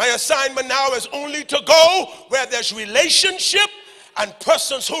 My assignment now is only to go where there's relationship and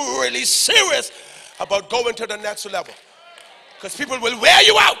persons who are really serious about going to the next level. Because people will wear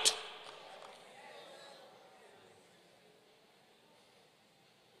you out.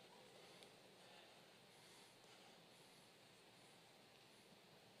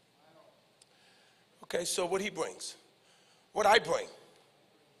 Okay, so what he brings, what I bring,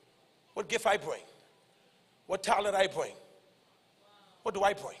 what gift I bring, what talent I bring, what do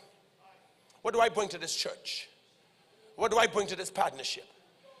I bring? What do I bring to this church? What do I bring to this partnership?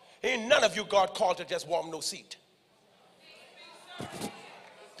 Ain't none of you God called to just warm no seat.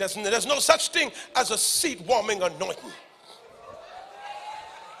 There's no such thing as a seat warming anointing.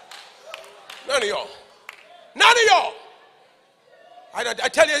 None of y'all. None of y'all. I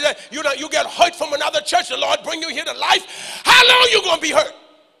tell you that you get hurt from another church, the Lord bring you here to life. How long you going to be hurt?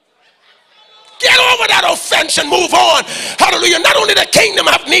 Get over that offense and move on. Hallelujah. Not only the kingdom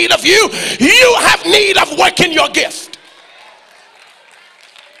have need of you, you have need of working your gift.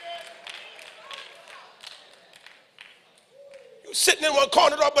 You sitting in one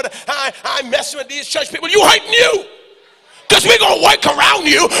corner, but I'm messing with these church people. You hurting you. Because we're going to work around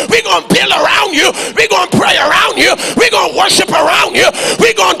you. We're going to build around you. We're going to pray around you. We're going to worship around you.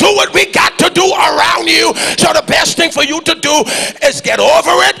 We're going to do what we got to do around you. So the best thing for you to do is get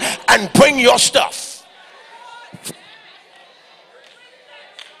over it and bring your stuff.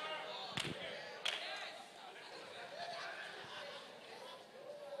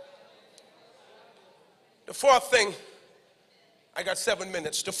 The fourth thing, I got 7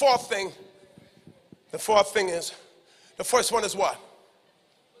 minutes. The fourth thing is, the first one is what?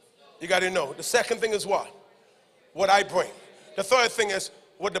 You got to know. The second thing is what? What I bring. The third thing is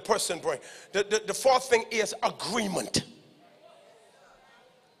what the person brings. The fourth thing is agreement.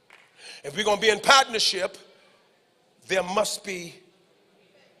 If we're going to be in partnership, there must be.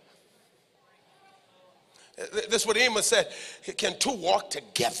 This is what Amos said. Can two walk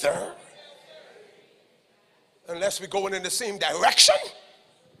together unless we're going in the same direction?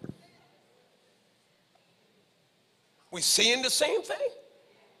 We seeing the same thing?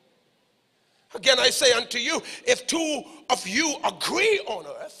 Again, I say unto you, if two of you agree on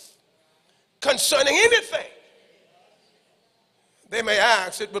earth concerning anything, they may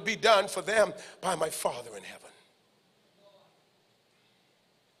ask, it will be done for them by my Father in heaven.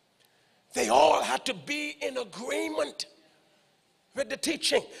 They all had to be in agreement with the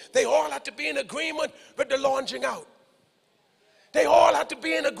teaching. They all had to be in agreement with the launching out. They all had to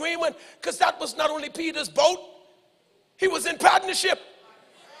be in agreement, because that was not only Peter's boat, he was in partnership.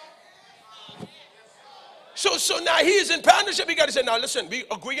 So now he is in partnership. He got to say, now listen, we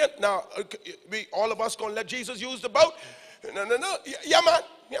agreeing. Now, we all of us going to let Jesus use the boat? No. Yeah,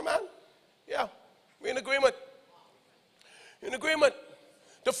 man. Yeah, we in agreement. In agreement.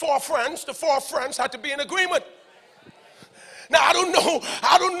 The four friends had to be in agreement. Now, I don't know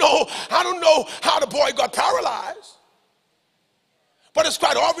how the boy got paralyzed. But it's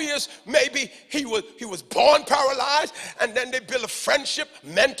quite obvious maybe he was born paralyzed, and then they built a friendship,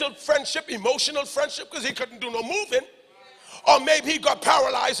 mental friendship, emotional friendship, because he couldn't do no moving. Or maybe he got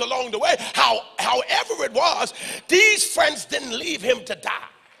paralyzed along the way. However it was, these friends didn't leave him to die.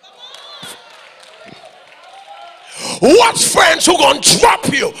 What's friends who gonna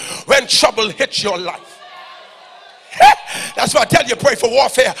drop you when trouble hits your life? That's why I tell you, pray for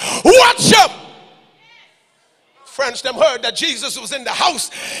warfare. Watch them. Friends, them heard that Jesus was in the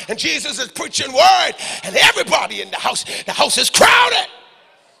house, and Jesus is preaching word, and everybody in the house is crowded.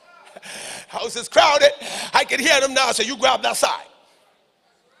 House is crowded. I can hear them now say, you grab that side.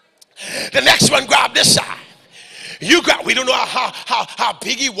 The next one grab this side. You got, we don't know how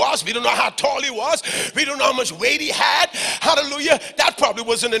big he was. We don't know how tall he was. We don't know how much weight he had. Hallelujah. That probably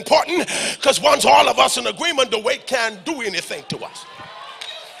wasn't important, because once all of us in agreement, the weight can't do anything to us.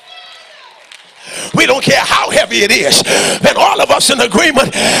 We don't care how heavy it is. When all of us in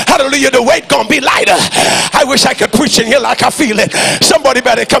agreement, hallelujah, the weight gonna be lighter. I wish I could preach in here like I feel it. Somebody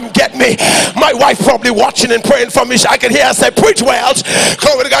better come get me. My wife probably watching and praying for me. So I can hear her say, preach, Wells.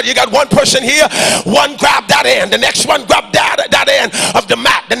 Glory to God. You got one person here. One grab that end. The next one grab that end of the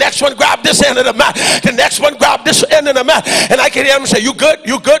mat. The next one grab this end of the mat. The next one grab this end of the mat. And I can hear them say, you good?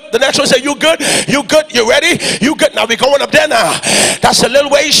 You good? The next one say, you good? You good? You ready? You good? Now we're going up there now. That's a little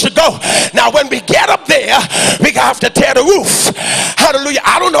ways to go. Now when we get up there, we have to tear the roof. Hallelujah.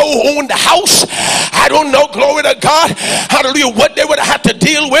 I don't know who owned the house. I don't know, glory to God, hallelujah, what they would have had to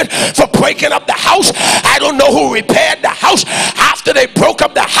deal with for breaking up the house. I don't know who repaired the house after they broke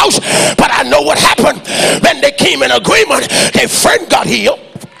up the house, but I know what happened when they came in agreement. Their friend got healed.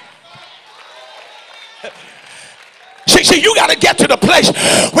 See, you got to get to the place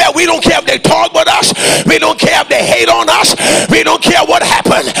where we don't care if they talk with us. We don't care if they hate on us. We don't care what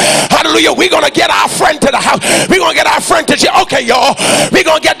happened. Hallelujah. We're going to get our friend to the house. We're going to get our friend to Jesus. Okay, y'all. We're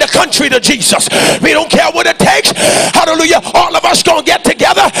going to get the country to Jesus. We don't care what it takes. Hallelujah. All of us going to get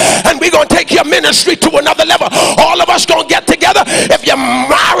together, and we're going to take your ministry to another level. All of us going to get together. If your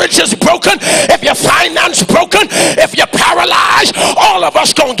marriage is broken, if your finance broken, if you're paralyzed, all of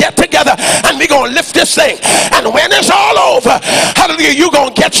us going to get together, and we're going to lift this thing. And when it's all over, hallelujah, you're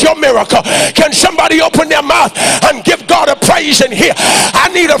gonna get your miracle. Can somebody open their mouth and give God a praise in here? I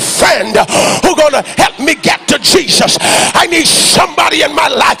need a friend who's gonna help me get to Jesus. I need somebody in my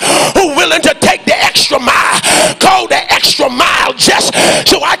life who's willing to take the extra mile, go the extra mile just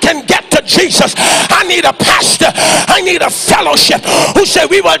so I can get to Jesus. I need a pastor, I need a fellowship who say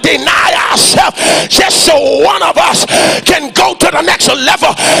we will deny ourselves just so one of us can go to the next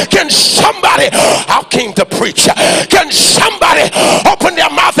level. Can somebody, I came to preach, can somebody open their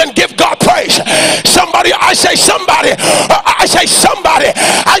mouth and give God praise? Somebody, I say somebody, I say somebody,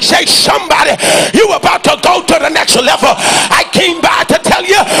 I say somebody, you about to go to the next level. I came by to tell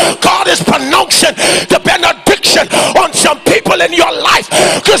you God is pronouncing the benediction on some people in your life,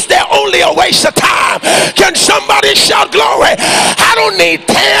 because they're only a waste of time. Can somebody shout glory? I don't need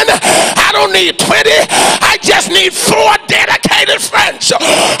 10, I don't need 20, I just need 4 dedicated friends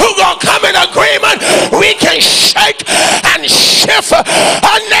who gonna come in agreement. We can shake and shift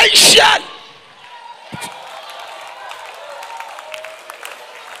a nation.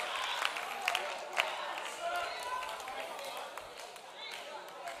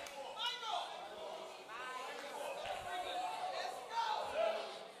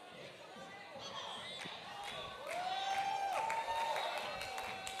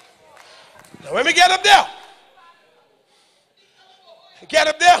 Now when we get up there,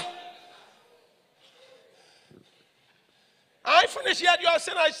 I ain't finished yet, y'all.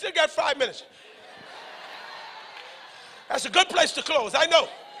 Said I still got 5 minutes. That's a good place to close, I know.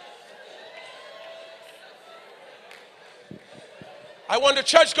 I want the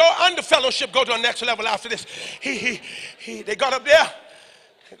church go and the fellowship go to the next level after this. They got up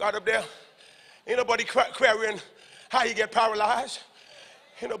there. Ain't nobody querying how you get paralyzed.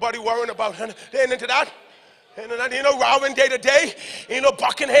 Ain't nobody worrying about it. They ain't into that. Ain't no rowing day to day. Ain't no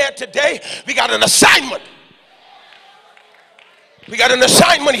bucking head today. We got an assignment. We got an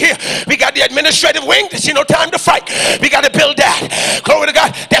assignment here. We got the administrative wing. There's no time to fight. We got to build that. Glory to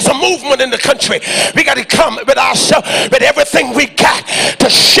God. There's a movement in the country. We got to come with ourselves, with everything we got, to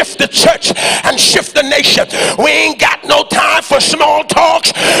shift the church and shift the nation. We ain't got no time for small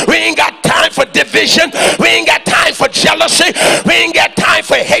talks. We ain't got time for division. We ain't got time for jealousy. We ain't got time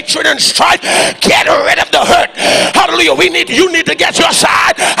for hatred and strife. Get rid of the hurt. Hallelujah. You need to get your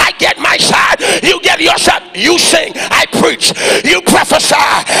side. I get my side. You get your side. You sing. I preach. You prophesy,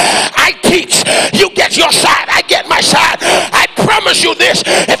 I teach. You get your side, I get my side. I promise you this,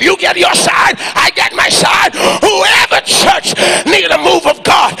 if you get your side, I get my side. Whoever church need a move of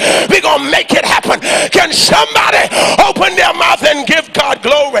God, we're gonna make it happen. Can somebody open their mouth and give God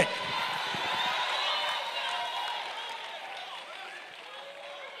glory?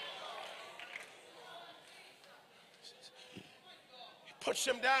 Push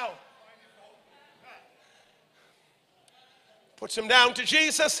them down. Puts him down to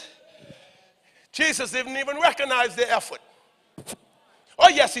Jesus. Jesus didn't even recognize their effort. Oh,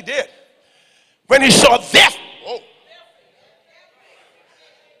 yes, he did. When he saw their,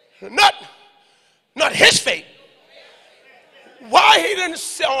 not his faith. Why he didn't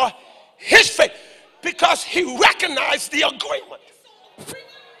saw his faith? Because he recognized the agreement.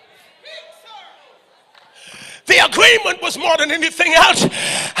 The agreement was more than anything else.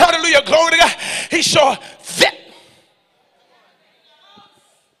 Hallelujah, glory to God. He saw that.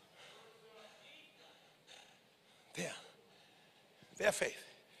 Their faith.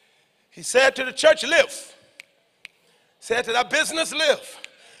 He said to the church, live. Said to that business, live.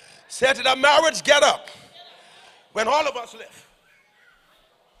 Said to that marriage, get up. When all of us live.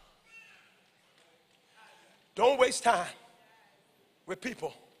 Don't waste time with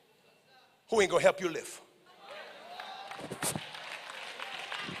people who ain't gonna help you live.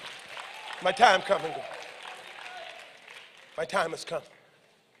 My time come and go. My time has come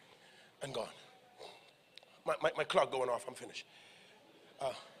and gone. My clock going off, I'm finished.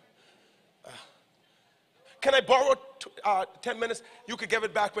 Can I borrow 10 minutes? You could give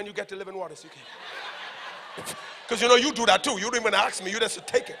it back when you get to Living Waters. You can. Because you know you do that too. You don't even ask me. You just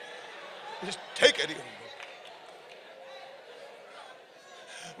take it. You just take it.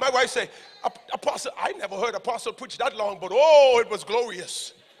 My wife say, Apostle, I never heard Apostle preach that long, but oh, it was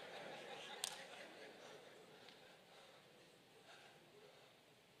glorious.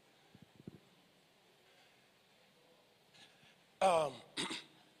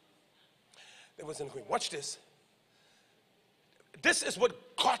 There was an agreement. Watch this. This is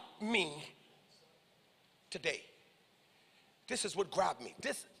what caught me today. This is what grabbed me.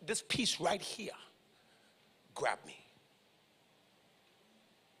 This piece right here grabbed me.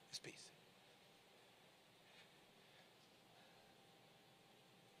 This piece.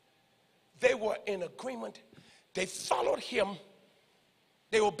 They were in agreement. They followed him.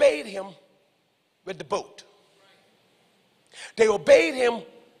 They obeyed him with the boat. They obeyed him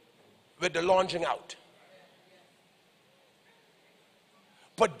with the launching out.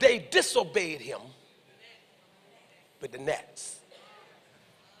 But they disobeyed him with the nets.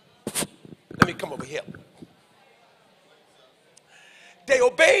 Let me come over here. They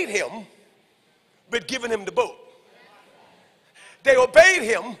obeyed him with giving him the boat. They obeyed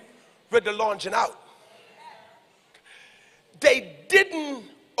him with the launching out. They didn't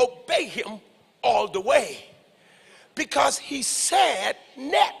obey him all the way because he said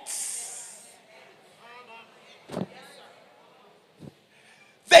nets.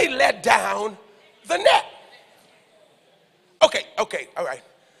 They let down the net. Okay, all right.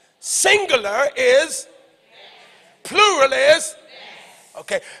 Singular is, plural is.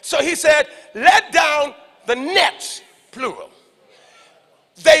 Okay, so he said, let down the nets, plural.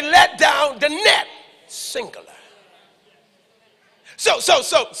 They let down the net, singular. So,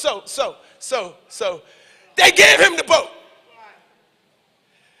 they gave him the boat.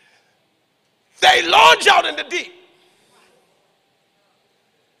 They launched out in the deep.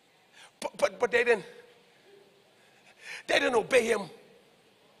 But they didn't obey him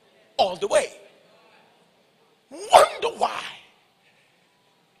all the way. Wonder why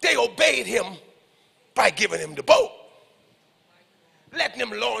they obeyed him by giving him the boat, letting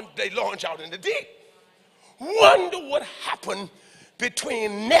him launch out in the deep. Wonder what happened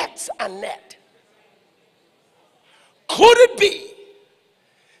between nets and net. Could it be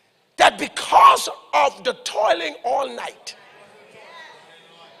that because of the toiling all night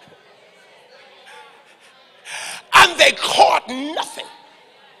and they caught nothing?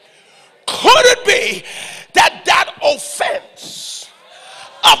 Could it be that that offense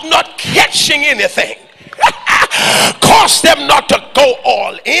of not catching anything caused them not to go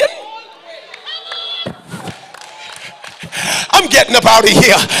all in? I'm getting up out of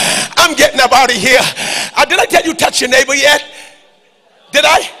here. I'm getting up out of here. Did I tell you touch your neighbor yet? Did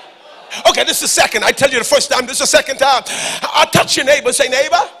I? Okay, this is the second. I tell you the first time. This is the second time. I touch your neighbor. Say,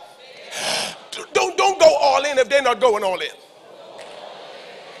 neighbor, don't go all in if they're not going all in.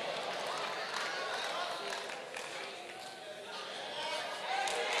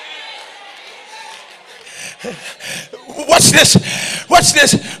 Watch this. Watch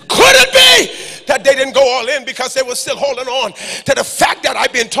this. Could it be that they didn't go all in because they were still holding on to the fact that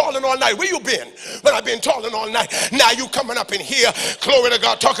I've been toiling all night? Where you been when I've been toiling all night? Now you coming up in here, glory to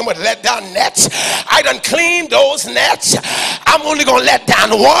God, talking about let down nets. I done cleaned those nets. I'm only gonna let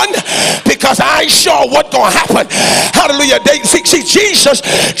down one because I ain't sure what's gonna happen. Hallelujah. See, Jesus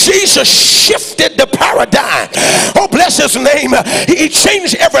shifted the paradigm. Oh, bless his name. He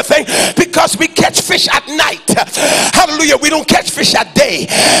changed everything because we catch fish at night. Hallelujah. We don't catch fish at day.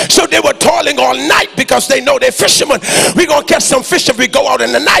 So they were toiling all night because they know they're fishermen. We're going to catch some fish if we go out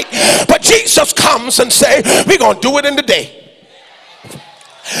in the night. But Jesus comes and say, we're going to do it in the day.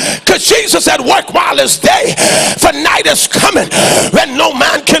 Because Jesus at work while it's day, for night is coming when no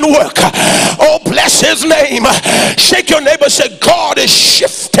man can work. Oh, bless his name. Shake your neighbor, say, God is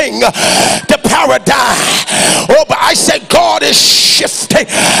shifting the paradigm. Oh, but I say God is shifting.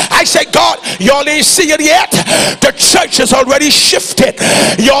 I say, God, y'all ain't see it yet. The church has already shifted.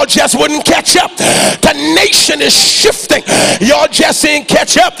 Y'all just wouldn't catch up. The nation is shifting. Y'all just ain't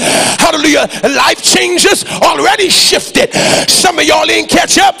catch up. Hallelujah. Life changes already shifted. Some of y'all ain't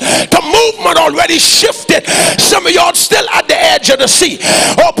catch up. The movement already shifted. Some of y'all still at the edge of the sea.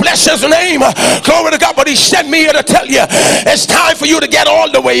 Oh, bless his name. Glory to God. But he sent me here to tell you it's time for you to get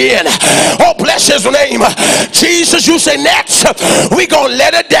all the way in. Oh, bless his name. Jesus, you say next, we gonna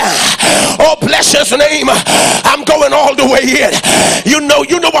let it down. Oh, bless his name. I'm going all the way in. You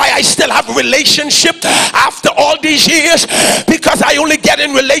know why I still have a relationship after all these years? Because I only get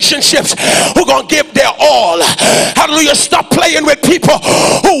in relationships who gonna give their all. Hallelujah. Stop playing with people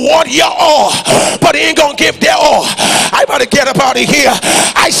who want your all, but they ain't gonna give their all. I better get up out of here.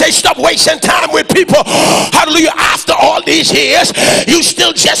 I say stop wasting time with people. Hallelujah. After all these years, you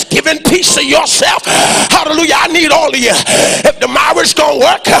still just giving piece of yourself. Hallelujah. I need all of you. If the marriage gonna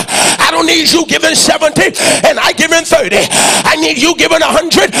work, I don't need you giving 70 and I giving 30. I need you giving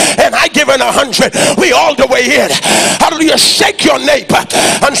 100 and I giving 100. We all the way in. Hallelujah. Shake your neighbor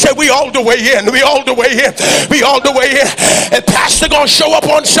and say we all the way in. We all the way in. We all the way in. And pastor gonna show up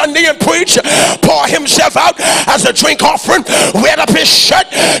on Sunday and preach, pour himself out as a drink offering, wear up his shirt,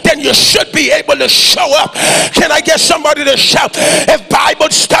 then you should be able to show up. Can I get somebody to shout? If Bible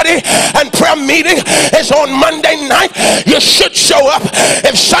study and prayer meeting is on Monday night, you should show up.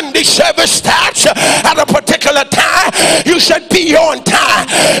 If Sunday service starts at a particular time, you should be on time.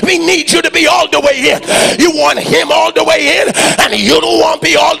 We need you to be all the way in. You want him all the way in and you don't want to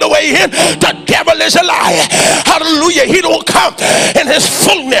be all the way in. The devil is a liar. Hallelujah. He don't come in his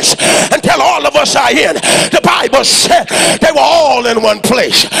fullness until all of us are in. The Bible said they were all in one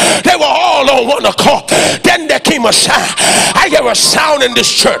place. They were all on one accord. Then there came a sound. I hear a sound in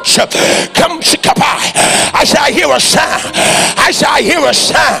this church. Come, I say I hear a sound. I say I hear a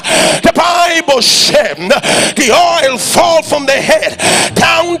sound. The Bible said the oil fall from the head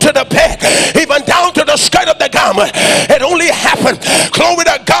down to the bed, even down to the skirt of the garment. It only happened, glory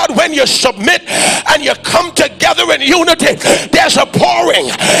to God, when you submit and you come together in unity. There's a pouring.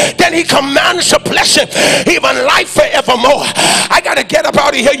 Then he commands a blessing, even life forevermore. I gotta get up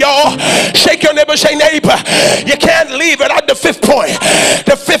out of here, y'all. Shake your neighbor, say neighbor, you can't leave it at the fifth point.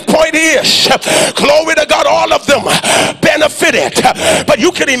 The fifth point is, glory to God, all of them benefited. But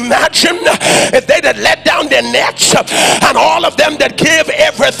you can imagine if they'd have let down their nets and all of them that give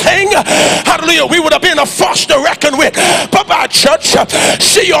everything, hallelujah, we would have been a force to reckon with. Bye-bye, church.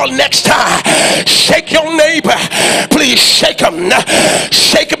 See y'all next time. Shake your neighbor. Please shake him.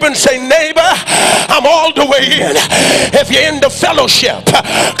 Shake him and say, neighbor, I'm all the way in. If you're in the fellowship,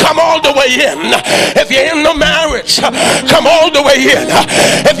 come all the way in. If you're in the marriage, come all the way in.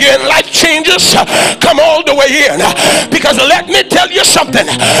 If you're in life changes, come all the way in. Because let me tell you something,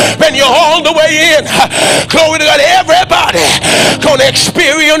 when you're all the way in, glory to God, everybody gonna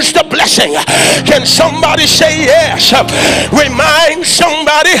experience the blessing. Can somebody say yes? Remind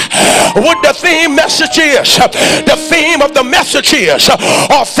somebody what the theme message is. The theme of the message is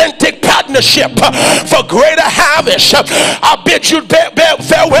authentic partnership for greater harvest. I bid you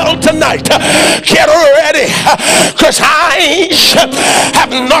farewell tonight. Get ready, because eyes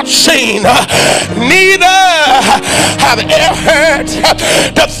have not seen, neither have ear heard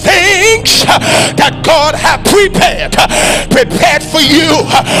the things that God hath prepared for you.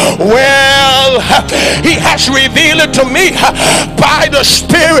 Well, he has revealed it to me by the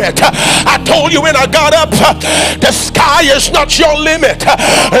Spirit. I told you when I got up, the sky is not your limit.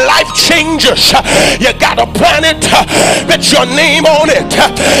 Life changes. You got a planet with your name on it.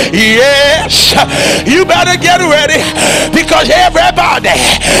 Yes, you better get ready, because everybody,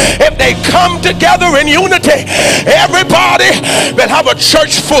 if they come together in unity, everybody will have a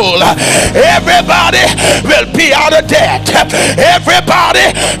church full. Everybody will be out of debt. Everybody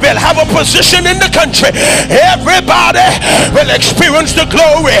will have a position in the country. Everybody will experience the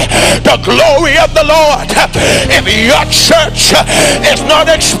glory of the Lord. If your church is not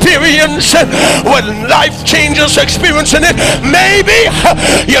experiencing what life changes, experiencing it, maybe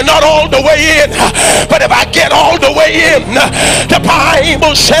you're not all the way way in. But if I get all the way in, the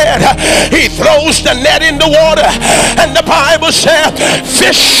Bible said he throws the net in the water, and the Bible said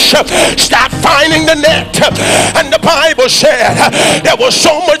fish start finding the net. And the Bible said there was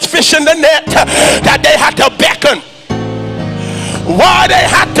so much fish in the net that they had to beckon. Why they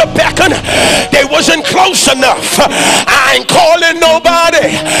had to beckon? They wasn't close enough. I ain't calling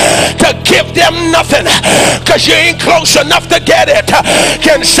nobody to give them nothing, because you ain't close enough to get it.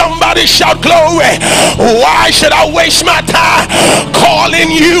 Can somebody shout glory? Why should I waste my time calling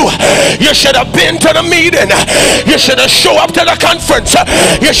you? You should have been to the meeting. You should have shown up to the conference.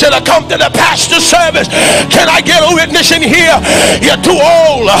 You should have come to the pastor's service. Can I get a witness in here? You're too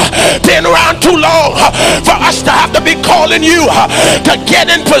old, been around too long for us to have to be calling you to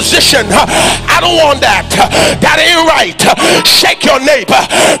get in position. I don't want that. That ain't right. Shake your neighbor.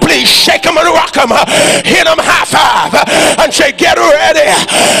 Please shake him and rock him. Hit him high five and say, get ready.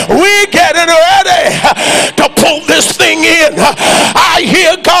 We getting ready to pull this thing in. I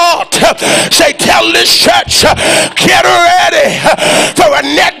hear God say, tell this church, get ready for a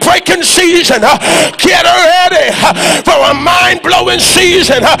net breaking season. Get ready for a mind blowing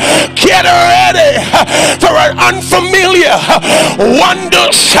season. Get ready for an unfamiliar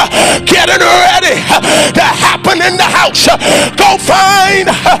wonders getting ready to happen in the house. Go find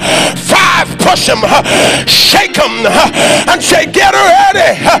 5, push them, shake them, and say, get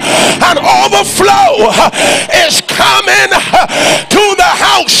ready. An overflow is coming to the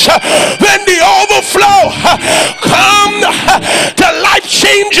house. When the overflow come to life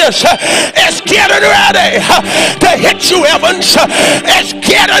changes, it's getting ready to hit you, Evans. It's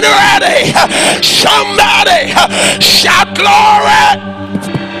getting ready. Somebody shout glory.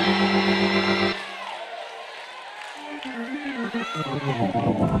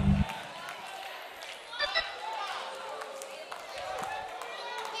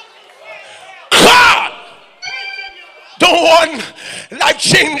 God don't want life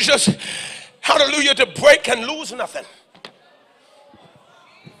changes, hallelujah, to break and lose nothing.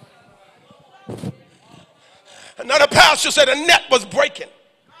 Another pastor said a net was breaking.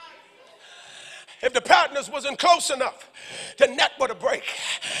 If the partners wasn't close enough, the net would have break.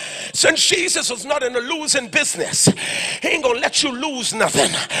 Since Jesus was not in the losing business, he ain't gonna let you lose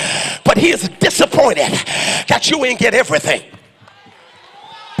nothing. But he is disappointed that you ain't get everything.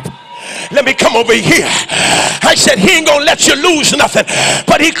 Let me come over here. I said he ain't gonna let you lose nothing,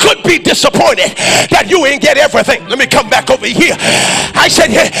 but he could be disappointed that you ain't get everything. Let me come back over here. I said,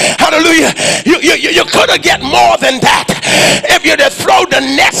 hallelujah, you could have get more than that if you'd have thrown the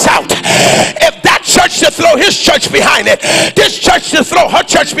nets out. If that church to throw his church behind it, this church to throw her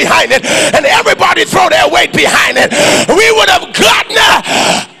church behind it, and everybody throw their weight behind it, we would have gotten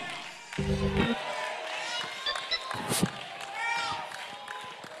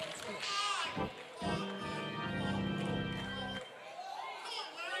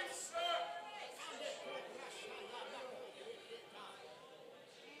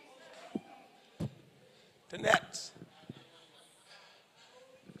the nets.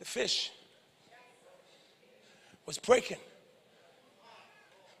 The fish was breaking,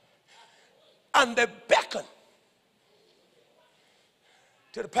 and they beckoned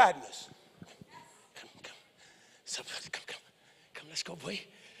to the partners. Come, let's go, boy.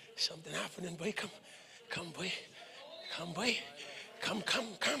 Something happening, boy. Come, boy. Come, boy. Come.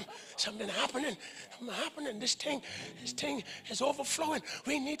 Something happening. This thing is overflowing.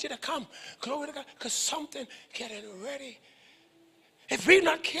 We need you to come. Glory to God. Because something getting ready. If we're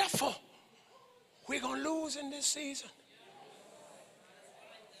not careful, we're going to lose in this season.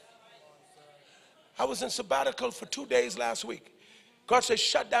 I was in sabbatical for 2 days last week. God said,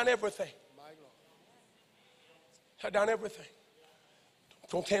 shut down everything. Shut down everything.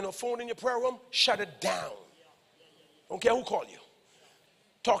 Don't take no phone in your prayer room. Shut it down. Don't care who call you.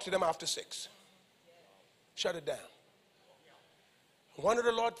 Talk to them after 6. Shut it down. One of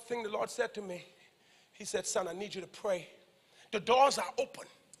the thing the Lord said to me, he said, son, I need you to pray. The doors are open.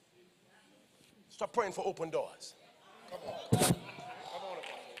 Stop praying for open doors. Come on.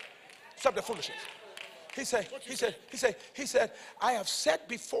 Stop the foolishness. He said, I have set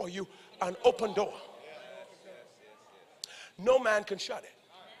before you an open door. No man can shut it.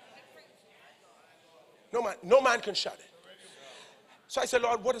 No man can shut it. So I said,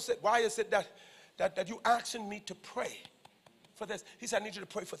 Lord, what is it? Why is it that you asking me to pray for this? He said, I need you to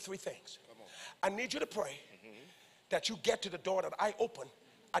pray for 3 things. I need you to pray that you get to the door that I open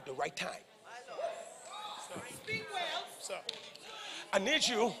at the right time. I need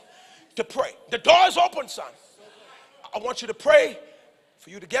you to pray. The door is open, son. I want you to pray for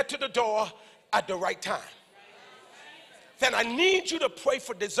you to get to the door at the right time. then I need you to pray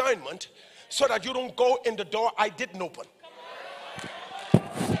for discernment so that you don't go in the door I didn't open.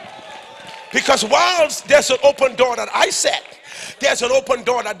 Because whilst there's an open door that I set, there's an open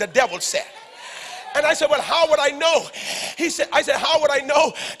door that the devil set. And I said, well, how would I know? I said, how would I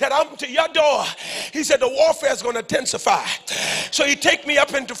know that I'm to your door? He said, the warfare is going to intensify. So he take me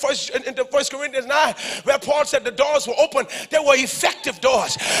up into First Corinthians 9, where Paul said the doors were open. They were effective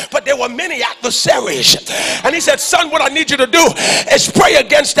doors, but there were many adversaries. And he said, son, what I need you to do is pray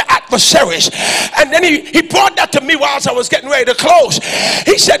against the adversaries. And then he brought that to me whilst I was getting ready to close.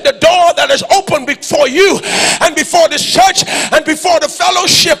 He said, the door that is open before you and before this church and before the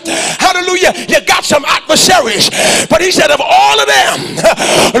fellowship, hallelujah, you got some adversaries, but he said, of all of them,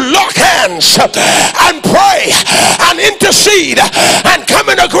 lock hands and pray and intercede and come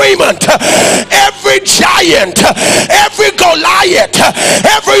in agreement. Every giant, every Goliath,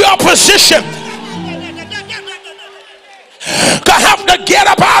 every opposition gonna have to get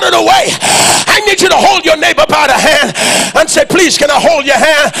up out of the way. I need you to hold your neighbor by the hand and say, please, can I hold your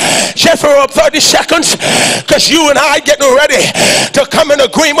hand just for 30 seconds? Because you and I getting ready to come in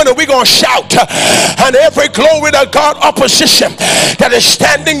agreement, and we're gonna shout. And every glory to God opposition that is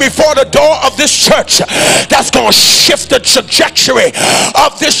standing before the door of this church, that's gonna shift the trajectory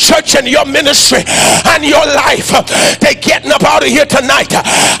of this church and your ministry and your life, they getting up out of here tonight.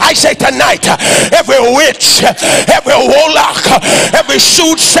 I say tonight, every witch, every warlock, every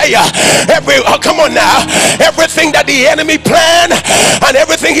soothsayer, every come on now, everything that the enemy planned and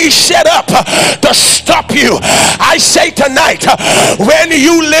everything he set up to stop you, I say tonight, when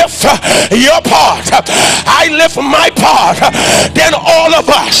you lift your part, I lift my part, then all of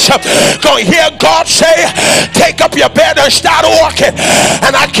us gonna hear God say, take up your bed and start walking.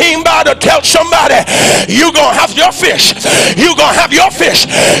 And I came by to tell somebody, you gonna have your fish, you gonna have your fish,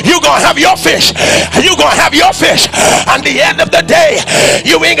 you gonna have your fish, you gonna have your fish. And the end of the day,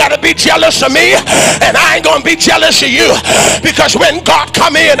 you ain't got to be jealous of me, and I ain't gonna be jealous of you, because when God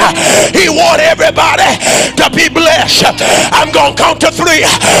come in, he want everybody to be blessed. I'm gonna count to 3,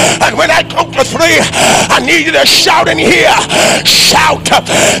 and when I count to 3, I need you to shout in here. Shout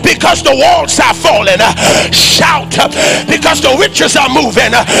because the walls are falling. Shout because the witches are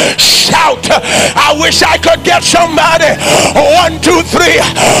moving. Shout. I wish I could get somebody. 1, 2, 3.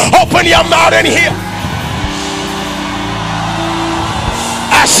 Open your mouth in here.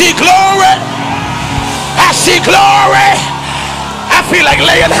 I see glory. I see glory. I feel like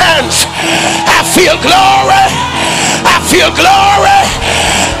laying hands. I feel glory. I feel glory.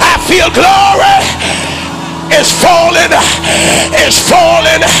 I feel glory. It's falling. It's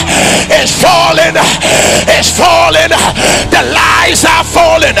falling. It's falling. It's falling. The lies are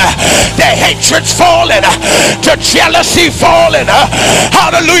falling. The hatred's falling. The jealousy falling.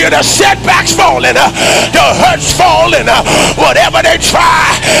 Hallelujah. The setbacks falling. The hurt's falling. Whatever they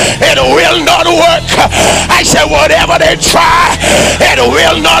try, it will not work. I said, whatever they try, it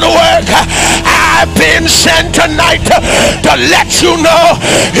will not work. I've been sent tonight to let you know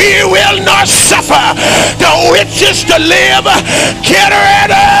he will not suffer the witches to live. Get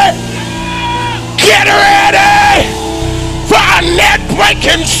ready. Get ready for a net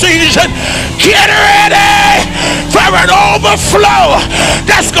breaking season. Get ready for an overflow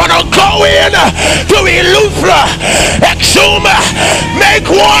that's gonna go in to Eleuthera, Exuma, Make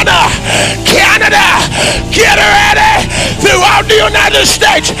Warner, Canada. Get ready throughout the United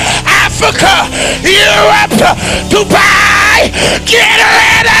States, Africa, Europe, Dubai. Get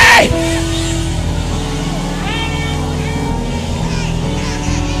ready.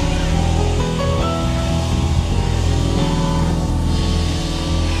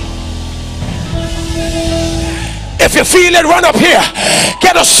 If you feel it, run up here.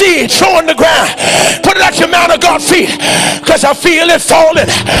 Get a seed, throw on the ground. Put it at your man of God feet. Because I feel it falling.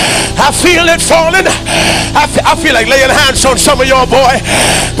 I feel it falling. I feel like laying hands on some of your boy.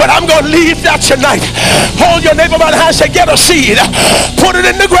 But I'm going to leave that tonight. Hold your neighbor by the hand. Say, get a seed. Put it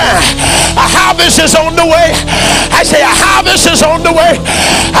in the ground. A harvest is on the way. I say a harvest is on the way.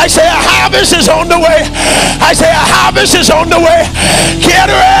 I say a harvest is on the way. I say a harvest is on the way. Get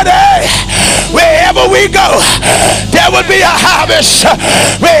ready. Wherever we go, there will be a harvest.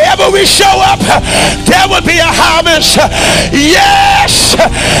 Wherever we show up, there will be a harvest. Yes,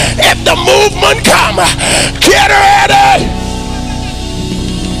 if the movement come, get ready.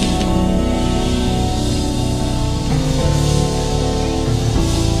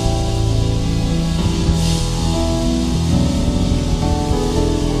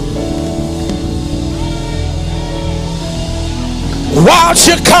 Whilst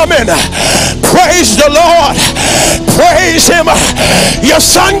you're coming, praise the Lord. Praise him. Your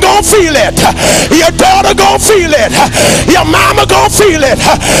son gonna feel it. Your daughter gonna feel it. Your mama gonna feel it.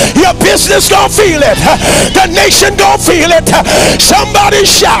 Your business gonna feel it. The nation gonna feel it. Somebody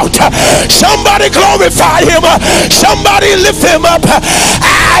shout. Somebody glorify him. Somebody lift him up.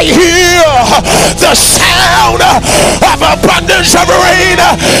 I hear the sound of abundance of rain.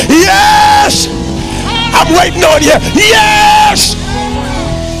 Yes, I'm waiting on you. Yes.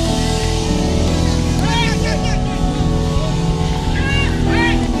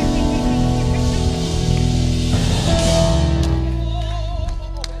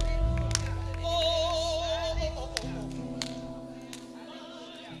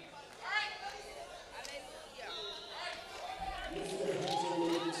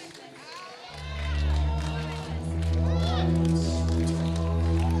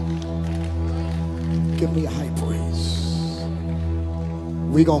 Give me a high praise.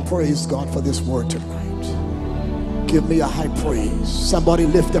 We're going to praise God for this word tonight. Give me a high praise. Somebody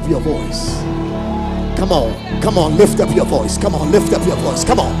lift up your voice. Come on. Come on, lift up your voice. Come on, lift up your voice.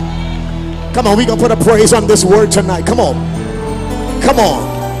 Come on. Come on, we're going to put a praise on this word tonight. Come on. Come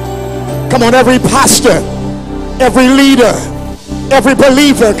on. Come on, every pastor, every leader, every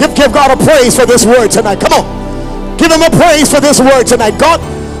believer, give God a praise for this word tonight. Come on. Give him a praise for this word tonight.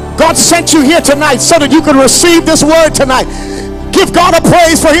 God sent you here tonight so that you can receive this word tonight. Give God a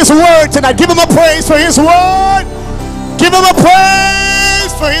praise for his word tonight. Give him a praise for his word. Give him a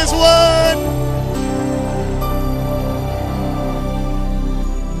praise for his word.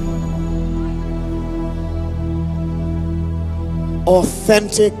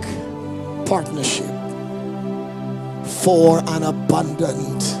 Authentic partnership for an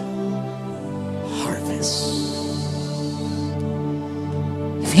abundant harvest.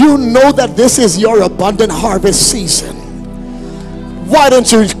 If you know that this is your abundant harvest season, why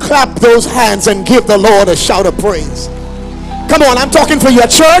don't you clap those hands and give the Lord a shout of praise? Come on, I'm talking for your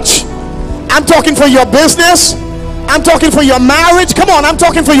church. I'm talking for your business. I'm talking for your marriage. Come on, I'm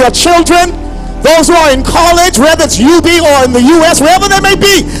talking for your children. Those who are in college, whether it's UB or in the US, wherever they may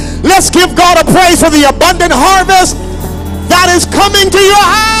be. Let's give God a praise for the abundant harvest that is coming to your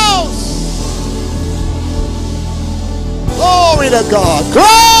house. Glory to God.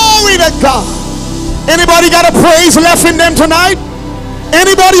 Glory to God. Anybody got a praise left in them tonight?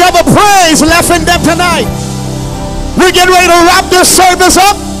 Anybody have a praise left in them tonight? We're getting ready to wrap this service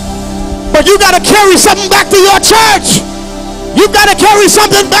up, but you got to carry something back to your church. You've got to carry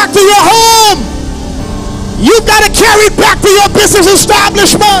something back to your home. You've got to carry it back to your business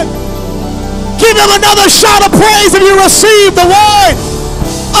establishment. Give him another shout of praise if you receive the word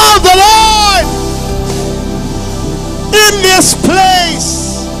of the Lord in this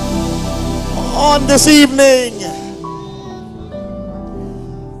place on this evening.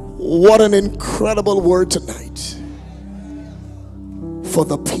 What an incredible word tonight for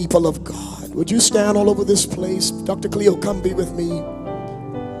the people of God. Would you stand all over this place? Dr. Cleo, come be with me.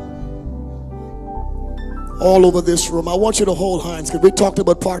 All over this room. I want you to hold hands because we talked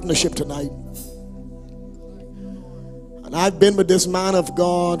about partnership tonight. And I've been with this man of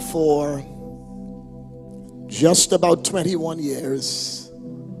God for just about 21 years.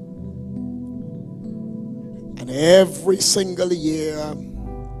 And every single year,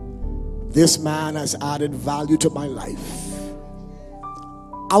 this man has added value to my life.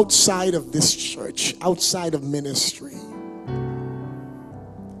 Outside of this church, outside of ministry,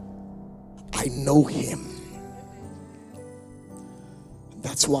 I know him.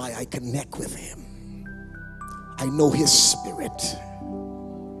 That's why I connect with him. I know his spirit.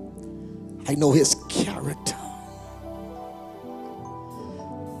 I know his character.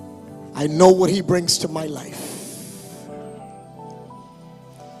 I know what he brings to my life.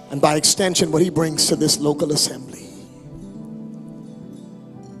 And by extension, what he brings to this local assembly.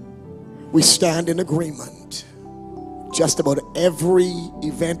 We stand in agreement. Just about every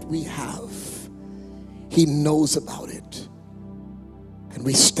event we have, he knows about it. And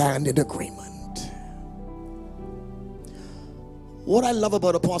we stand in agreement. What I love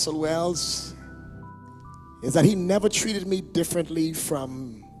about Apostle Wells is that he never treated me differently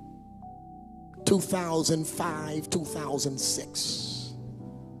from 2005, 2006.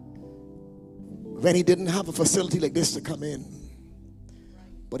 When he didn't have a facility like this to come in.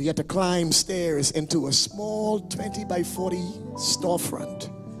 But he had to climb stairs into a small 20 by 40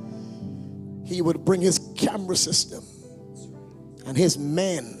 storefront. He would bring his camera system and his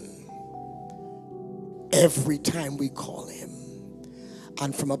men every time we call him.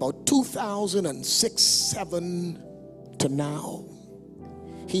 And from about 2006-07 to now,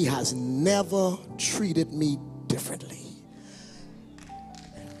 he has never treated me differently.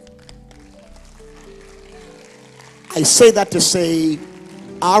 I say that to say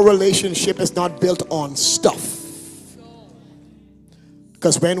our relationship is not built on stuff.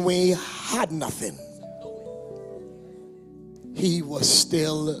 Because when we had nothing, he was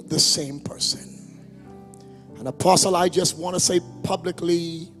still the same person. And Apostle, I just want to say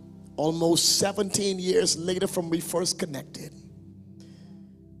publicly, almost 17 years later from we first connected,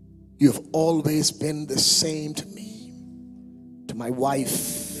 you've always been the same to me, to my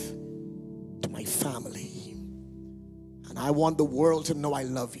wife, to my family. And I want the world to know I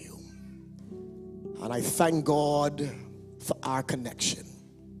love you. And I thank God for our connection.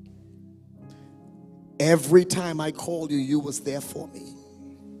 Every time I called you, you was there for me.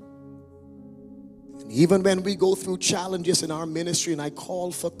 And even when we go through challenges in our ministry and I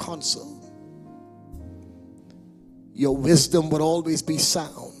call for counsel, your wisdom would always be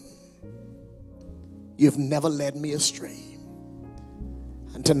sound. You've never led me astray.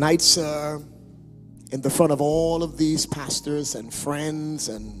 And tonight, sir, in the front of all of these pastors and friends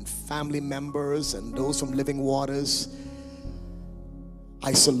and family members and those from Living Waters,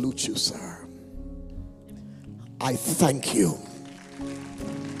 I salute you, sir. I thank you.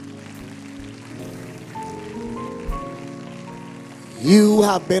 You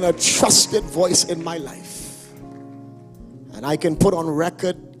have been a trusted voice in my life. And I can put on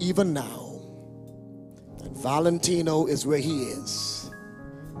record even now that Valentino is where he is,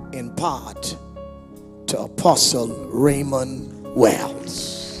 in part to Apostle Raymond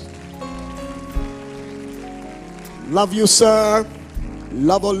Wells. Love you, sir.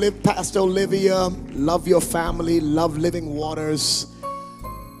 Love Pastor Olivia. Love your family. Love Living Waters.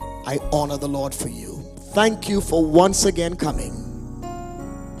 I honor the Lord for you. Thank you for once again coming,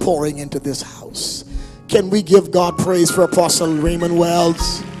 pouring into this house. Can we give God praise for Apostle Raymond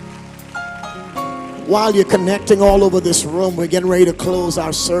Wells? While you're connecting all over this room, we're getting ready to close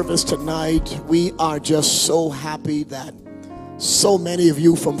our service tonight. We are just so happy that so many of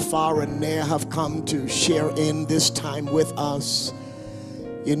you from far and near have come to share in this time with us.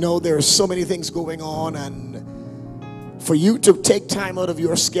 You know, there are so many things going on, and for you to take time out of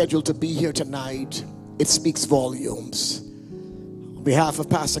your schedule to be here tonight, it speaks volumes. On behalf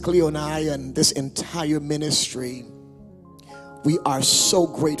of Pastor Cleo and I and this entire ministry, we are so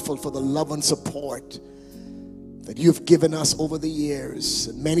grateful for the love and support that you've given us over the years.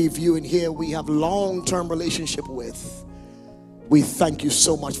 And many of you in here we have long-term relationship with. We thank you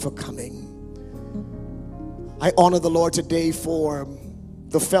so much for coming. I honor the Lord today for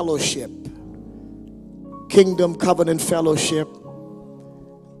the fellowship, Kingdom Covenant Fellowship,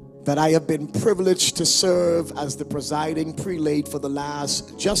 that I have been privileged to serve as the presiding prelate for the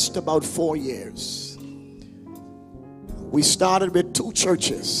last just about 4 years. We started with 2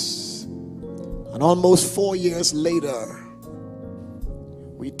 churches, and almost 4 years later,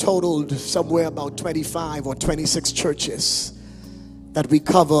 we totaled somewhere about 25 or 26 churches that we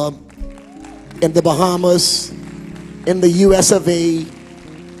cover in the Bahamas, in the US of A,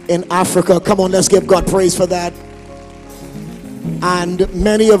 in Africa. Come on, let's give God praise for that. And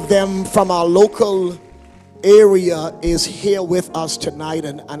many of them from our local area is here with us tonight,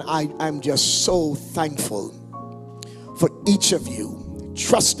 and I'm just so thankful for each of you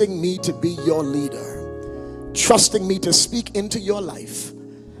trusting me to be your leader, trusting me to speak into your life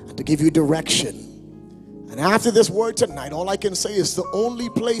and to give you direction. And after this word tonight, all I can say is the only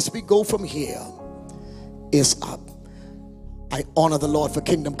place we go from here is up. I honor the Lord for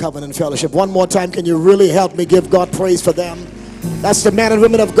Kingdom Covenant Fellowship. One more time, can you really help me give God praise for them? That's the men and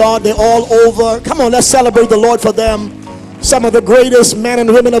women of God. They're all over. Come on, let's celebrate the Lord for them. Some of the greatest men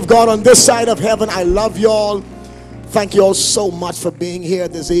and women of God on this side of heaven. I love you all. Thank you all so much for being here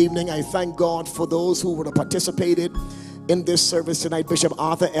this evening. I thank God for those who would have participated in this service tonight. Bishop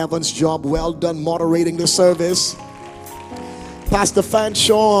Arthur Evans, job well done moderating the service. Pastor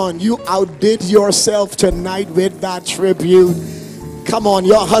Fanshawn, you outdid yourself tonight with that tribute. Come on,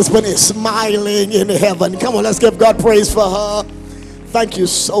 your husband is smiling in heaven. Come on, let's give God praise for her. Thank you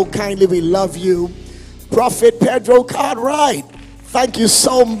so kindly. We love you. Prophet Pedro Cartwright, thank you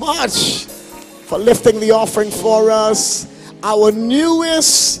so much for lifting the offering for us. Our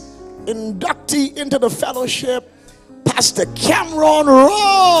newest inductee into the fellowship, Pastor Cameron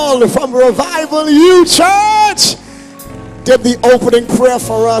Roll from Revival U Church, did the opening prayer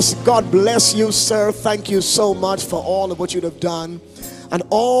for us. God bless you, sir. Thank you so much for all of what you have done. And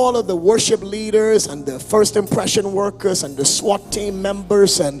all of the worship leaders and the first impression workers and the SWAT team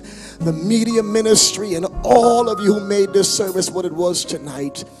members and the media ministry and all of you who made this service what it was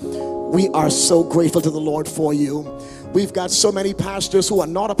tonight. We are so grateful to the Lord for you. We've got so many pastors who are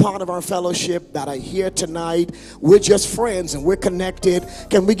not a part of our fellowship that are here tonight. We're just friends and we're connected.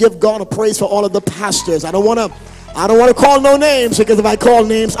 Can we give God a praise for all of the pastors? I don't want to I don't want to call no names, because if I call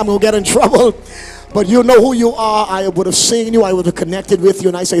names, I'm going to get in trouble. But you know who you are. I would have seen you. I would have connected with you.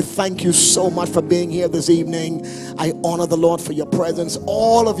 And I say thank you so much for being here this evening. I honor the Lord for your presence.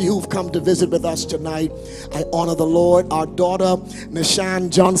 All of you who've come to visit with us tonight, I honor the Lord. Our daughter, Nishan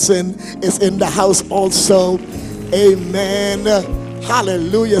Johnson, is in the house also. Amen.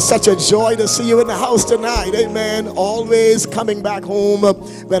 Hallelujah. Such a joy to see you in the house tonight. Amen. Always coming back home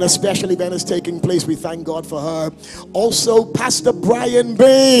when a special event is taking place. We thank God for her. Also, Pastor Brian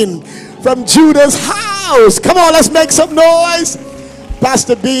Bain from Judah's house. Come on, let's make some noise.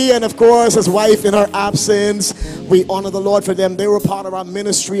 Pastor B, and of course his wife in her absence. We honor the Lord for them. They were part of our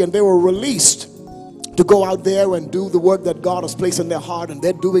ministry, and they were released to go out there and do the work that God has placed in their heart, and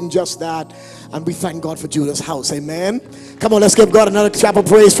they're doing just that. And we thank God for Judah's house. Amen. Come on, let's give God another clap of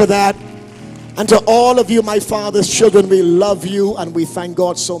praise for that. And to all of you, my Father's children, we love you, and we thank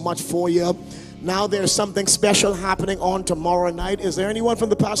God so much for you. Now there's something special happening on tomorrow night. Is there anyone from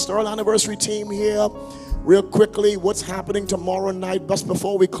the Pastoral Anniversary team here? Real quickly, what's happening tomorrow night? Just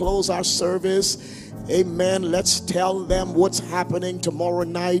before we close our service, amen, let's tell them what's happening tomorrow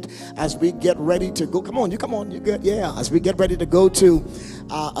night as we get ready to go. Come on, you good? Yeah, as we get ready to go to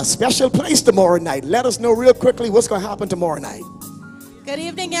a special place tomorrow night. Let us know real quickly what's going to happen tomorrow night. Good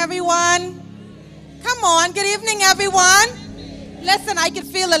evening, everyone. Come on, good evening, everyone. Listen, I can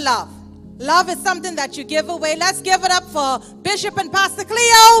feel the love. Love is something that you give away. Let's give it up for Bishop and Pastor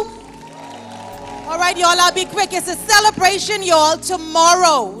Cleo. All right, y'all, I'll be quick. It's a celebration, y'all,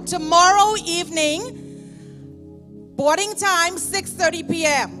 tomorrow evening. Boarding time, 6:30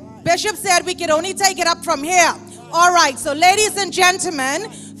 p.m. Bishop said we could only take it up from here. All right, so ladies and gentlemen,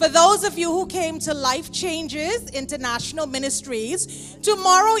 for those of you who came to Life Changes International Ministries,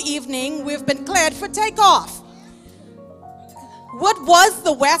 tomorrow evening we've been cleared for takeoff. What was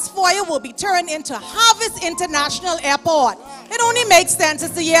the West Foyer will be turned into Harvest International Airport. It only makes sense.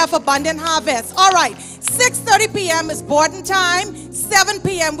 It's a year of abundant harvest. All right, 6:30 p.m. is boarding time. 7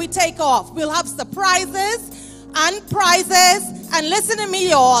 p.m. we take off. We'll have surprises and prizes. And listen to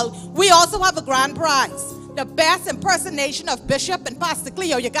me, y'all. We also have a grand prize. The best impersonation of Bishop and Pastor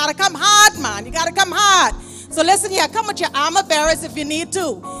Cleo. You got to come hard, man. You got to come hard. So listen here, come with your armor bearers if you need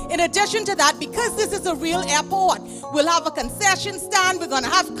to. In addition to that, because this is a real airport, we'll have a concession stand. We're going to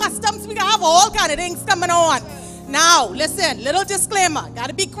have customs. We're going to have all kind of things coming on. Now, listen, little disclaimer. Got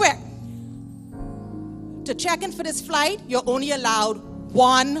to be quick. To check in for this flight, you're only allowed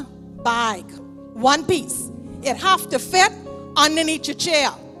one bag, one piece. It have to fit underneath your chair.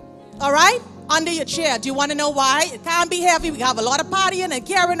 All right? Under your chair. Do you want to know why? It can't be heavy. We have a lot of partying and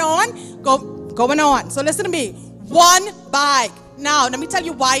carrying on. Going on. So listen to me. One bag. Now, let me tell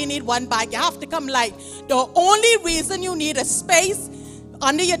you why you need one bag. You have to come light. The only reason you need a space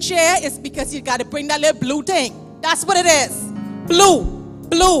under your chair is because you got to bring that little blue thing. That's what it is. Blue.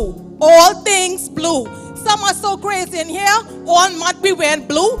 Blue. All things blue. Some are so crazy in here. All must be wearing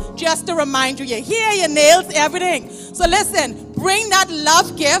blue just to remind you. Your hair, your nails, everything. So listen. Bring that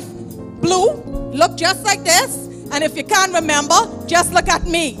love gift. Blue. Look just like this. And if you can't remember, just look at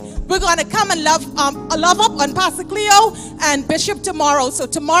me. We're going to come and love up on Pastor Cleo and Bishop tomorrow. So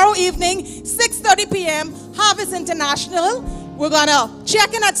tomorrow evening, 6:30 p.m., Harvest International. We're going to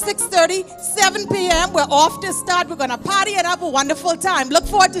check in at 6:30, 7 p.m. We're off to start. We're going to party and have a wonderful time. Look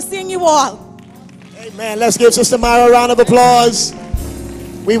forward to seeing you all. Amen. Let's give Sister Myra a round of applause.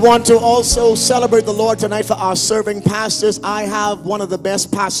 We want to also celebrate the Lord tonight for our serving pastors. I have one of the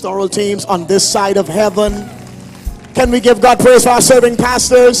best pastoral teams on this side of heaven. Can we give God praise for our serving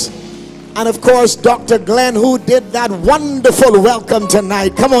pastors? And of course, Dr. Glenn, who did that wonderful welcome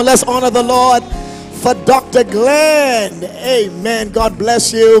tonight. Come on, let's honor the Lord for Dr. Glenn. Amen. God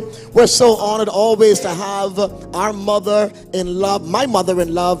bless you. We're so honored always to have our mother-in-love, my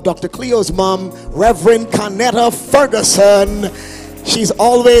mother-in-love, Dr. Cleo's mom, Reverend Carnetta Ferguson. She's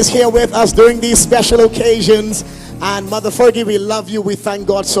always here with us during these special occasions. And Mother Fergie, we love you. We thank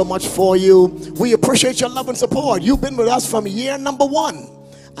God so much for you. We appreciate your love and support. You've been with us from year number 1.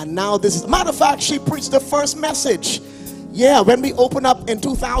 And now this is, matter of fact, she preached the first message. Yeah, when we opened up in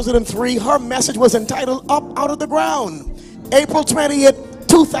 2003, her message was entitled Up Out of the Ground. April 20th,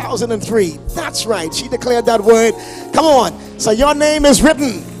 2003. That's right. She declared that word. Come on. So your name is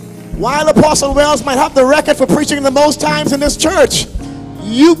written. While Apostle Wells might have the record for preaching the most times in this church,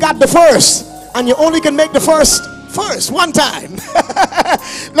 you got the first. And you only can make the first one time.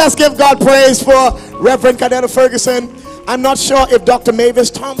 Let's give God praise for Reverend Carnetta Ferguson. I'm not sure if Dr.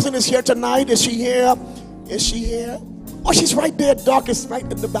 Mavis Thompson is here tonight. Is she here? Is she here? Oh, she's right there. Doc is right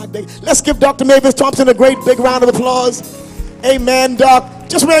in the back there. Let's give Dr. Mavis Thompson a great big round of applause. Amen, Doc.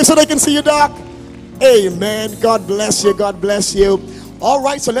 Just wait so they can see you, Doc. Amen. God bless you. God bless you. All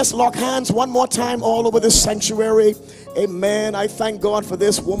right, so let's lock hands one more time all over this sanctuary. Amen. I thank God for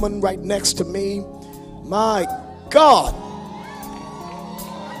this woman right next to me. My God.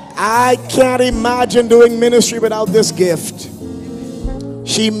 I can't imagine doing ministry without this gift.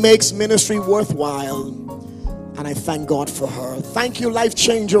 She makes ministry worthwhile, and I thank God for her. Thank you, Life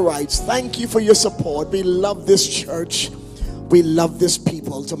Changer Rights. Thank you for your support. We love this church. We love this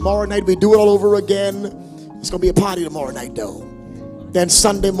people. Tomorrow night we do it all over again. It's going to be a party tomorrow night though. Then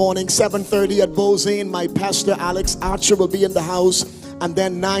Sunday morning, 7:30 at Bozine, my pastor Alex Archer will be in the house. And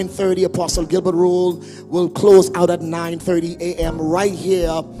then 9:30, Apostle Gilbert Rule will close out at 9:30 a.m. right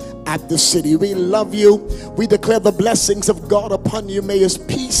here at the city. We love you. We declare the blessings of God upon you. May his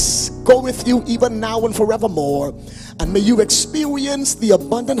peace go with you even now and forevermore. And may you experience the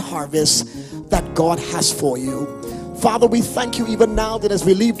abundant harvest that God has for you. Father, we thank you even now that as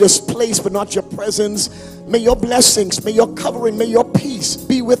we leave this place but not your presence, may your blessings, may your covering, may your peace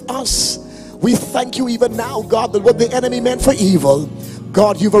be with us. We thank you even now, God, that what the enemy meant for evil,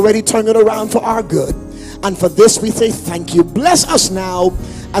 God, you've already turned it around for our good. And for this we say thank you. Bless us now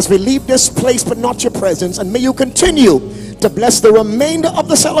as we leave this place but not your presence. And may you continue to bless the remainder of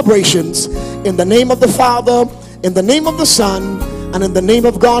the celebrations. In the name of the Father, in the name of the Son, and in the name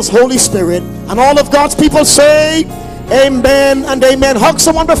of God's Holy Spirit. And all of God's people say amen and amen. Hug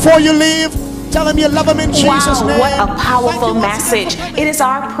someone before you leave. Tell them you love them in Jesus' name. What a powerful message. It is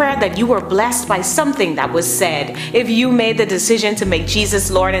our prayer that you were blessed by something that was said. If you made the decision to make Jesus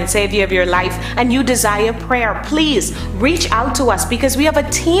Lord and Savior of your life and you desire prayer, please reach out to us because we have a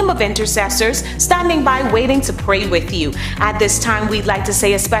team of intercessors standing by waiting to pray with you. At this time, we'd like to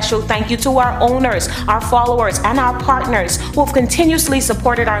say a special thank you to our owners, our followers, and our partners who have continuously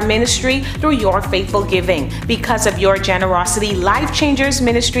supported our ministry through your faithful giving. Because of your generosity, Life Changers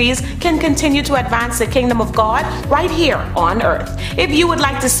Ministries can continue to advance the kingdom of God right here on earth. If you would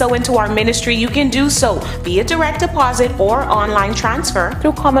like to sow into our ministry, you can do so via direct deposit or online transfer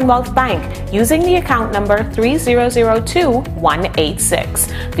through Commonwealth Bank using the account number 3002186,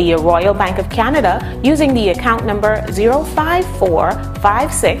 via Royal Bank of Canada using the account number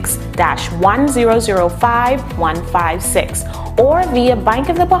 05456-1005156, or via Bank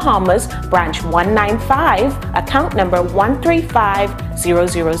of the Bahamas, branch 195, account number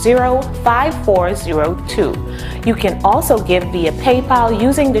 135-000-5402. You can also give via PayPal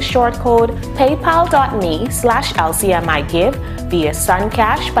using the short code paypal.me/LCMIGive, via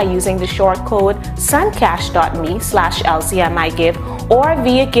Suncash by using the short code suncash.me/LCMIGive, or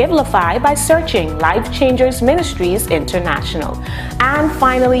via Givelify by searching Life Changers Ministries International. And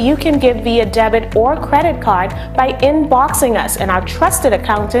finally, you can give via debit or credit card by inboxing us, and our trusted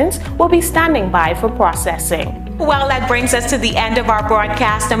accountants will be standing by for processing. Well, that brings us to the end of our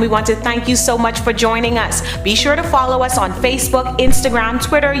broadcast, and we want to thank you so much for joining us. Be sure to follow us on Facebook, Instagram,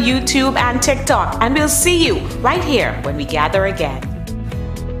 Twitter, YouTube, and TikTok, and we'll see you right here when we gather again.